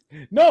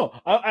 No,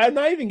 I'm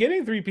not even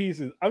getting 3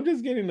 pieces. I'm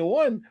just getting the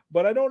one,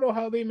 but I don't know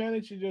how they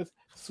managed to just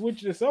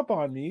switch this up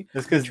on me.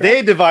 It's because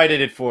they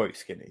divided it for you,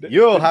 Skinny.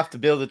 You'll have to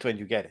build it when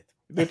you get it.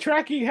 The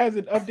tracking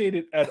hasn't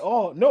updated at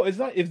all. No, it's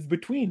not. It's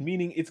between,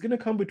 meaning it's going to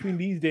come between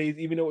these days,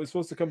 even though it's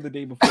supposed to come the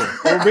day before.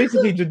 We're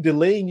basically just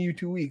delaying you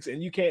 2 weeks,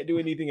 and you can't do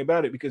anything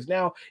about it, because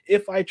now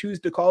if I choose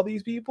to call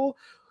these people,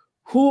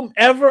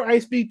 whomever I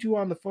speak to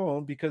on the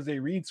phone, because they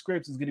read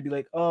scripts, is going to be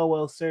like, "Oh,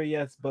 well, sir,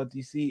 yes, but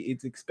you see,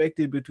 it's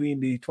expected between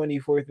the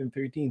 24th and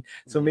 13th,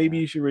 so maybe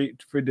you should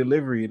wait for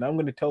delivery." And I'm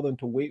going to tell them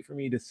to wait for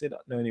me to sit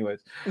up. No, anyways.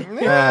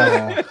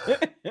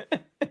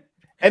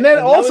 And then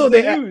also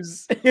they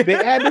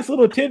add this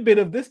little tidbit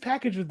of this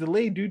package was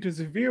delayed due to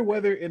severe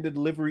weather in the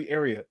delivery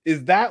area.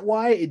 Is that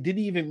why it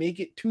didn't even make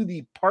it to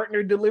the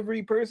partner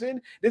delivery person?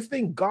 This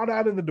thing got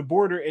out of the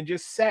border and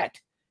just sat.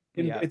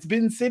 It's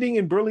been sitting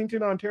in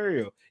Burlington,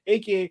 Ontario.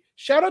 AKA,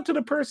 shout out to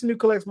the person who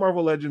collects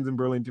Marvel Legends in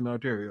Burlington,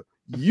 Ontario.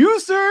 You,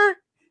 sir,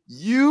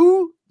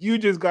 you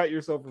just got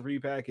yourself a free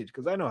package,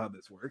 because I know how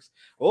this works.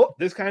 Oh,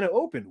 this kind of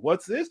opened.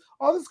 What's this?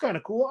 Oh, this is kind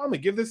of cool. I'm going to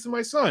give this to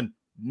my son.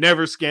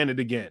 Never scan it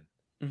again.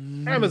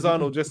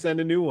 Amazon will just send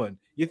a new one.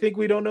 You think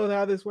we don't know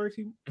how this works,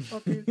 you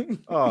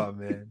fuckers? Oh,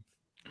 man.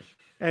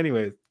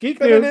 Anyways,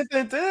 geek news.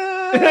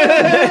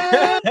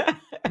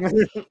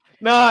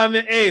 No, I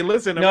mean, hey,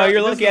 listen. No,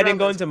 you're lucky I didn't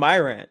go into my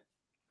rant.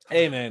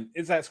 Hey, man,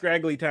 it's that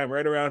scraggly time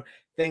right around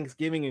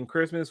Thanksgiving and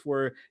Christmas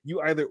where you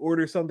either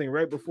order something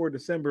right before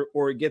December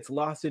or it gets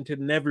lost into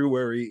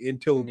February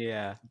until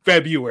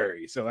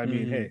February. So, I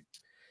mean, hey,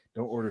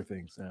 don't order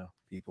things now,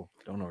 people.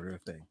 Don't order a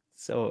thing.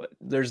 So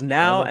there's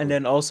now, and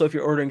then also if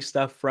you're ordering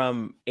stuff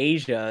from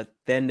Asia,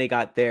 then they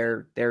got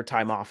their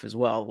time off as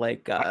well.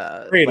 Like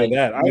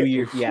New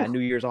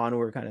Year's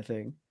onward kind of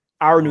thing.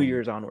 Our New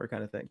Year's onward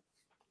kind of thing.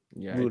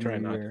 Yeah, I try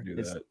not to do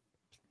that.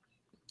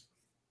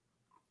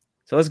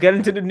 So let's get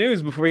into the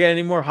news before we get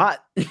any more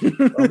hot. Do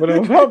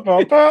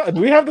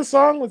we have the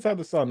song? Let's have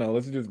the song now.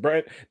 Let's just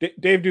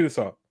Dave, do the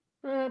song.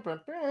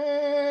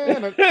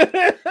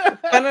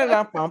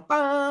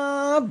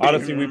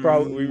 Honestly,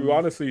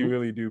 we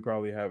really do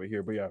probably have it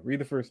here. But yeah, read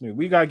the first news.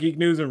 We got geek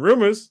news and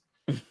rumors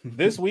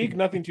this week.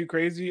 Nothing too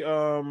crazy.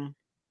 Yeah,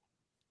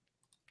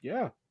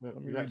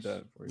 let me read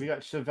that. We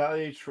got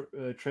Chevalier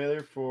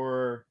trailer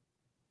for.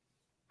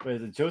 What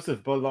is it?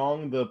 Joseph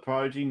Boulogne, the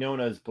prodigy known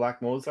as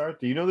Black Mozart.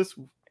 Do you know this?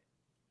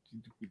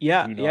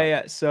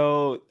 Yeah.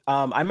 So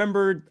I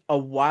remember a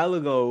while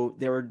ago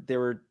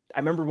I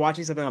remember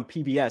watching something on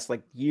PBS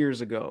like years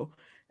ago,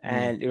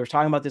 and it was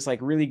talking about this like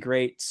really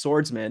great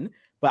swordsman,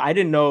 but I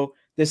didn't know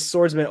this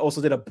swordsman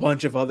also did a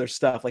bunch of other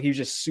stuff. Like he was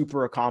just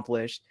super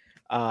accomplished.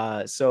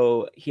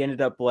 So he ended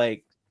up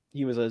like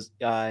he was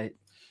basically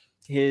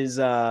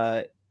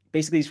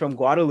he's from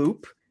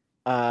Guadeloupe.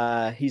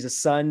 He's a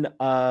son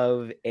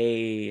of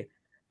a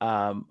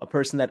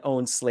person that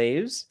owned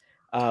slaves.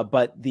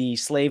 But the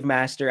slave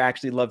master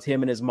actually loved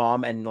him and his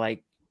mom and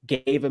like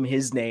gave him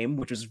his name,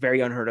 which was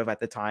very unheard of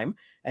at the time.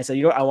 And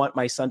said, I want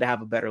my son to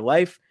have a better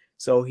life.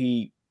 So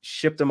he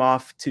shipped him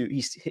off to,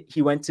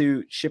 he went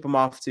to ship him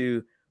off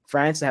to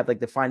France to have like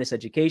the finest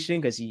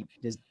education because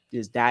his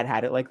his dad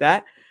had it like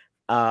that.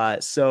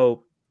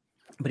 So,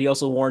 but he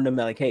also warned him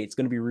that like, hey, it's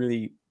going to be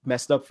really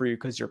messed up for you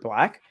because you're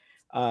black.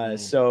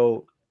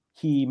 So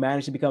he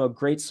managed to become a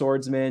great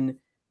swordsman,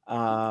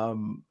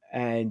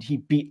 and he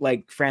beat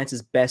like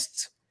France's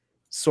best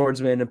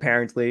swordsman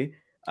apparently,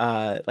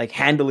 like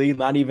handily,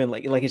 not even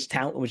like his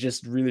talent was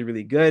just really,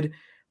 really good.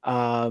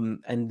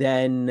 And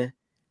then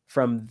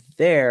from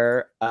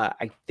there,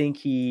 I think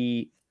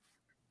he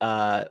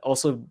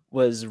also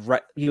was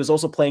he was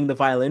also playing the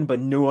violin, but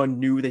no one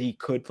knew that he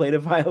could play the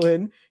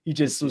violin. He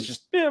just was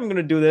just, I'm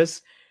gonna do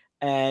this.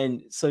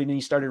 And so then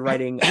he started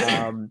writing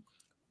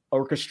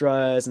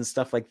orchestras and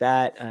stuff like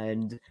that.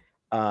 And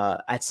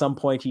at some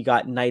point he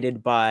got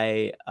knighted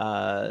by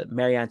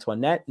Marie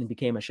Antoinette and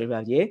became a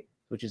chevalier,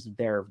 which is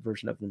their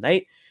version of the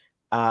knight.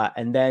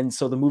 And then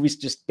so the movie's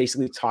just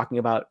basically talking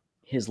about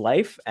his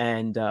life.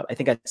 And I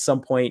think at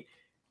some point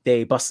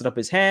they busted up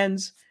his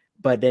hands,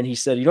 but then he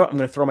said, you know what, I'm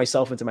going to throw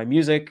myself into my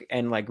music,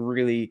 and like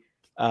really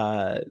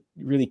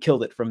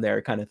killed it from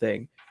there, kind of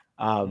thing.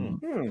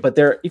 But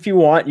there, if you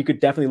want, you could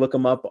definitely look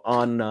him up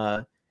on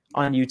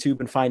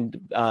YouTube and find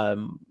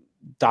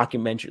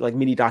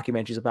mini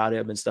documentaries about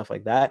him and stuff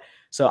like that.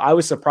 So I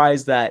was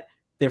surprised that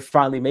they're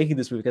finally making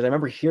this movie, because I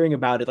remember hearing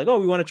about it, like, oh,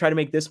 we want to try to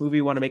make this movie,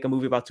 we want to make a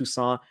movie about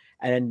Toussaint,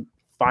 and then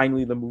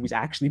finally the movie's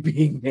actually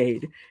being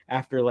made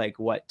after like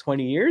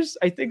 20 years,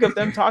 I think, of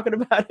them talking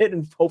about it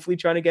and hopefully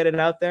trying to get it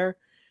out there.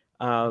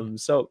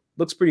 So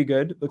looks pretty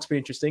good, looks pretty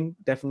interesting,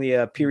 definitely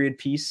a period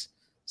piece,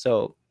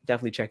 so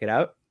definitely check it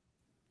out.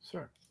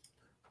 Sure.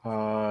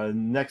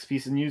 Next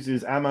piece of news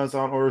is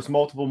Amazon orders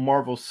multiple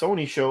Marvel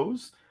Sony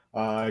shows,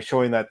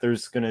 showing that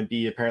there's going to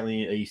be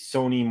apparently a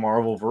Sony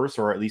Marvel verse,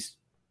 or at least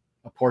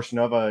a portion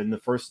of it. And the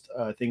first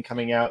thing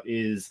coming out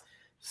is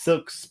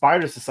Silk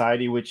Spider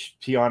Society, which,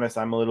 to be honest,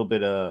 I'm a little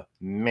bit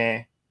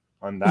meh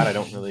on that. I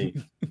don't really.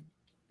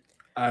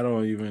 I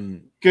don't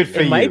even. Good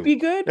for it you. Might be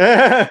good.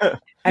 I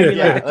mean,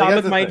 like, the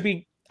comic might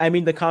be. I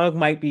mean, the comic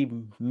might be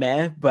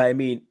meh, but I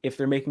mean, if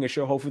they're making a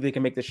show, hopefully they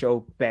can make the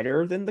show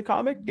better than the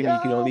comic. And you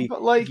can only,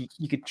 but like,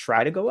 you could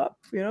try to go up,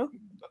 you know?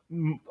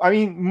 I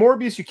mean,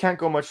 Morbius, you can't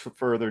go much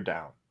further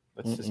down.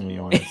 Let's just be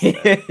honest. You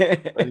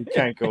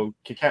can't go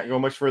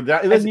much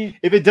further down.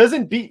 If it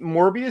doesn't beat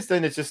Morbius,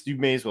 then it's just, you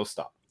may as well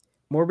stop.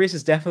 Morbius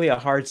is definitely a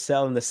hard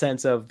sell, in the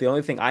sense of, the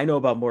only thing I know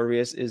about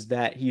Morbius is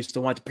that he used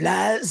to want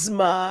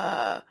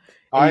plasma.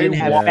 And he didn't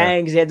have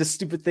fangs. He had the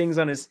stupid things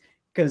on his,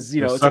 because,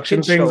 you know, it's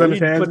suction things show. on his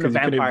hands because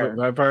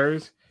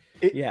vampires.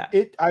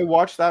 I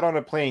watched that on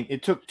a plane.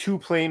 It took 2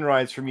 plane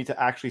rides for me to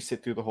actually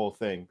sit through the whole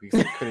thing,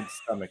 because I couldn't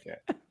stomach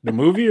it. The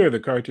movie or the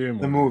cartoon?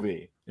 The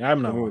movie. Yeah,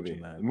 I'm not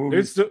watching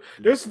that.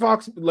 There's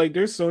Fox, like,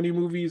 there's Sony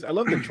movies. I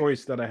love the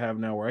choice that I have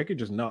now, where I could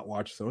just not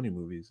watch Sony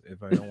movies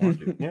if I don't want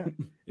to. Yeah,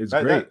 it's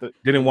great.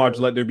 Didn't watch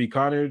Let There Be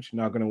Carnage.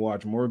 Not gonna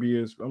watch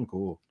Morbius. I'm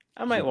cool.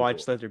 I might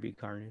watch Let There Be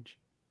Carnage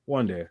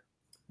one day.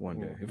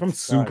 If I'm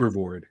super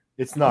bored.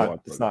 It's not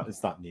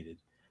needed.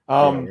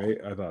 Right?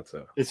 I thought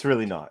so. It's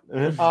really not.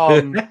 Chris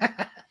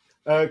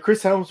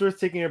Hemsworth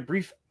taking a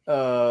brief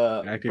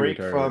break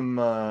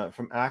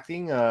from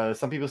acting.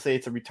 Some people say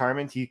it's a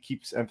retirement. He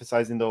keeps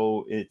emphasizing,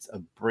 though, it's a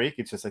break.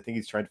 It's just, I think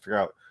he's trying to figure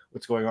out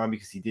what's going on,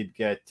 because he did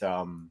get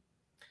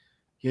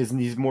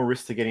he's more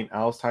risk to getting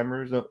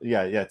Alzheimer's. It's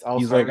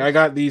Alzheimer's. He's like, I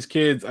got these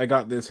kids, I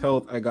got this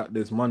health, I got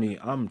this money.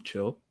 I'm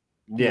chill.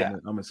 Yeah,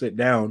 I'm gonna sit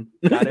down.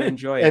 Gotta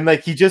enjoy it. And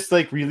like, he just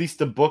like released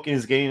a book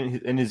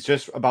and is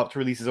just about to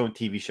release his own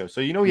TV show.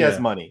 So he has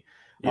money.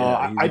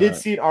 I did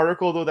see an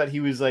article, though, that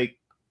he was like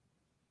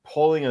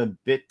pulling a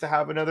bit to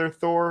have another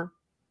Thor.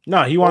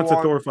 No, he wants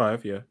a Thor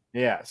 5.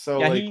 Yeah. So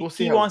we'll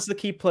see. He wants to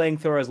keep playing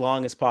Thor as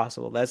long as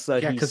possible. That's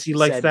because he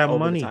likes that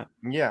money.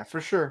 Yeah,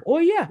 for sure. Oh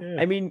yeah.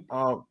 I mean,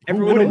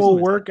 everyone will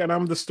work, and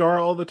I'm the star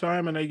all the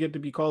time, and I get to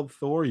be called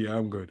Thor. Yeah,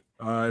 I'm good.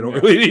 I don't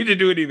really need to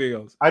do anything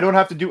else. I don't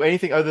have to do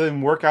anything other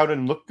than work out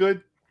and look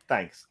good.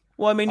 Thanks.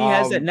 Well, I mean, he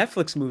has that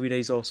Netflix movie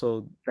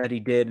that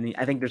he did, and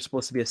I think there's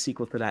supposed to be a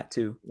sequel to that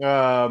too.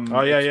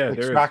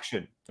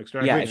 Extraction.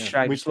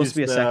 Extraction. Which is supposed to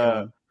be a second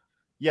one.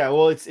 Yeah,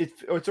 well,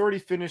 it's already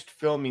finished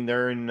filming.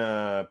 They're in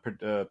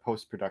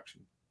post production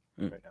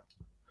right now.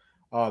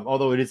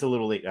 Although it is a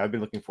little late. I've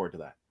been looking forward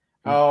to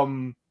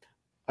that.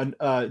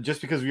 Just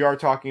because we are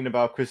talking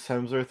about Chris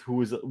Hemsworth,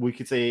 who is, we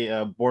could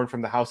say, born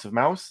from the House of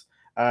Mouse.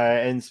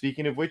 And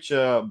speaking of which,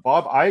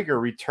 Bob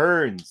Iger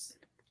returns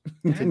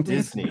to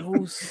Disney.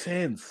 No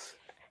sense.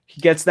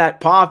 He gets that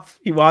pop.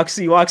 He walks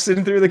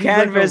in through the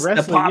canvas. Like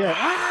the pop.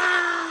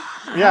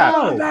 Yeah.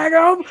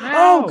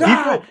 Oh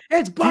God!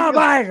 It's Bob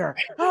Iger.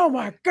 Oh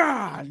my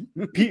God!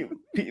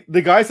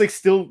 The guy's like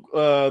still,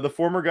 the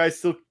former guy's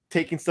still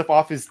taking stuff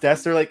off his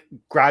desk. They're like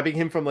grabbing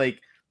him from like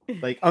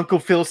Uncle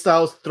Phil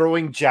styles,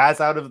 throwing jazz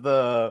out of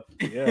the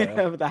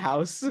of the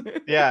house.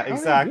 Yeah,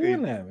 exactly. How are you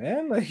doing that,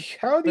 man? Like,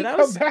 how did he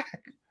come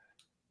back?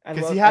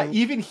 Because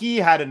he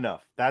had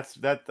enough. That's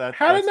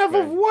had enough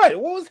of what?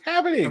 What was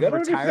happening? I don't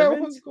understand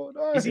what's going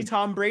on. Is he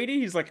Tom Brady?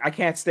 He's like, I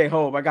can't stay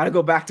home. I got to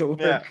go back to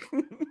work. Yeah.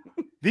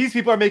 These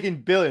people are making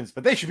billions,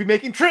 but they should be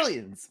making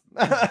trillions.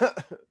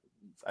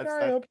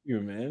 Guy up you,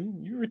 man.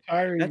 You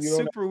retired. That's you don't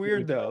super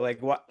weird though.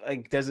 Like what?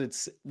 Like does it?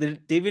 Did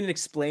they even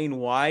explain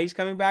why he's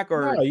coming back?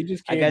 Or No, you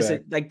just I came guess back.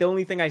 it like the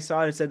only thing I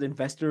saw it said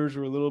investors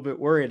were a little bit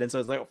worried, and so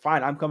it's like,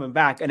 fine, I'm coming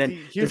back, and then See,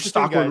 their here's the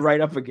stock thing, went guys.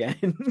 right up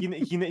again.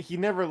 He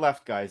never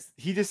left, guys.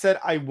 He just said,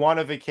 "I want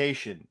a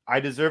vacation. I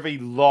deserve a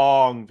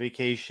long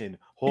vacation.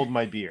 Hold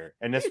my beer,"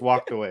 and just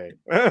walked away.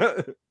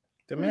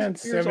 The His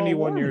man's beer's all 71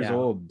 warm years now.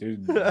 old,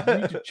 dude. You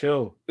need to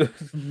chill.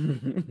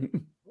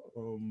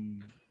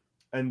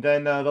 And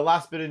then the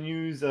last bit of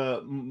news,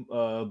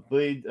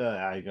 Blade.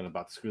 I'm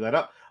about to screw that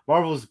up.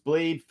 Marvel's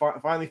Blade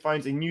finally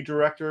finds a new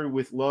director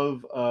with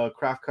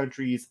Lovecraft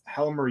Country's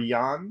Helmer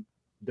Jan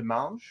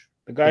Demange.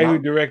 The guy who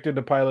Demange? directed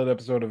the pilot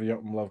episode of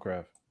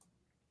Lovecraft.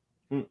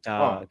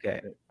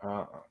 Okay.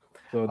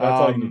 So that's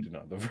all you need to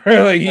know.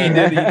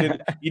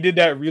 Like he did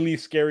that really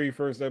scary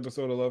first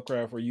episode of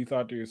Lovecraft where you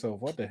thought to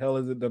yourself, "What the hell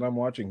is it that I'm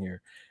watching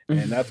here?"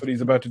 And that's what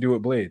he's about to do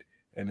with Blade.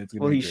 And it's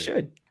gonna Well, be he great.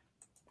 should.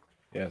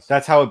 Yes,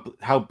 That's how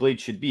Blade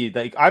should be.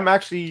 Like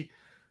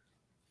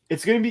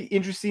it's gonna be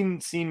interesting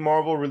seeing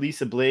Marvel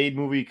release a Blade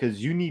movie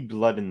because you need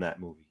blood in that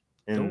movie.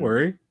 And don't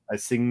worry. a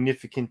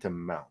significant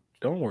amount.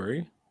 Don't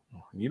worry.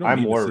 You don't I'm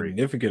need a worried.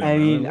 significant I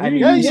amount. mean,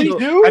 Yeah, you you still-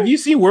 do. Have you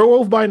seen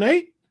Werewolf by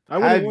Night? I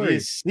wouldn't Have worry. you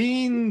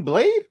seen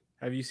Blade?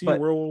 Have you seen But-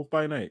 Werewolf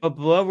by Night? But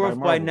Blood Wolf by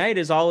Marvel. Night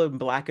is all in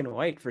black and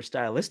white for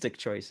stylistic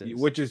choices.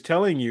 Which is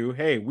telling you,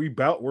 hey, we're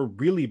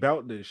really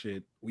about this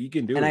shit. We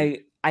can do and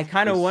it. I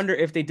kind of It's- wonder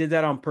if they did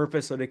that on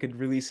purpose so they could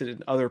release it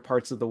in other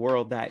parts of the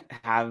world that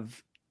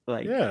have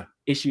like Yeah.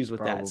 issues with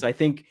that. probably. So I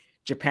think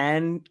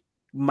Japan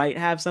might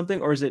have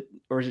something, or is it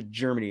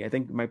Germany? I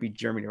think it might be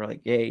Germany. We're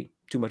like, yay,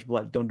 too much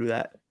blood, don't do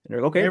that. And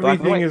they're like, okay, black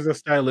and Everything white. is a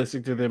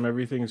stylistic to them.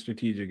 Everything is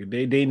strategic.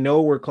 They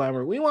know we're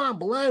clamoring. We want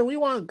blood. We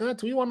want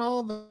guts. We want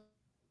all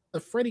the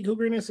Freddy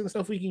Cougarness and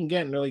stuff we can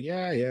get. And they're like,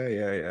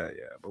 yeah.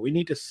 But we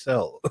need to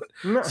sell.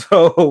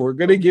 So we're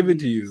gonna give it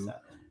to you,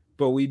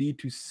 but we need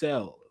to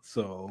sell.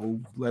 So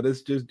let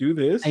us just do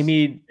this. I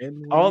mean,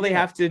 and all they yeah.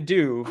 have to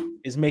do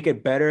is make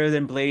it better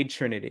than Blade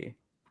Trinity.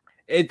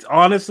 It's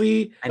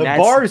honestly And The that's-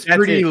 bar is that's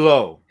pretty it.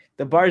 low.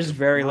 The bar is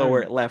very low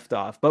where it left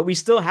off, but we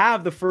still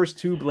have the first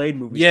two Blade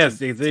movies. yes,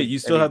 to- you I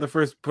still mean, have the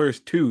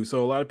first two.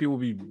 So a lot of people will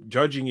be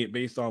judging it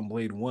based on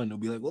Blade 1. They'll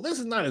be like, well, this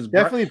is not as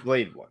Definitely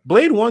Blade one.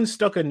 Blade 1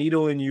 stuck a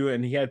needle in you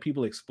and he had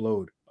people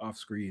explode off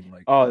screen.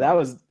 Like, Oh, that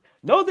was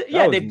no.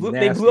 Yeah, was they blew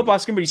nasty. up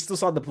off screen, but you still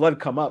saw the blood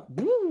come up.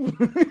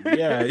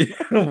 yeah.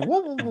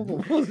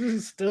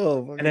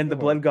 Still. And then the come on.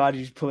 blood god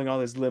is pulling all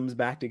his limbs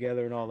back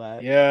together and all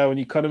that. Yeah, when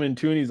you cut him in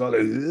two and he's all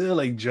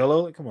like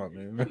Jello. Like, come on,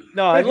 man.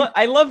 No,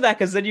 I love that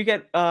because then you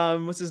get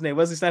what's his name?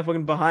 Wesley Snipes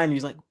looking behind, and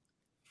he's like,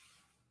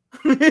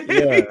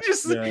 Yeah,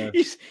 yeah.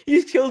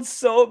 he's killed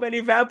so many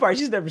vampires.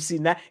 He's never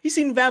seen that. He's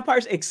seen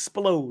vampires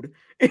explode,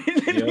 and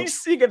then Yep. he's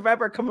seeing a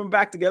vampire coming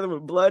back together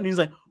with blood, and he's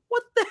like,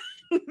 what the?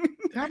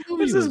 That What's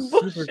movie this was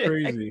super bullshit?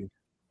 crazy.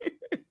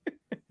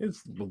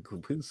 His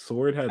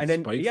sword had And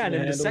then spikes. yeah, in and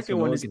then the handle, so second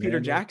no one is can Peter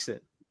handle it. Jackson.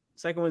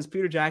 Second one is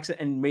Peter Jackson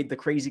and made the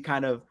crazy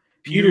kind of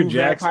Peter new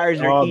Jackson. vampires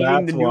are Oh, eating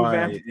that's the new why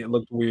vampires. it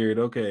looked weird.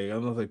 Okay, I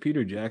was like,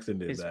 Peter Jackson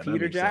did It's that. That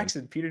Peter makes sense.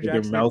 Jackson. Peter Like,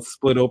 Jackson. Your mouth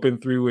split open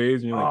three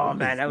ways. And you're like, Oh what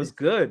man, is that was this?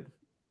 good.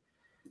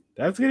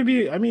 That's gonna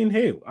be. I mean,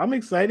 hey, I'm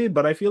excited,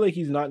 but I feel like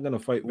he's not gonna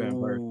fight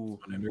vampires. Ooh,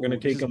 And they're gonna ooh,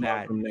 this take is him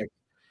bad. out from next.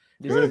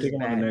 This They're gonna is take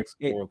him on bad. the next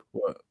It- fourth.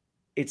 What?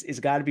 It's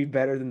got to be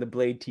better than the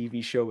Blade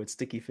TV show with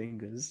Sticky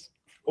Fingers.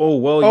 Oh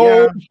well,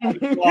 Oh, yeah.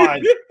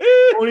 God.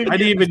 I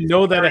didn't even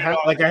know that.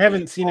 I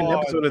haven't seen an Oh,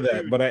 episode of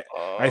that, dude. but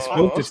I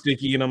spoke to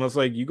Sticky and I was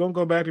like, "You gonna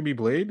go back to be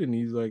Blade?" And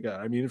he's like,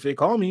 "I mean, if they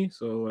call me,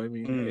 so I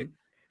mean, Mm. hey."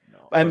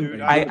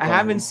 Dude, I don't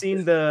haven't know.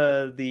 seen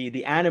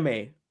the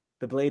anime,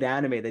 the Blade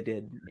anime they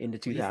did in the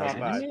It's not 2000s.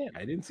 bad.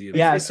 I didn't see it.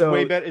 Yeah, It's so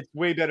way better. It's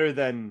way better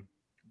than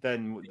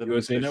the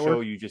USA show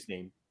Network? you just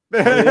named.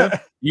 yeah?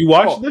 You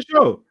watched Oh. the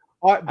show?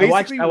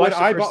 Basically, I watched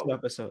the when first two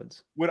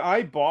episodes.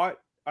 I bought,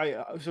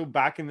 so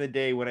back in the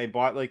day when I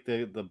bought like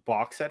the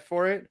box set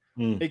for it,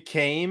 Hmm. it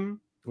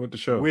came What the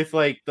show? with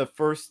like the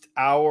first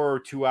hour or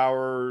 2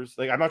 hours.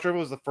 Like I'm not sure if it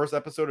was the first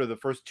episode or the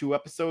first two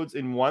episodes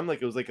in one.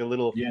 Like it was like a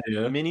little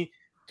yeah. mini.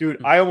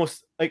 Dude, I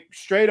almost like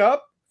straight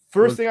up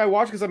first Was- thing I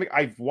watched because I'm like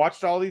I've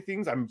watched all these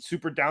things. I'm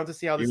super down to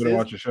see how You this gonna is.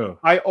 watch the show?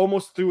 I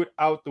almost threw it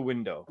out the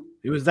window.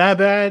 It was that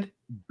bad?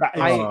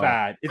 It's I-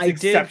 bad. It's I did-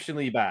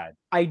 exceptionally bad.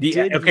 I The,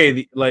 did okay,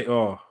 the, like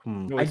No,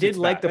 I it's did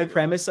like bad. the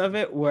premise of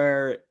it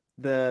where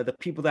the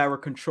people that were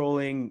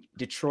controlling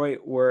Detroit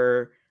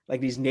were like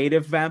these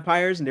native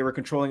vampires and they were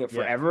controlling it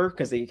Yeah. forever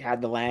because they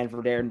had the land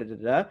for there and da, da,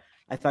 da.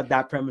 I thought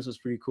that premise was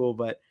pretty cool,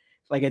 but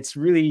like it's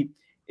really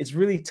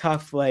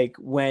tough like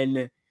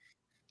when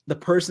the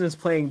person that's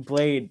playing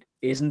Blade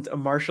isn't a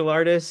martial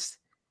artist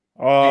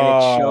and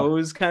it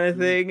shows kind of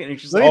thing and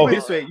it's just Let like me put it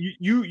this way: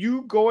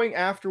 you going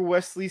after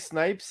Wesley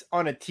Snipes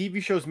on a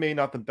TV show is maybe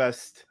not the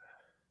best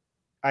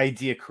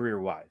idea career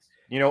wise,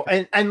 you know.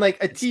 And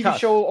like a It's TV tough.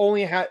 show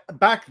only had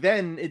back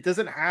then. It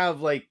doesn't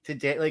have like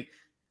today. Like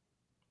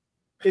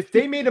if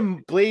they made a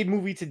Blade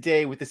movie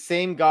today with the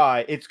same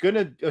guy, it's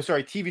gonna.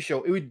 TV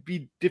show. It would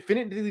be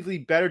definitively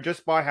better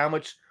just by how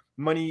much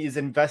money is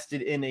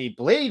invested in a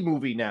Blade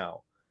movie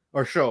now.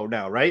 or show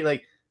now, right?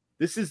 Like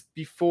this is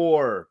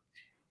before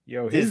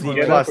Yo, his Disney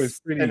get Plus up was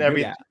pretty and good.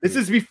 everything. This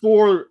is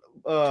before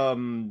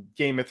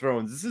Game of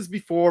Thrones. This is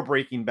before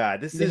Breaking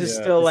Bad. This This is is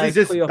still this like is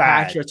just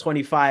Cleopatra bad.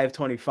 25 era,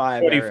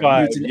 25,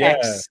 Mutant yeah.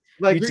 X.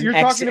 Like Mutant you're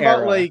X talking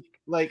about era.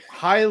 like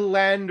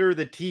Highlander,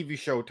 the TV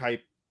show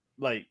type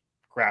like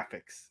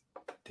graphics.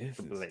 This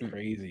is Like-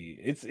 crazy.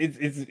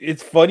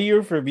 It's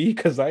funnier for me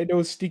because I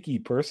know Sticky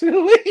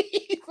personally.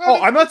 Oh,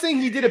 I'm not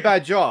saying he did a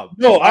bad job.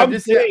 No, I'm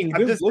just saying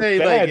I'm this just looks saying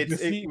bad like to it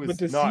see, was but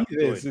to not see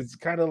this, good. it's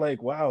kind of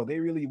like wow, they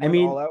really went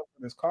mean- all out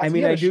for this cost. I He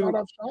mean, had I a do-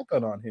 shot-off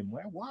shotgun on him.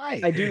 Why?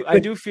 I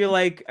do feel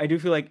like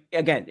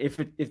again, if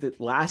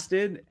it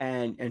lasted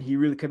and he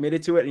really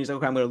committed to it and he's like,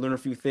 okay, I'm gonna learn a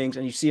few things,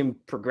 and you see him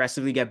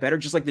progressively get better,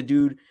 just like the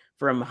dude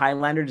from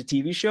Highlander to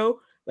TV show.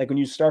 Like when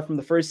you start from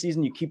the first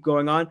season, you keep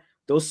going on,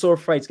 those sword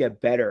fights get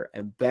better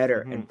and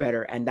better and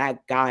better. And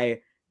that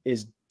guy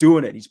is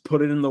doing it. He's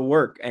put it in the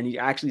work, and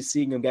you're actually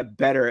seeing him get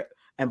better.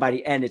 And by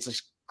the end, it's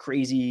just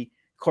crazy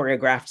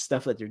choreographed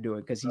stuff that they're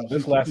doing because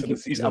This lasted a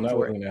he's season. up That for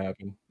wasn't it. going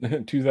to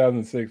happen.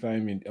 2006. I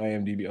mean,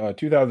 IMDb.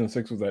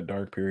 2006 was that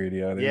dark period.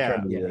 Yeah, they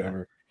tried to do Yeah.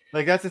 whatever.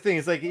 Like that's the thing.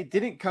 It's like it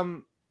didn't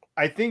come.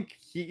 I think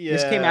he.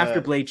 This came after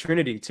Blade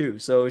Trinity too,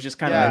 so it's just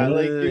kind Yeah, of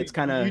like it's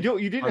kind of you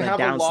didn't on a have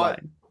a lot.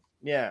 downslide.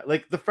 Yeah,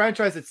 like the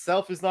franchise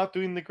itself is not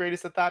doing the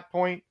greatest at that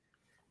point.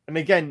 And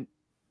again,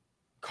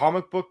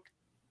 comic book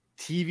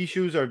TV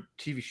shows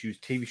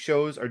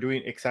are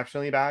doing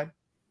exceptionally bad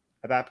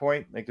at that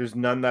point. Like there's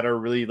none that are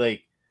really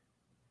like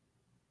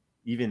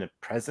even a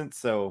present.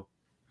 So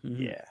Mhm.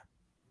 yeah.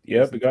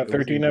 Yep, we got It was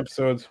 13 easy.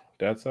 episodes.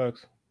 That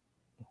sucks.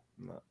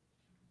 No.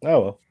 Oh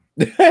well.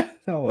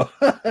 Oh well.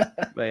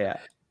 But yeah,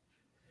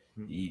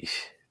 Yeesh.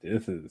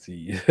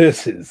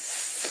 This is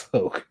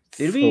so.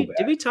 did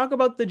we talk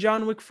about the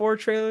John Wick 4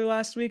 trailer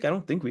last week? I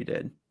don't think we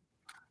did.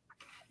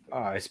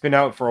 It's been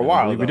out for a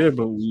while. We though. did,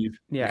 but we've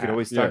We could Yeah,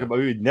 always talk Yeah. about.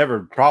 We would never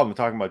have a problem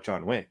talking about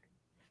John Wick.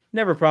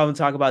 never a problem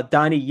talk about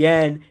Donnie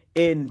Yen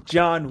in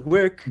John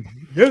Wick.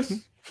 Yes,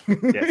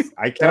 Yes,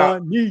 I cannot.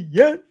 Donnie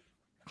Yen.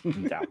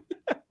 I'm down.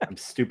 I'm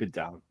stupid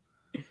down.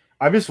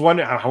 I'm just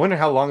wondering. I wonder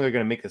how long they're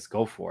going to make this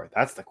go for.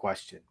 That's the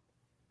question.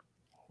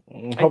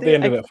 hope they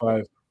think- ended at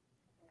 5.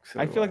 So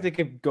I do feel like they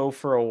could go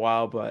for a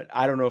while, but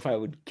I don't know if I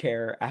would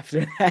care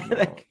after that.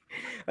 No.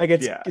 like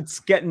it's Yeah. it's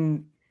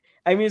getting.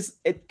 I mean,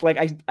 it's like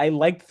I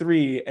liked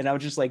 3, and I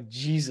was just like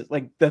Jesus.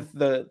 Like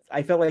the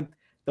I felt like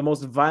the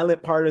most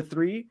violent part of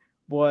 3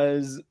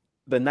 was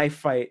the knife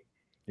fight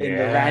in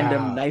the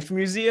random Yeah. knife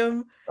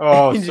museum,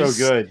 Oh, and so just-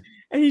 good.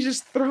 and he's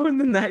just throwing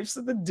the knives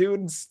at the dude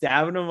and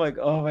stabbing him. Like,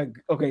 oh my,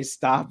 okay,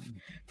 stop,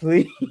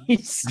 please.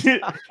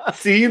 Stop.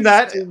 Seeing It's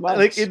that too like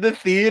much. in the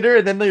theater,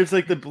 and then there's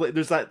like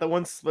there's that the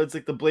one it's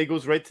like the blade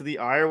goes right to the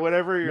eye or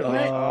whatever. You're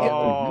like,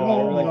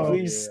 Oh, You're like, no.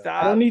 please yeah. I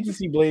stop. don't need to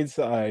see Blade's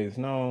eyes.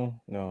 No,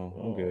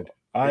 I'm good.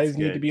 Eyes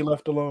need to good. be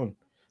left alone.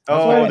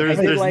 Oh, why I there's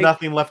think, like-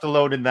 nothing left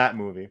alone in that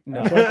movie.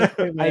 No. That's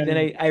why I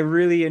say, I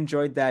really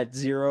enjoyed that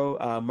Zero,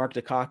 Mark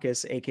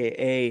Dacakis,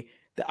 aka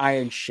the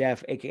Iron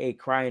Chef, aka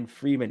Cryan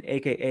Freeman,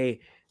 aka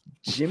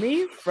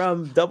Jimmy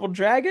from Double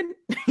Dragon,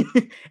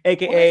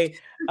 aka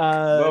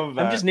Love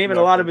I'm just that naming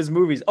a lot of reference. his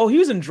movies. Oh, he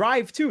was in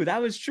Drive too.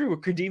 That was true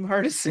with Kadeem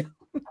Hardison.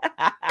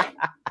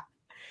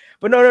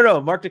 But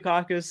no. Mark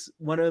Dacakis,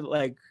 one of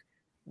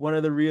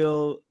the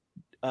real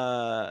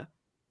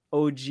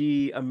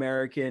OG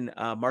American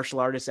martial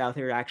artists out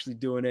here actually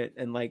doing it,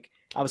 and like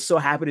I was so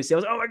happy to see. I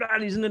was, oh my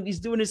god, he's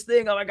doing his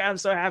thing. Oh my god, I'm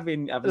so happy.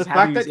 And I was The happy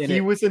fact he was that in he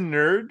it. was a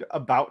nerd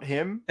about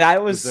him,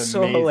 That was was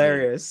so amazing.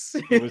 hilarious.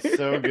 it was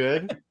so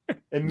good.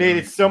 It made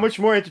it so much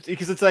more interesting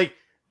because it's like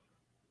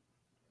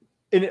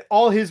in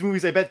all his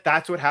movies, I bet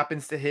that's what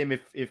happens to him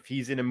if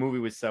he's in a movie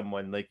with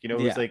someone like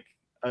who's Yeah. like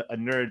a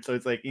nerd. So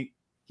it's like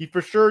he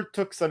for sure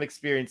took some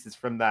experiences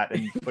from that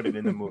and put it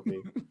in the movie.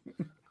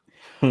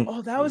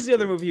 Oh, that was the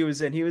other movie he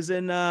was in. He was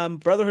in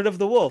Brotherhood of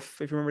the Wolf,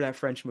 if you remember that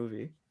French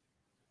movie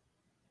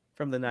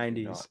from the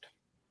 90s. Not.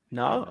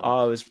 No? No.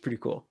 Oh, it was pretty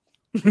cool.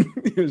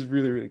 It was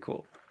really, really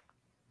cool.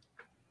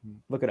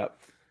 Look it up.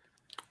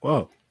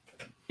 Whoa.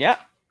 Yeah.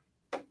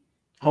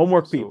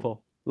 Homework, So-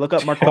 people. Look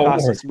up Mark Homework.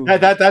 Dacascos' movie.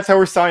 That's how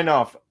we're signing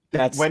off.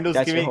 Wendell's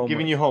that's your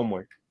giving you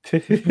homework.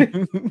 It's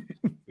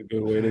a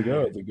good way to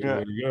go. It's a good Yeah.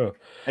 way to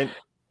go.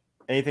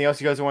 Anything else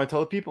you guys want to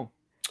tell the people?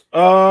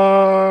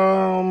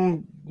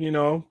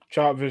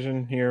 Chop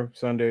Vision here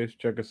Sundays.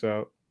 Check us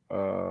out.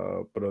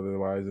 But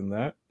otherwise than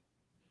that,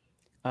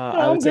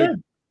 I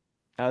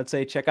would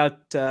say check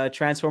out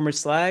Transformers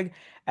Slag,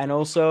 and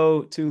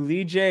also to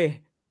Lee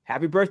J.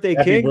 Happy birthday,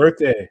 happy King!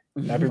 birthday.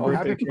 Happy Oh, birthday,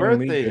 happy King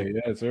birthday. Lee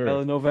J. Yes, sir.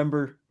 fellow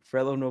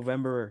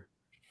Novemberer.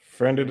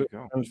 Friend of There the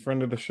you go.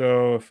 friend of the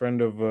show, a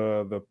friend of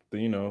the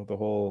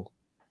whole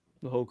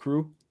The whole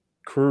crew.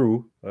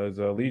 crew as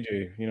Lee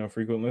J,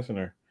 frequent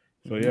listener.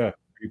 So Mhm. yeah,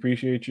 we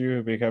appreciate you.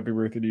 A big happy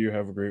birthday to you.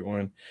 Have a great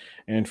one.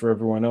 And for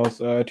everyone else,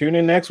 tune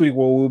in next week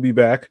where we'll be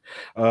back.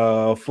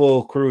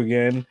 Full crew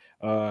again,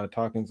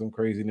 talking some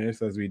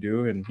craziness as we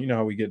do. And you know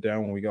how we get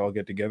down when we all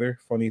get together.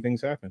 Funny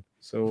things happen.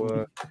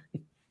 So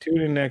tune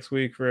in next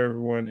week for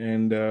everyone,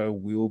 and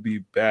we'll be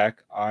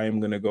back. I'm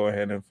gonna go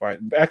ahead and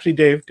find. Actually,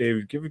 Dave,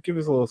 give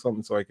us a little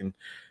something so I can,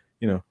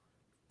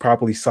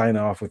 properly sign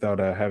off without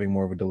having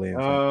more of a delay.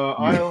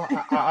 I'll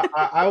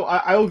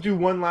do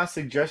one last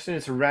suggestion.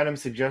 It's a random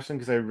suggestion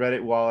because I read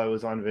it while I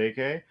was on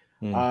vacay.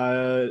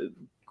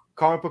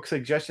 Comic book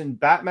suggestion: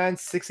 Batman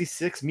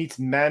 66 meets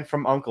Man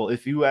from U.N.C.L.E.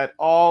 If you at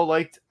all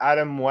liked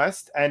Adam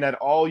West and at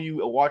all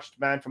you watched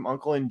Man from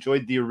U.N.C.L.E.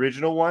 enjoyed the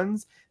original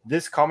ones,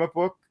 this comic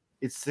book,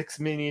 its 6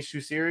 mini issue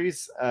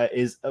series,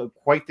 is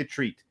quite the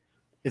treat.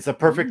 It's a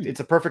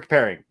perfect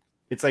pairing.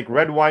 It's like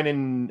red wine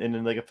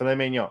and like a filet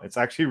mignon. It's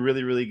actually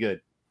really, really good.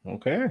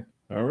 Okay,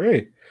 all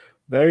right,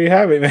 there you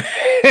have it, man.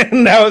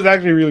 That was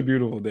actually really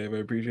beautiful, Dave. I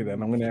appreciate that.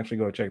 And I'm gonna actually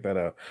go check that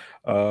out.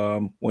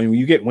 When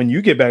you get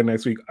back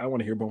next week, I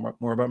want to hear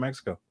more about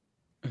Mexico.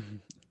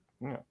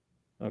 Yeah.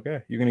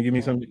 Okay, you're gonna give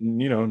me some,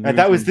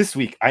 that was this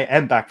week. I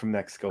am back from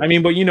Mexico. I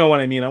mean, but you know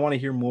what I mean. I want to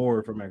hear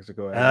more from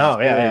Mexico. Oh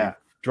yeah.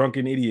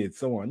 Drunken idiots,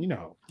 so on.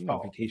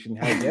 Vacation.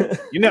 How you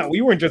get?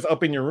 We weren't just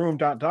up in your room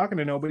talking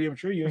to nobody. I'm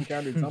sure you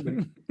encountered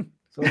somebody.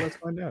 So let's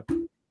find out.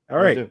 All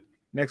right,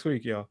 next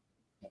week, y'all.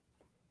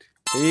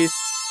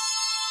 Peace.